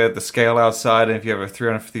name. Where the scale outside, and if you have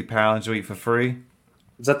 350 pounds, you eat for free.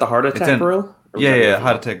 Is that the Heart Attack Grill? Or was that Yeah, different?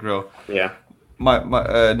 Heart Attack Grill. Yeah.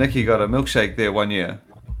 My Nikki got a milkshake there one year,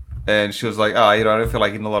 and she was like, "Oh, I don't feel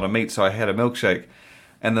like eating a lot of meat, so I had a milkshake."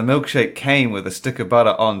 And the milkshake came with a stick of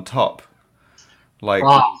butter on top, like,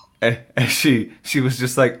 Wow. and she was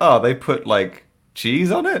just like, "Oh, they put like cheese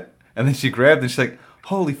on it," and then she grabbed it and she's like,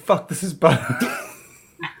 "Holy fuck, this is butter."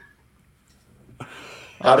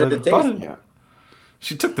 How did it taste? Butter? Yeah.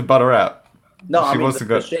 She took the butter out. No, I She mean must have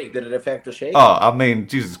the got- shake. Did it affect the shake? Oh, I mean,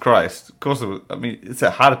 Jesus Christ! Of course, it's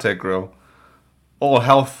a Heart Attack Grill. All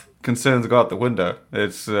health concerns go out the window.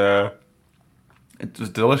 It was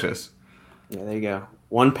delicious. Yeah, there you go.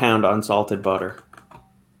 1 pound unsalted butter.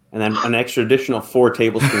 And then an extra additional 4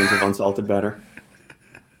 tablespoons of unsalted butter.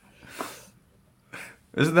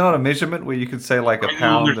 Isn't there not a measurement where you could say like I a don't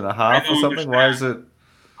pound under- and a I half or don't something? Why is it?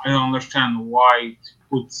 I don't understand why to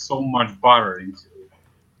put so much butter into it.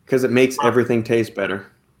 Because it makes everything taste better.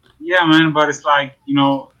 yeah, man. But it's like, you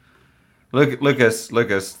know, Lucas.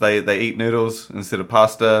 They eat noodles instead of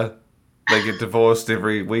pasta. They get divorced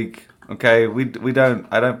every week. Okay, we don't.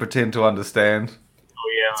 I don't pretend to understand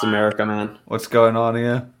oh yeah, It's man. America, man. what's going on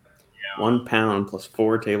here. 1 pound plus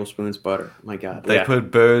 4 tablespoons butter. My God. They yeah.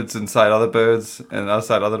 put birds inside other birds and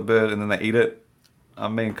outside other bird, and then they eat it. I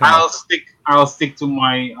mean, come on. I'll stick to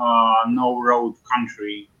my no road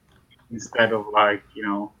country instead of like, you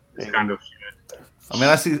know, this kind of shit. I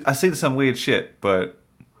mean, I see some weird shit, but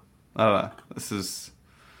I don't know. This is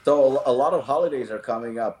So a lot of holidays are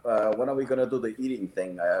coming up. When are we going to do the eating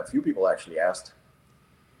thing? A few people actually asked.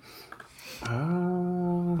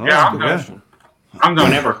 Yeah, I'm done. I'm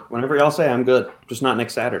done. Whenever y'all say, I'm good. Just not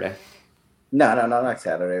next Saturday. No, not next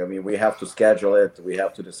Saturday. I mean, we have to schedule it. We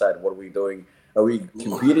have to decide what are we doing. Are we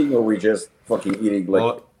competing or are we just fucking eating? Like,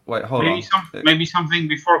 well, wait, hold on. Maybe something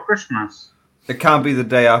before Christmas. It can't be the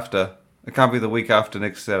day after. It can't be the week after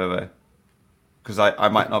next Saturday, because I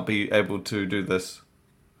might not be able to do this.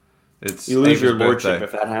 It's You lose Ava's your lordship birthday.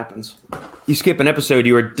 if that happens. You skip an episode,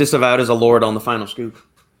 you are disavowed as a lord on the final scoop.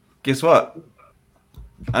 Guess what?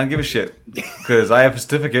 I don't give a shit, because I have a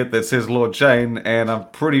certificate that says Lord Shane, and I'm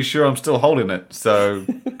pretty sure I'm still holding it. So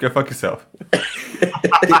go fuck yourself.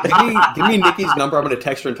 Give me Nikki's number. I'm going to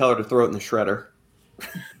text her and tell her to throw it in the shredder.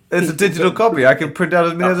 It's a digital copy. I can print out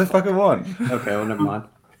as many as I fucking want. Okay, well, never mind.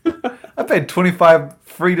 I paid $25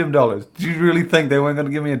 freedom dollars. Do you really think they weren't going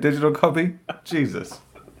to give me a digital copy? Jesus.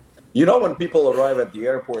 you know, when people arrive at the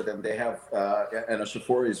airport and they have and a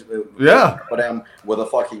chauffeur is Yeah. for them with a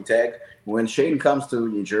fucking tag. When Shane comes to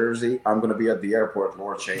New Jersey, I'm going to be at the airport,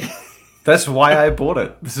 Lord Shane. That's why I bought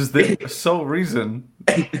it. This is the sole reason.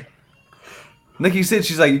 Nikki said,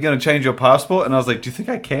 she's like, you're going to change your passport? And I was like, do you think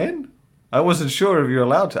I can? I wasn't sure if you're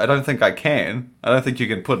allowed to. I don't think I can. I don't think you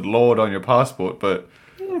can put Lord on your passport, but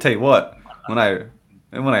I'll tell you what, when I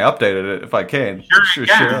updated it, if I can, Sure you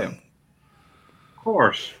can. am. Of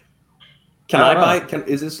course. Can I I don't buy?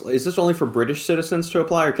 Is this only for British citizens to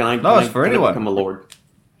apply, or can I? No, can it's I- for can I anyone. Become a lord.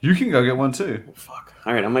 You can go get one too. Fuck.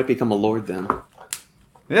 All right, I might become a lord then.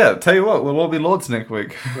 Yeah, tell you what, we'll all be Lords next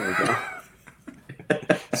week. There we go.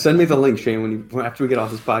 Send me the link, Shane, after we get off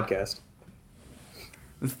this podcast.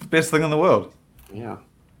 It's the best thing in the world. Yeah.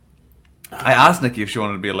 I asked Nikki if she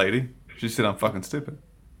wanted to be a lady. She said I'm fucking stupid.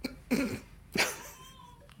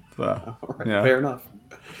 So, All right, yeah, fair enough.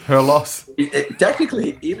 her loss.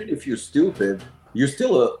 Technically, even if you're stupid, you're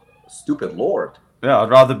still a stupid lord. Yeah, I'd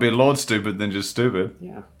rather be Lord stupid than just stupid.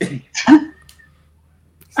 Yeah. Exactly.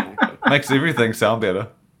 Makes everything sound better.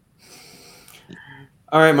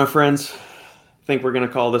 All right, my friends. I think we're gonna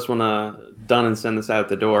call this one done and send this out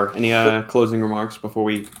the door. Any closing remarks before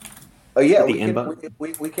we? Oh yeah, At the we end can,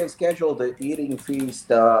 button? we can schedule the eating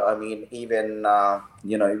feast. I mean, even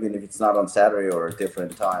even if it's not on Saturday or a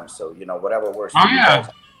different time. So whatever works. Oh, for you yeah.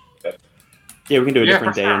 guys. Yeah, we can do a Yeah,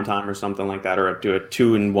 different for day sure. and time or something like that, or do a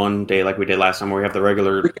 2-in-1 day like we did last time, where we have the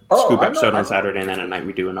regular Oh, scoop I know, episode I know. on Saturday, and then at night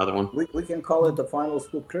we do another one. We can call it the final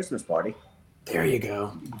scoop Christmas party. There you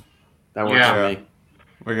go. That works Yeah. for me.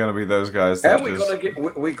 We're gonna be those guys that And we're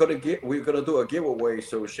just... gonna do a giveaway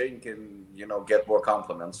so Shane can get more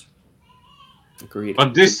compliments. Agreed.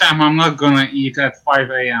 But this time I'm not gonna eat at 5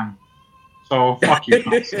 a.m. So fuck you.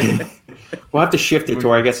 We'll have to shift it to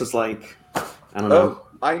where I guess it's like, I don't know,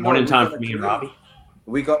 I know. morning we're time gonna for me and create- Robbie.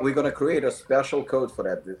 We're gonna create a special code for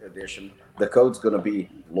that edition. The code's gonna be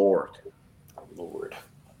Lord. Lord.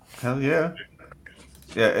 Hell yeah.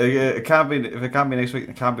 Yeah, it can't be. If it can't be next week,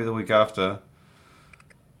 it can't be the week after.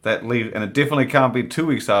 That leave, and it definitely can't be 2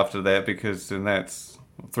 weeks after that, because then that's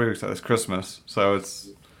 3 weeks after that's Christmas. So it's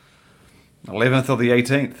 11th or the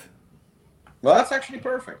 18th. Well, that's actually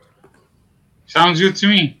perfect. Sounds good to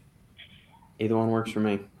me. Either one works for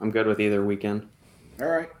me. I'm good with either weekend. All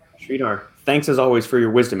right. Sridhar, thanks as always for your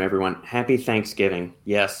wisdom, everyone. Happy Thanksgiving.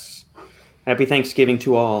 Yes. Happy Thanksgiving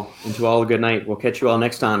to all, and to all a good night. We'll catch you all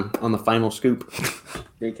next time on the final scoop.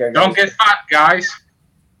 Take care, Don't guys. get fat, guys.